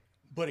blanket,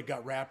 but it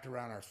got wrapped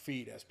around our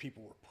feet as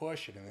people were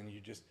pushing, and then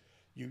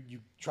you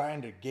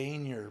trying to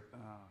gain your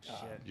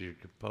Your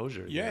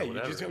composure. yeah, you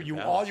know, whatever,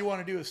 all balance. you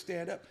want to do is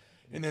stand up.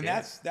 And then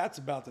that's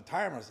about the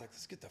time I was like,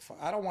 let's get the fuck.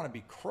 I don't want to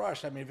be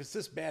crushed. I mean, if it's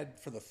this bad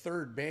for the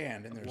third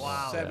band and there's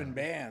seven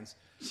bands,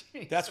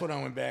 that's when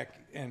I went back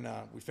and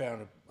we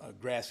found a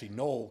grassy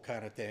knoll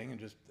kind of thing and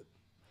just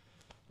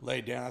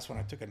laid down. That's when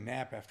I took a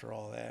nap after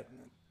all that.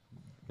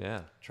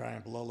 Yeah,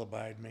 Triumph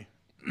lullabied me.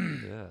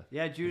 yeah.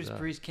 Yeah, Judas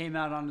Priest came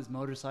out on his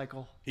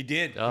motorcycle. He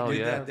did. Oh, he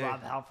did yeah. that day.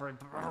 Rob Halford.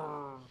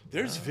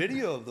 There's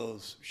video of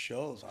those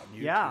shows on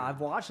YouTube. Yeah,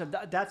 I've watched them.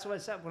 That's what I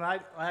said when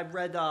I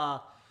read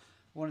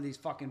one of these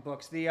fucking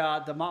books, the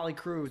Motley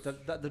Crue,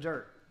 the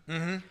Dirt.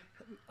 Mm-hmm.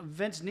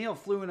 Vince Neil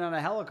flew in on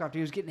a helicopter.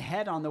 He was getting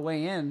head on the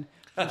way in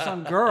from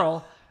some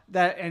girl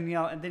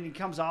and then he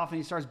comes off and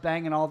he starts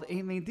banging all.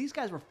 I mean, these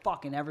guys were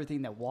fucking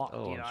everything that walked.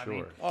 Oh, you know I'm what I mean?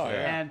 sure. Oh,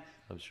 yeah. And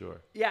I'm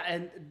sure. yeah,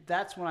 and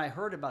that's when I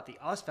heard about the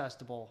US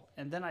Festival,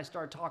 and then I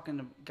started talking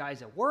to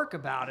guys at work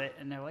about it,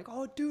 and they're like,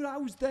 "Oh, dude, I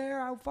was there.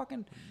 I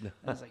fucking."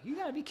 I was like, "You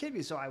gotta be kidding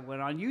me!" So I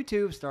went on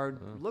YouTube, started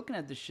looking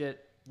at the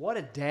shit. What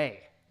a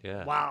day!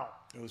 Yeah. Wow.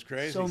 It was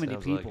crazy. So many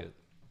Sounds people. like it.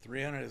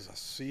 300 is a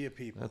sea of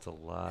people. That's a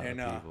lot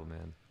And, of people,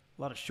 man.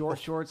 A lot of short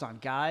shorts on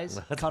guys,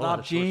 That's a cut lot off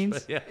of short jeans,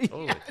 shorts. Yeah,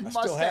 totally. I still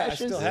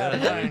mustaches. have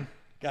mine.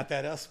 Got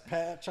that S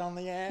patch on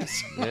the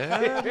ass.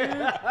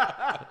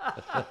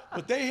 Yeah.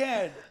 But they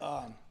had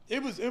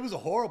it was a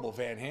horrible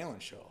Van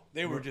Halen show.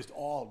 They were just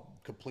all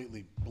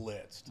completely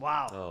blitzed.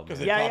 Wow. Oh, Because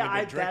man. they probably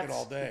been drinking that's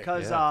all day.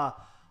 Because Yeah.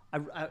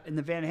 I, in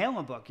the Van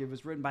Halen book, it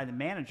was written by the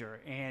manager,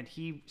 and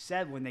he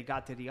said when they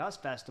got to the US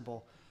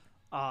Festival,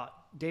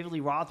 David Lee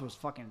Roth was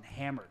fucking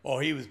hammered. Oh,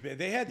 he was big.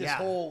 They had this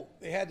Yeah.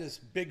 they had this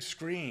big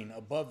screen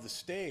above the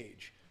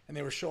stage, and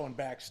they were showing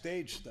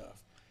backstage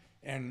stuff.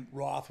 And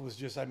Roth was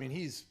just, I mean,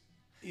 he's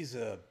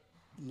a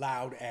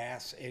loud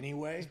ass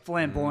anyway.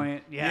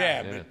 Flamboyant.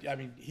 Yeah, Yeah. but I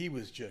mean, he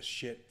was just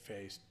shit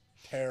faced,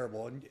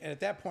 terrible. And at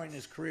that point in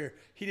his career,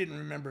 he didn't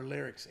remember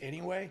lyrics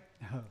anyway.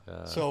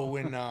 So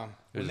when was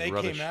they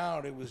rubbish. came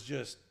out, I was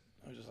just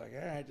like,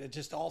 all right, it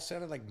just all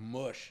sounded like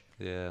mush.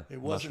 Yeah. It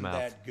mush wasn't mouth.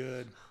 that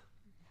good.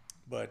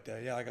 But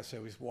yeah, like I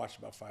said, we watched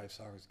about 5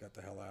 songs, got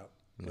the hell out.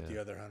 But the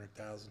other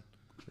 100,000.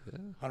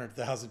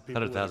 100,000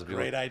 people 100,000 with a people.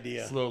 great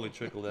idea. Slowly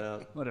trickled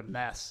out. What a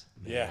mess.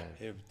 Yeah,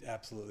 it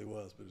absolutely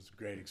was. But it was a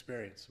great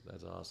experience.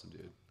 That's awesome,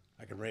 dude.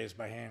 I can raise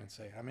my hand and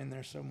say, I'm in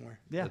there somewhere.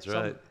 Yeah. That's some-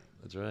 right.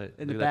 That's right.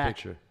 In Look the at that back.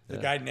 picture. The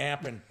Yeah. guy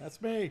napping. That's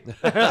me.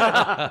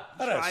 I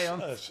had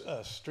Triumph.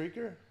 a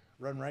streaker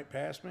run right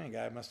past me. A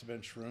guy must have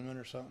been shrooming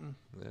or something.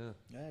 Yeah.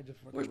 Yeah, just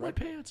fucking Where's my right.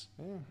 pants?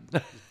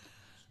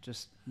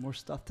 Just more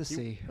stuff to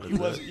see. He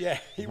wasn't. Yeah,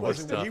 he More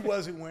wasn't. stuff. He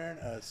wasn't wearing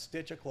a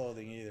stitch of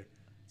clothing either.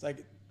 It's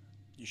like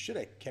you should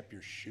have kept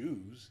your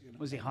shoes. You know?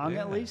 Was he hung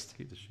at Yeah, least?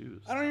 Keep the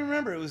shoes. I don't even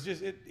remember. It was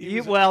just it. he You,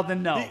 was well,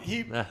 then no.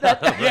 yeah.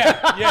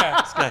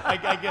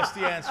 I guess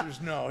the answer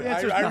is no.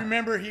 answer's I no.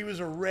 remember he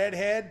was a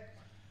redhead,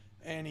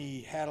 and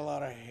he had a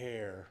lot of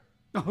hair.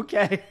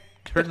 Okay.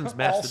 Curtains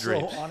match the Also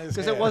drapes. on his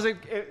Because head.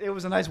 it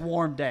was a nice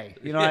warm day.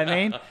 You know what I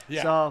mean?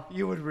 Yeah. So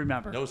you would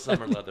remember. No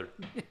summer leather.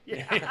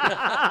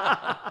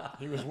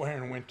 He was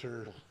wearing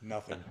winter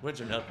nothing.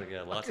 Winter nothing.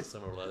 Yeah, lots of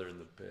summer leather in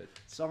the pit.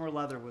 Summer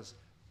leather was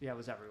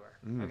everywhere.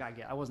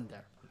 I wasn't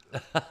there.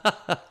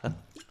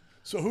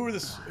 So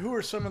who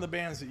are some of the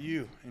bands that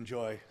you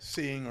enjoy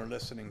seeing or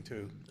listening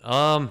to?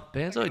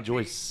 Bands I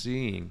enjoy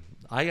seeing.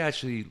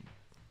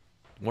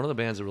 One of the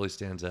bands that really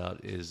stands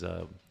out is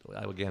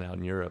again out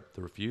in Europe,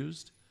 The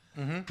Refused.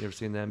 Mm-hmm. You ever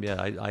seen them?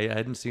 Yeah, I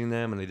hadn't seen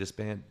them, and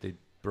they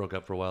broke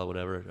up for a while,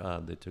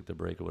 whatever. They took their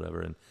break or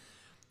whatever, and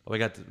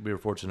we were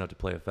fortunate enough to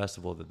play a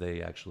festival that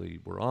they actually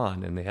were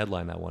on, and they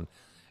headlined that one.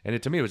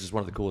 And to me, it was just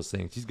one of the coolest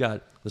things. He's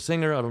got the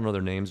singer. I don't know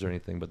their names or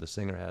anything, but the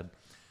singer had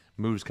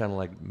moves kind of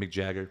like Mick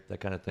Jagger,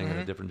 that kind of thing, in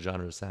a different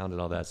genre of sound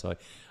and all that. So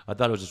I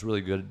thought it was just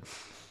really good,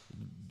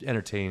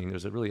 entertaining. It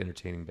was a really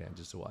entertaining band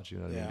just to watch. You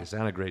know what I mean? They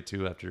sounded great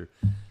too after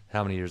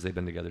how many years they've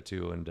been together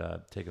too, and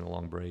taking a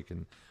long break.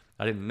 And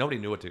nobody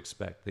knew what to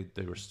expect.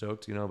 They were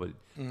stoked, you know, but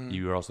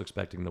you were also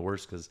expecting the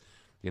worst because,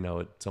 you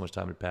know, so much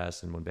time had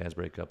passed, and when bands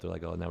break up, they're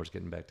like, oh, now we're just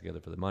getting back together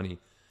for the money.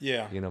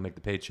 Yeah. You know, make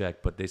the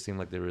paycheck. But they seemed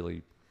like they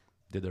really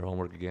did their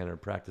homework again or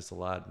practiced a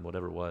lot, and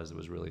whatever it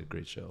was really a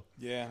great show.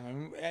 Yeah, I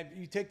mean,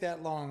 you take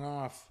that long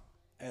off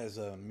as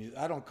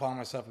I don't call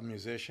myself a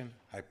musician.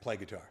 I play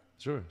guitar.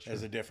 Sure.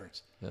 As a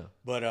difference. Yeah.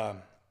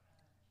 But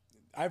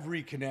I've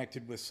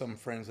reconnected with some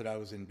friends that I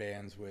was in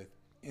bands with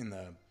in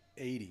the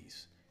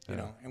 80s, you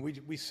know, and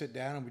we sit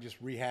down and we just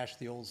rehash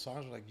the old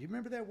songs. We're like, do you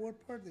remember that one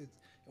part that's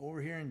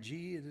over here in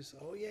G?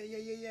 Oh,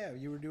 yeah.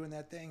 You were doing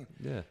that thing.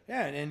 Yeah.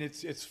 Yeah, and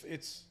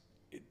it's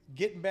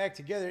getting back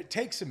together. It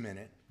takes a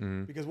minute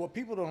because what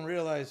people don't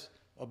realize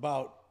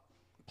about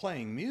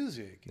playing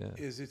music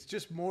is it's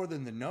just more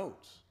than the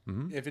notes.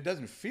 If it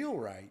doesn't feel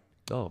right.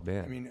 Oh,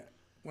 man. I mean,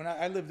 when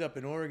I lived up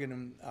in Oregon,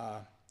 and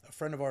a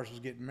friend of ours was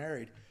getting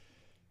married,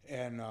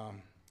 and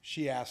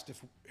she asked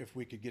if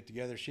we could get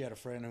together. She had a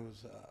friend who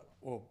was,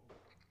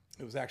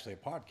 it was actually a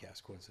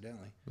podcast,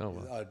 coincidentally. Oh,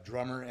 wow. A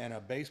drummer and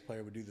a bass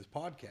player would do this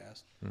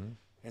podcast,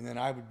 and then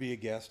I would be a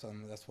guest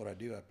on. That's what I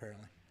do,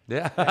 apparently.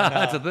 Yeah,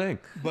 that's a thing.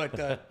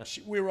 But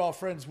we were all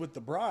friends with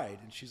the bride,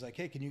 and she's like,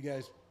 "Hey, can you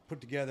guys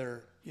put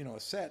together, you know, a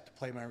set to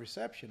play my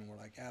reception?" And we're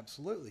like,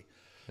 "Absolutely."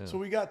 Yeah. So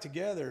we got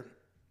together,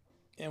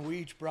 and we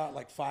each brought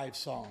like 5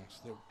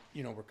 songs that,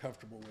 you know, we're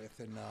comfortable with,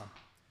 and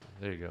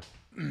there you go.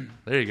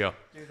 There you go.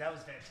 Dude, that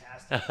was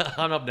fantastic.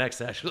 I'm up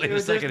next, actually.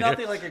 Dude, there's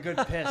nothing like a good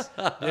piss.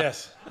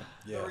 Yes.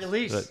 The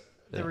release.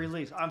 The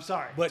release. I'm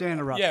sorry to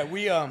interrupt. Yeah,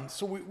 we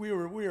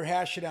were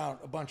hashing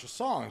out a bunch of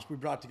songs. We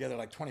brought together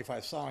like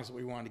 25 songs that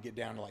we wanted to get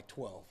down to like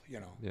 12. You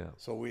know. Yeah.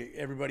 So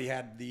everybody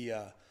had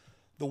the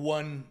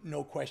one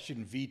no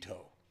question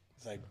veto.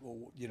 It's like,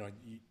 well, you know,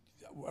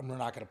 we're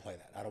not going to play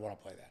that. I don't want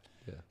to play that.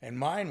 Yeah. And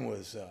mine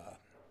was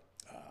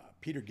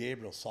Peter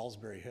Gabriel's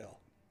Salisbury Hill,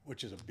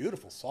 which is a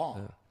beautiful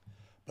song. Yeah.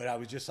 But I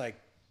was just like,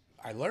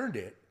 I learned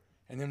it,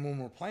 and then when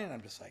we're playing,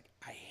 I'm just like,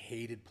 I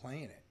hated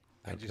playing it.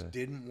 I just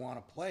didn't want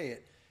to play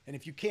it. And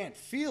if you can't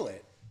feel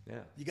it,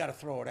 you got to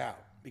throw it out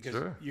because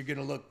you're going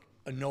to look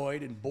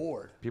annoyed and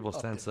bored. People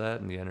sense that,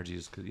 and the energy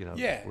is, you know.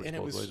 Yeah, and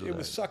it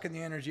was sucking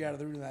the energy out of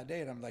the room that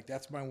day, and I'm like,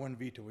 that's my one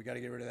veto. We got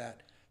to get rid of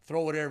that.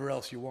 Throw whatever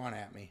else you want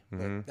at me,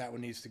 but that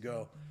one needs to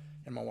go.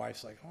 And my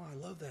wife's like, oh, I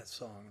love that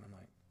song, and I'm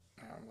like,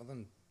 oh, well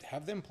then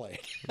have them play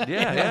it.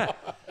 Yeah.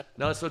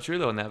 No, it's so true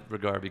though in that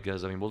regard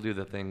because I mean we'll do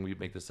the thing, we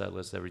make the set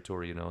list every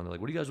tour, you know, and they're like,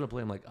 what do you guys want to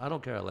play? I'm like, I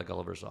don't care, I like all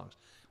of our songs.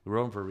 We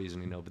wrote them for a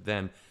reason, you know. But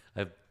then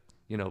I've,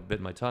 you know,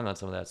 bitten my tongue on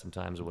some of that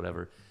sometimes or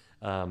whatever.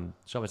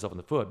 Shot myself in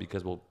the foot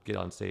because we'll get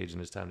on stage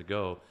and it's time to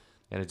go,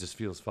 and it just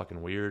feels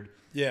fucking weird.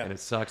 Yeah. And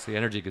it sucks. The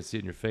energy, you can see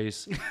it in your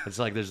face. It's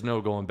like there's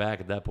no going back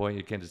at that point.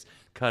 You can't just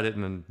cut it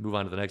and then move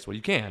on to the next one.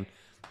 You can,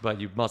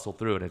 but you muscle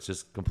through it. And it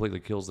just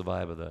completely kills the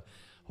vibe of the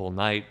whole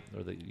night,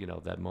 or the, you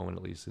know, that moment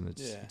at least. And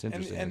it's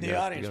interesting. And the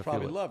audience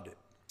probably loved it.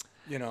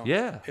 You know.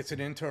 Yeah. It's an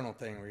internal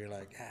thing where you're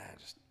like,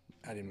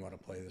 I didn't want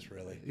to play this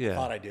really. Yeah. I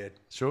thought I did.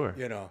 Sure.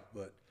 You know,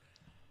 but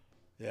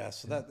yeah.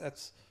 So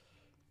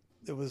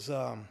it was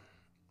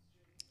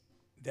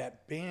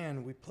that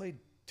band. We played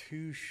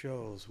 2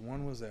 shows.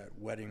 One was at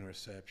wedding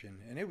reception,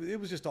 and it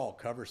was just all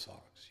cover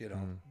songs, you know,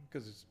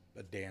 because it's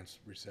a dance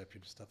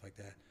reception and stuff like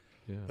that.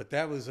 Yeah. But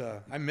that was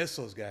I miss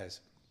those guys.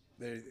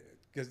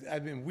 Because I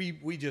mean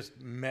we just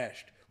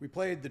meshed. We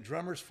played the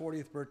drummer's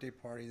 40th birthday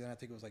party. Then I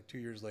think it was like 2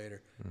 years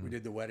later we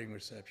did the wedding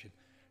reception,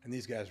 and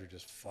these guys were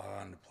just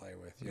fun to play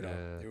with. You know,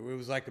 it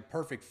was like a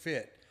perfect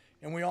fit,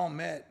 and we all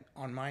met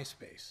on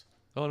MySpace.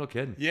 Oh, no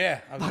kidding. Yeah,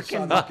 I just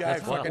saw this guy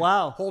fucking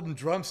holding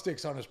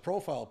drumsticks on his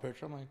profile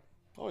picture. I'm like,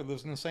 oh, he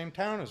lives in the same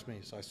town as me.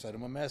 So I sent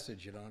him a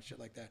message, you know, and shit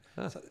like that.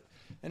 Huh. So,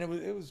 and it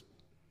was,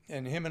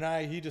 and him and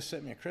I, he just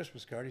sent me a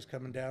Christmas card. He's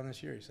coming down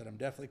this year. He said, I'm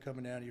definitely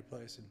coming down to your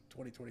place in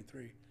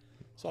 2023.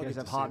 So you guys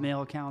have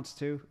Hotmail accounts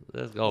too?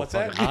 What's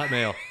that?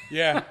 Hotmail.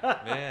 Yeah.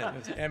 Man.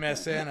 It's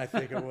MSN, I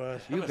think it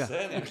was.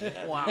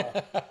 MSN. Wow.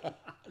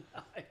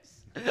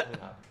 Nice.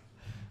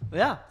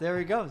 Yeah, there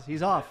he goes.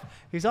 He's off.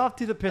 He's off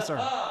to the pisser.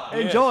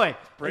 Enjoy.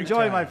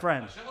 Enjoy, my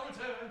friend.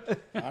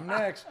 I'm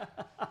next.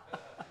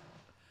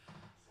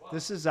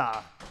 This is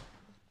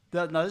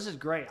this is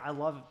great. I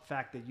love the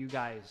fact that you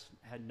guys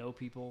had no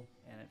people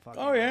and it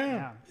fucking. Oh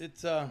yeah.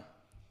 It's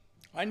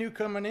I knew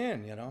coming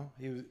in, you know,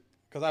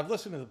 because I've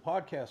listened to the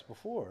podcast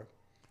before.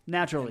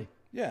 Naturally.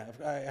 Yeah,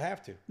 I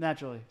have to.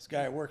 Naturally. This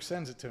guy at work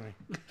sends it to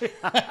me.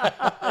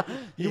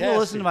 You will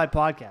listen to my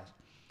podcast.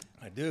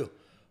 I do,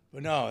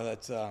 but no,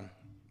 that's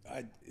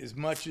as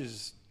much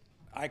as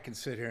I can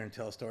sit here and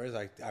tell stories,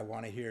 I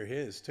want to hear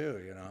his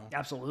too, you know.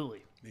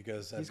 Absolutely.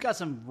 Because he's got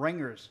some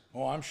ringers.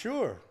 Oh, I'm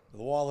sure.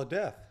 The Wall of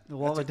Death. The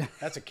Wall of Death.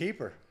 That's a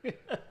keeper.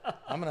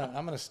 I'm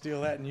gonna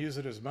steal that and use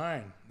it as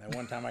mine. That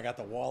one time I got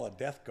the Wall of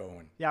Death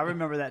going. Yeah, I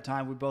remember that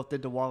time we both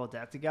did the Wall of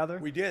Death together.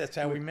 We did. That's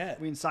how we met.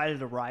 We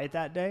incited a riot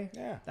that day.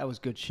 Yeah. That was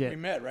good shit. We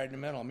met right in the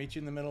middle. I'll meet you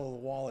in the middle of the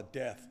Wall of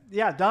Death.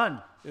 Yeah,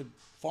 done.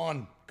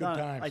 Fun. Good done.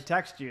 times. I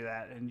text you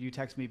that, and you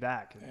text me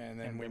back. And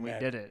then we we met.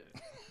 did it.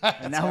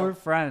 And now we're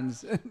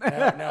friends.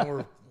 now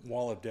we're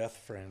Wall of Death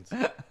friends.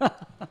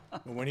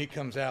 But when he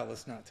comes out,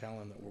 let's not tell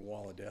him that we're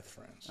Wall of Death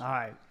friends. All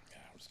right. Yeah,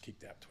 we'll just keep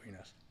that between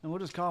us. And we'll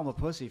just call him a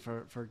pussy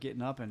for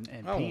getting up and I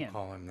peeing. won't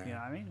call him that. You know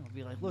what I mean? We'll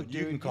be like, look, You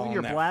dude, can call you and him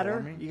your that bladder,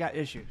 for me. you got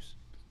issues.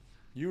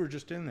 You were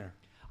just in there.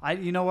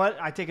 You know what?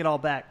 I take it all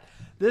back.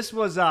 This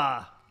was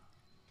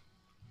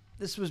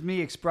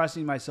me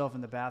expressing myself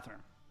in the bathroom.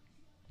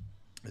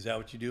 Is that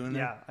what you do in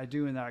there? Yeah, I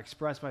do, and I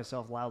express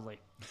myself loudly.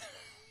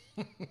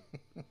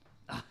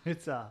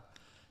 It's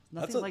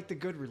nothing like the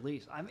good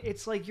release.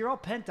 It's like you're all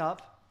pent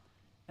up,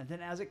 and then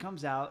as it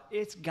comes out,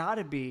 it's got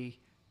to be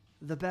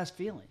the best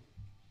feeling.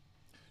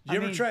 You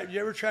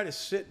ever try to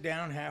sit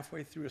down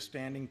halfway through a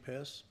standing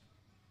piss?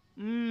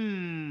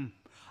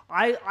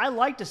 I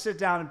like to sit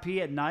down and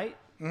pee at night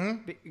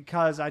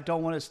because I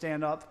don't want to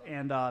stand up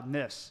and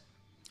miss.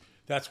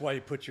 That's why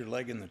you put your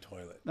leg in the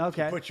toilet.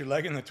 Okay. If you put your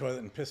leg in the toilet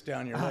and piss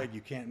down your leg,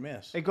 you can't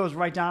miss. It goes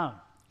right down.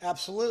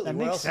 Absolutely. That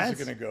Where makes else sense.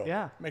 is it going to go?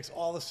 Yeah. Makes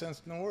all the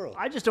sense in the world.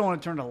 I just don't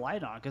want to turn the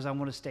light on because I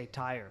want to stay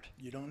tired.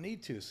 You don't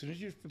need to. As soon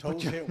as your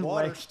toes your hit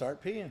water, leg-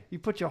 start peeing. You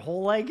put your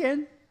whole leg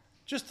in?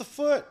 Just the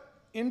foot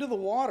into the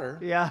water.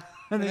 Yeah.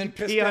 And then you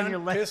piss pee down, on your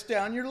leg. piss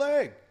down your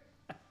leg.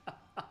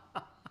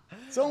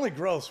 It's only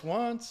gross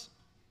once.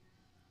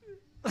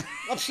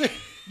 I'm saying,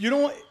 you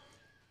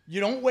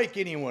don't wake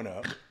anyone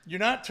up. You're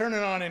not turning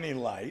on any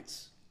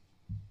lights.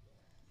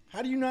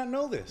 How do you not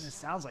know It this?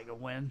 sounds like a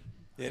win.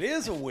 It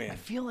is a win. I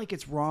feel like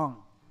it's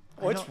wrong.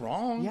 Oh, it's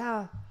wrong.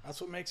 Yeah.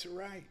 That's what makes it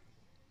right.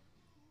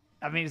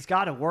 I mean, it's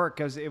got to work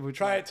because it would.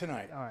 Try it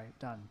tonight. All right,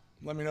 done.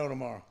 Let me know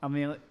tomorrow. I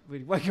mean,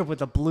 we'd wake up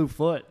with a blue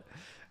foot.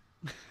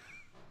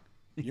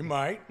 You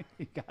might.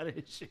 You got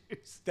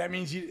issues. That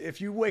means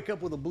if you wake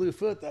up with a blue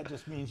foot, that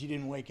just means you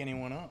didn't wake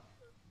anyone up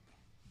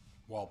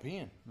while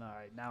peeing. All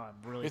right, now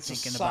I'm really It's a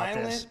thinking about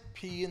silent this.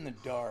 pee in the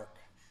dark,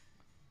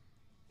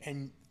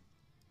 and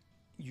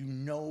you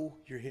know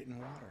you're hitting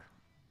water.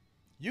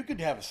 You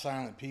could have a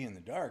silent pee in the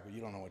dark, but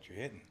you don't know what you're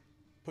hitting.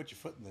 Put your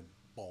foot in the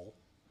bowl.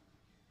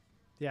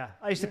 Yeah,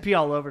 I used to pee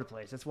all over the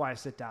place. That's why I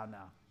sit down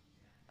now.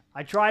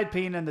 I tried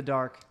peeing in the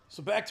dark.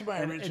 So back to my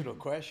original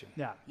question.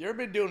 Yeah. You ever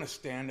been doing a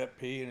stand-up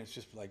pee and it's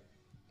just like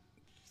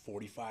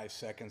 45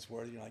 seconds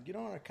worth? You're like, you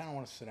know what? I kind of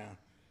want to sit down.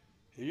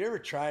 Have you ever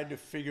tried to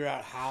figure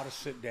out how to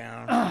sit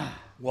down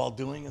while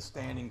doing a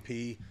standing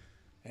pee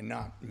and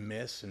not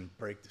miss and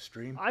break the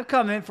stream? I've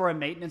come in for a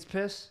maintenance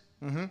piss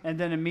and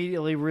then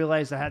immediately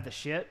realized I had the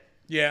shit.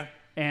 Yeah.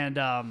 And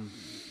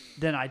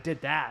then I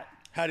did that.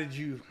 How did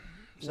you?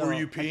 So were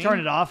you peeing? I turned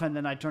it off and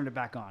then I turned it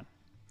back on.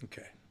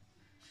 Okay.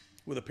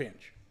 With a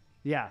pinch.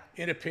 Yeah.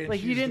 In a pinch.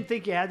 Like you didn't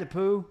think you had to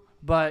poo,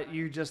 but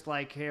you just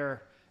like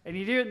here, and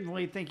you didn't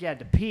really think you had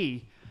to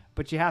pee,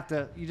 but you have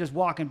to. You just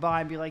walking by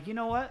and be like, you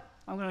know what?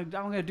 I'm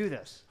gonna do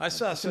this. I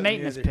saw It's a something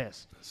maintenance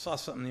piss. Saw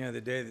something the other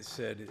day that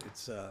said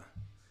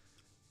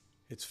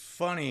it's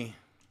funny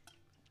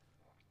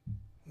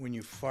when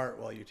you fart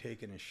while you're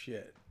taking a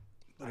shit.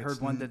 I heard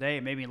one today.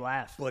 It made me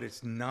laugh. But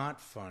it's not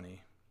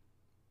funny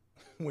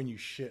when you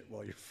shit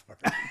while you're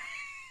farting.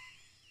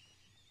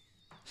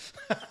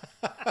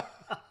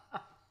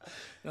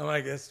 I'm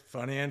like, it's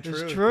funny and true.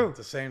 It's true. At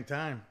the same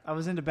time. I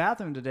was in the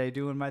bathroom today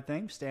doing my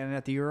thing, standing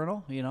at the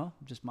urinal,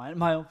 just minding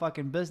my own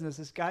fucking business.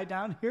 This guy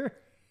down here,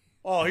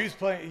 Oh, he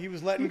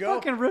was letting he go.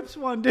 fucking rips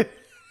one, dude.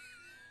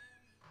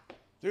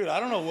 Dude, I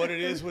don't know what it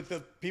is with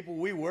the people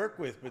we work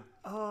with, but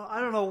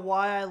I don't know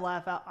why I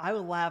laugh out. I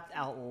laughed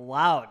out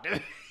loud,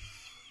 dude.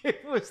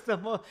 It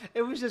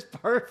was just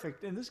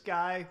perfect. And this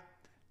guy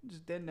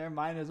just in there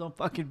minding his own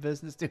fucking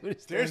business, doing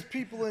his there's thing.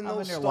 people in I'm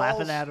those there stalls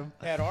laughing at him.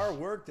 at our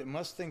work that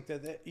must think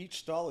that each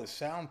stall is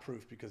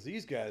soundproof because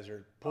these guys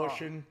are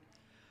pushing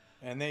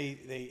and they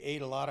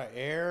ate a lot of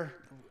air.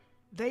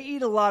 They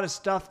eat a lot of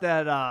stuff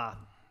that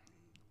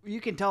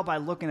you can tell by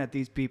looking at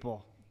these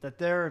people that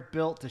they're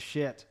built to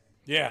shit.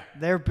 Yeah.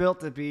 They're built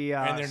to be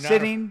And they're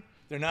sitting.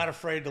 they're not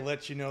afraid to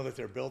let you know that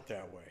they're built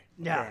that way.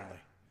 Yeah. Apparently.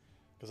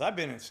 Because I've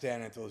been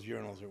standing at those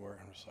urinals at work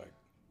and I'm just like,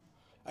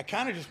 I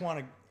kind of just want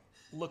to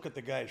look at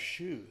the guy's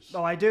shoes.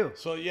 Oh, I do.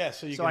 So yeah,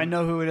 so I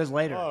know who it is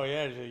later. Oh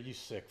yeah, you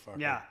sick fucker.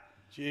 Yeah.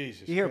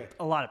 Jesus. You hear Christ.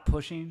 a lot of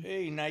pushing.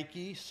 Hey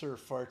Nike, Sir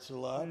farts a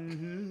lot.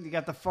 You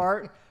got the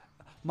fart.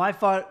 My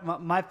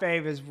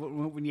fave is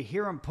when you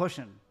hear him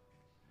pushing.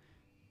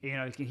 You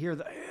know, you can hear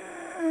the.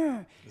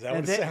 Is that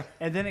what it sounds?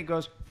 And then it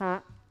goes.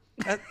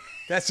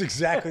 That's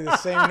exactly the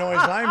same noise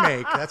I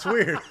make. That's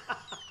weird.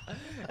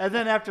 And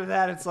then after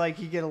that, it's like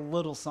you get a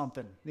little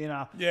something, you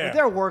know. Yeah. But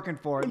they're working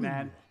for it,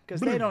 man,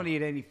 because they don't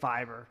eat any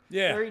fiber.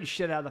 Yeah. They're eating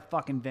shit out of the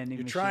fucking vending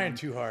You're machine. trying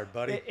too hard,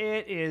 buddy.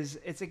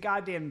 It's a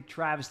goddamn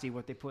travesty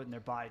what they put in their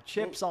body.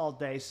 Chips all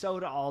day,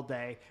 soda all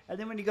day, and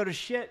then when you go to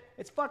shit,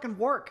 it's fucking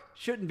work.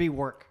 Shouldn't be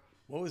work.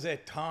 What was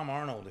that Tom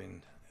Arnold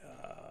in?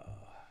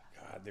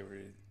 God, they were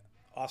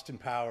Austin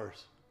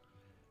Powers,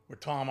 where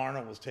Tom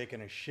Arnold was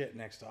taking a shit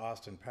next to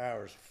Austin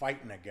Powers,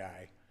 fighting a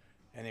guy,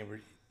 and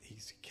he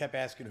kept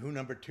asking who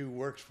number 2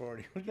 works for.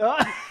 And he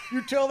was,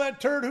 you tell that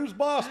turd who's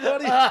boss,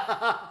 buddy.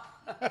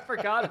 I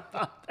forgot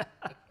about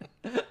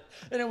that.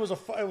 And it was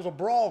a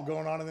brawl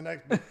going on in the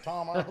next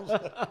Tom Arnold's.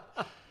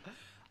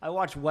 I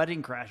watched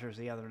Wedding Crashers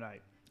the other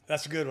night.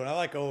 That's a good one. I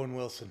like Owen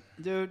Wilson.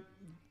 Dude,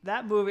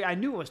 that movie, I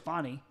knew it was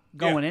funny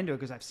going into it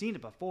because I've seen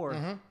it before.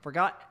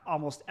 Forgot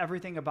almost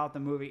everything about the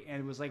movie and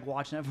it was like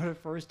watching it for the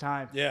first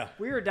time. Yeah.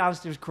 We were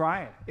downstairs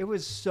crying. It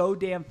was so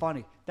damn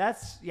funny.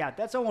 That's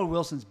Owen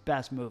Wilson's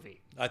best movie.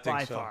 I think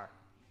by so. far.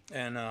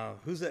 And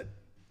who's that?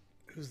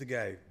 Who's the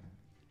guy?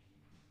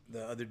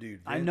 The other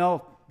dude. I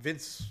know.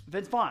 Vince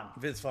Vaughn.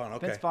 Vince Vaughn.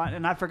 Okay. Vince Vaughn.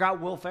 And I forgot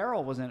Will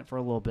Ferrell was in it for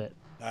a little bit.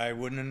 I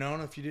wouldn't have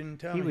known if you didn't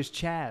tell me. He was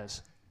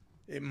Chaz.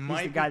 It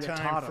might be guy that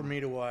time taught for him. me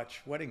to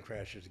watch Wedding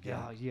Crashers again.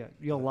 Yeah,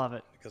 you'll love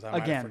it. Because I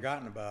might Again, have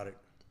forgotten about it.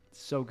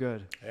 so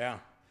good. Yeah.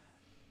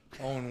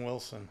 Owen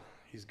Wilson.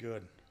 He's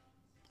good.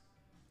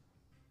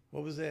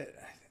 What was that?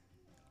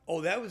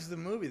 Oh, that was the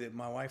movie that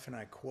my wife and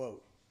I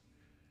quote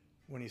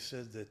when he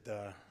says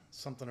that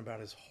something about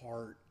his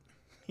heart.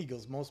 He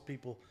goes, most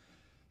people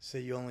say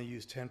you only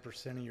use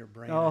 10% of your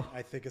brain. Oh.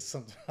 I think it's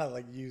something I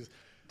like use.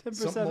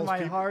 10% of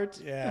my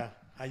heart. Yeah.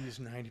 I use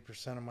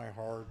 90% of my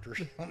heart or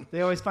something.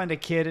 They always find a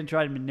kid and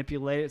try to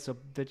manipulate it so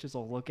bitches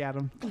will look at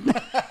them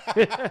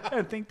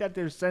and think that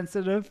they're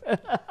sensitive.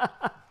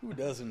 Who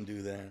doesn't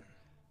do that?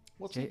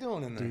 What's he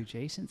doing in there? Dude,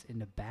 Jason's in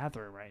the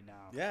bathroom right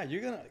now. Yeah,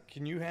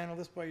 can you handle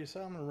this by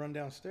yourself? I'm going to run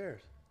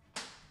downstairs.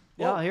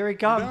 Yeah, Oh, here he we're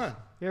comes. done.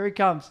 Here he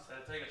comes.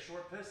 Take a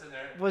short piss in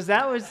there. Was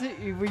it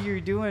were you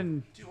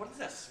doing? Dude, what does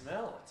that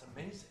smell? It's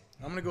amazing.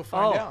 I'm going to go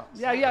find out.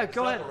 Yeah,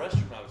 go ahead. The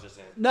restroom I was just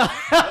in. No.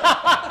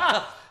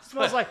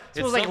 smells like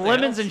something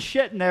lemons else. and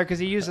shit in there because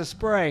he used a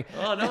spray.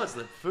 Oh no, it's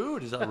the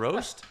food. Is that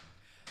roast?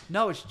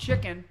 No, it's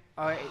chicken.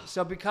 All right,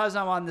 so because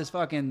I'm on this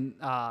fucking,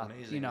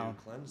 Amazing new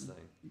cleanse thing.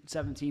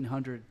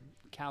 1,700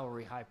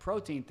 calorie high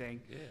protein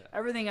thing,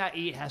 everything I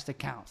eat has to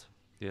count.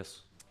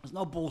 Yes. There's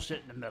no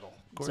bullshit in the middle.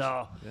 Of course.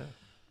 So Yeah.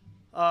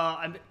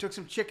 I took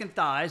some chicken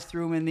thighs,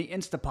 threw them in the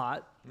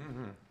Instapot,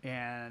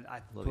 and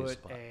I Love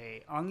put Instapot.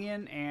 a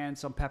onion and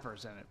some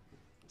peppers in it.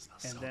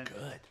 Smells And so then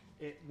good.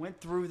 it went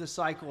through the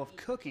cycle of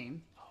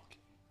cooking,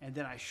 and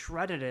then I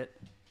shredded it,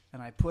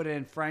 and I put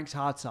in Frank's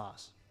hot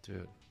sauce.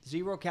 Dude.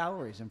 0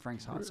 calories in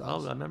Frank's hot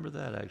sauce. Oh, I remember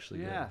that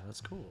actually. Yeah.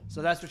 That's cool.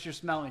 So that's what you're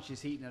smelling.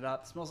 She's heating it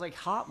up. It smells like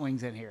hot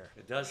wings in here.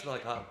 It does smell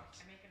like hot wings.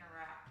 I'm making a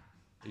wrap.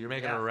 You're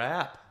making Yeah. a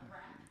wrap.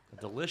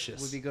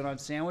 Delicious. Would be good on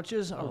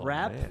sandwiches, a Oh,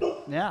 wrap. man.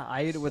 Yeah,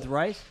 I eat it with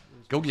rice.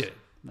 Go get it.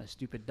 My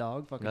stupid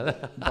dog fucking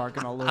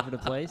barking all over the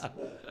place.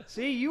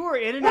 See, you were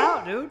in and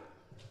out, dude.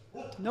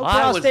 No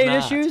I was prostate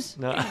not. issues.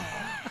 No.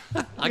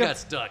 I got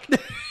stuck.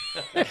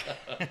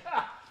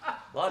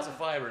 Lots of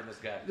fiber in this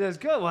guy. That's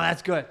good. Well,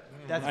 that's good.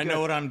 That's I good. know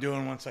what I'm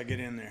doing once I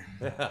get in there.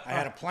 I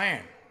had a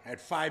plan. I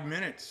had 5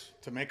 minutes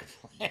to make a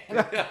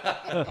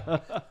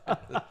plan.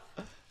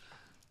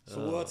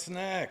 So what's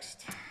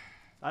next?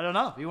 I don't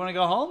know. You want to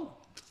go home?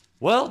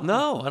 Well,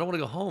 no, I don't want to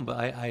go home, but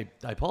I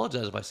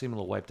apologize if I seem a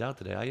little wiped out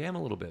today. I am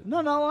a little bit.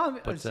 No.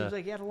 But, it seems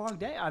like you had a long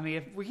day. I mean,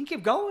 if we can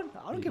keep going,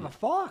 I don't give a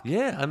fuck.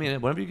 Yeah, I mean,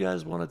 whatever you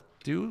guys want to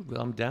do,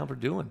 I'm down for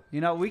doing.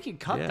 You know, we can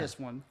cut Yeah. this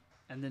one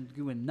and then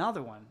do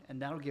another one,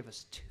 and that'll give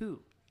us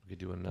 2. We could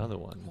do another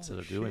one instead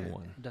of doing shit.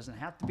 one. It doesn't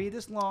have to be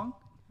this long,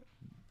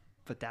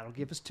 but that'll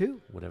give us 2.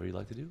 Whatever you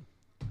like to do.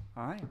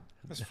 All right.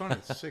 That's funny.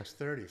 It's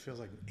 6:30. It feels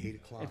like 8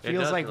 o'clock. It It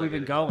feels does like feel we've like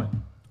been it.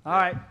 going. All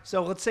right.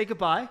 So let's say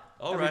goodbye,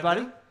 All right,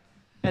 everybody. then.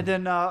 And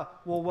then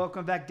we'll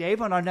welcome back Dave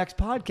on our next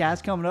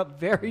podcast coming up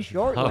very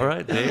shortly. All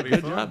right, Dave.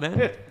 Good job,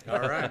 man. All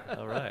right.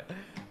 All right.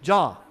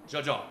 Jaw.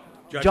 Jaw. Jaw.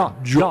 Jaw.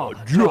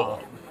 Jaw.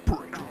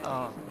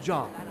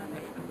 Jaw.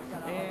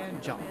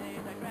 And jaw.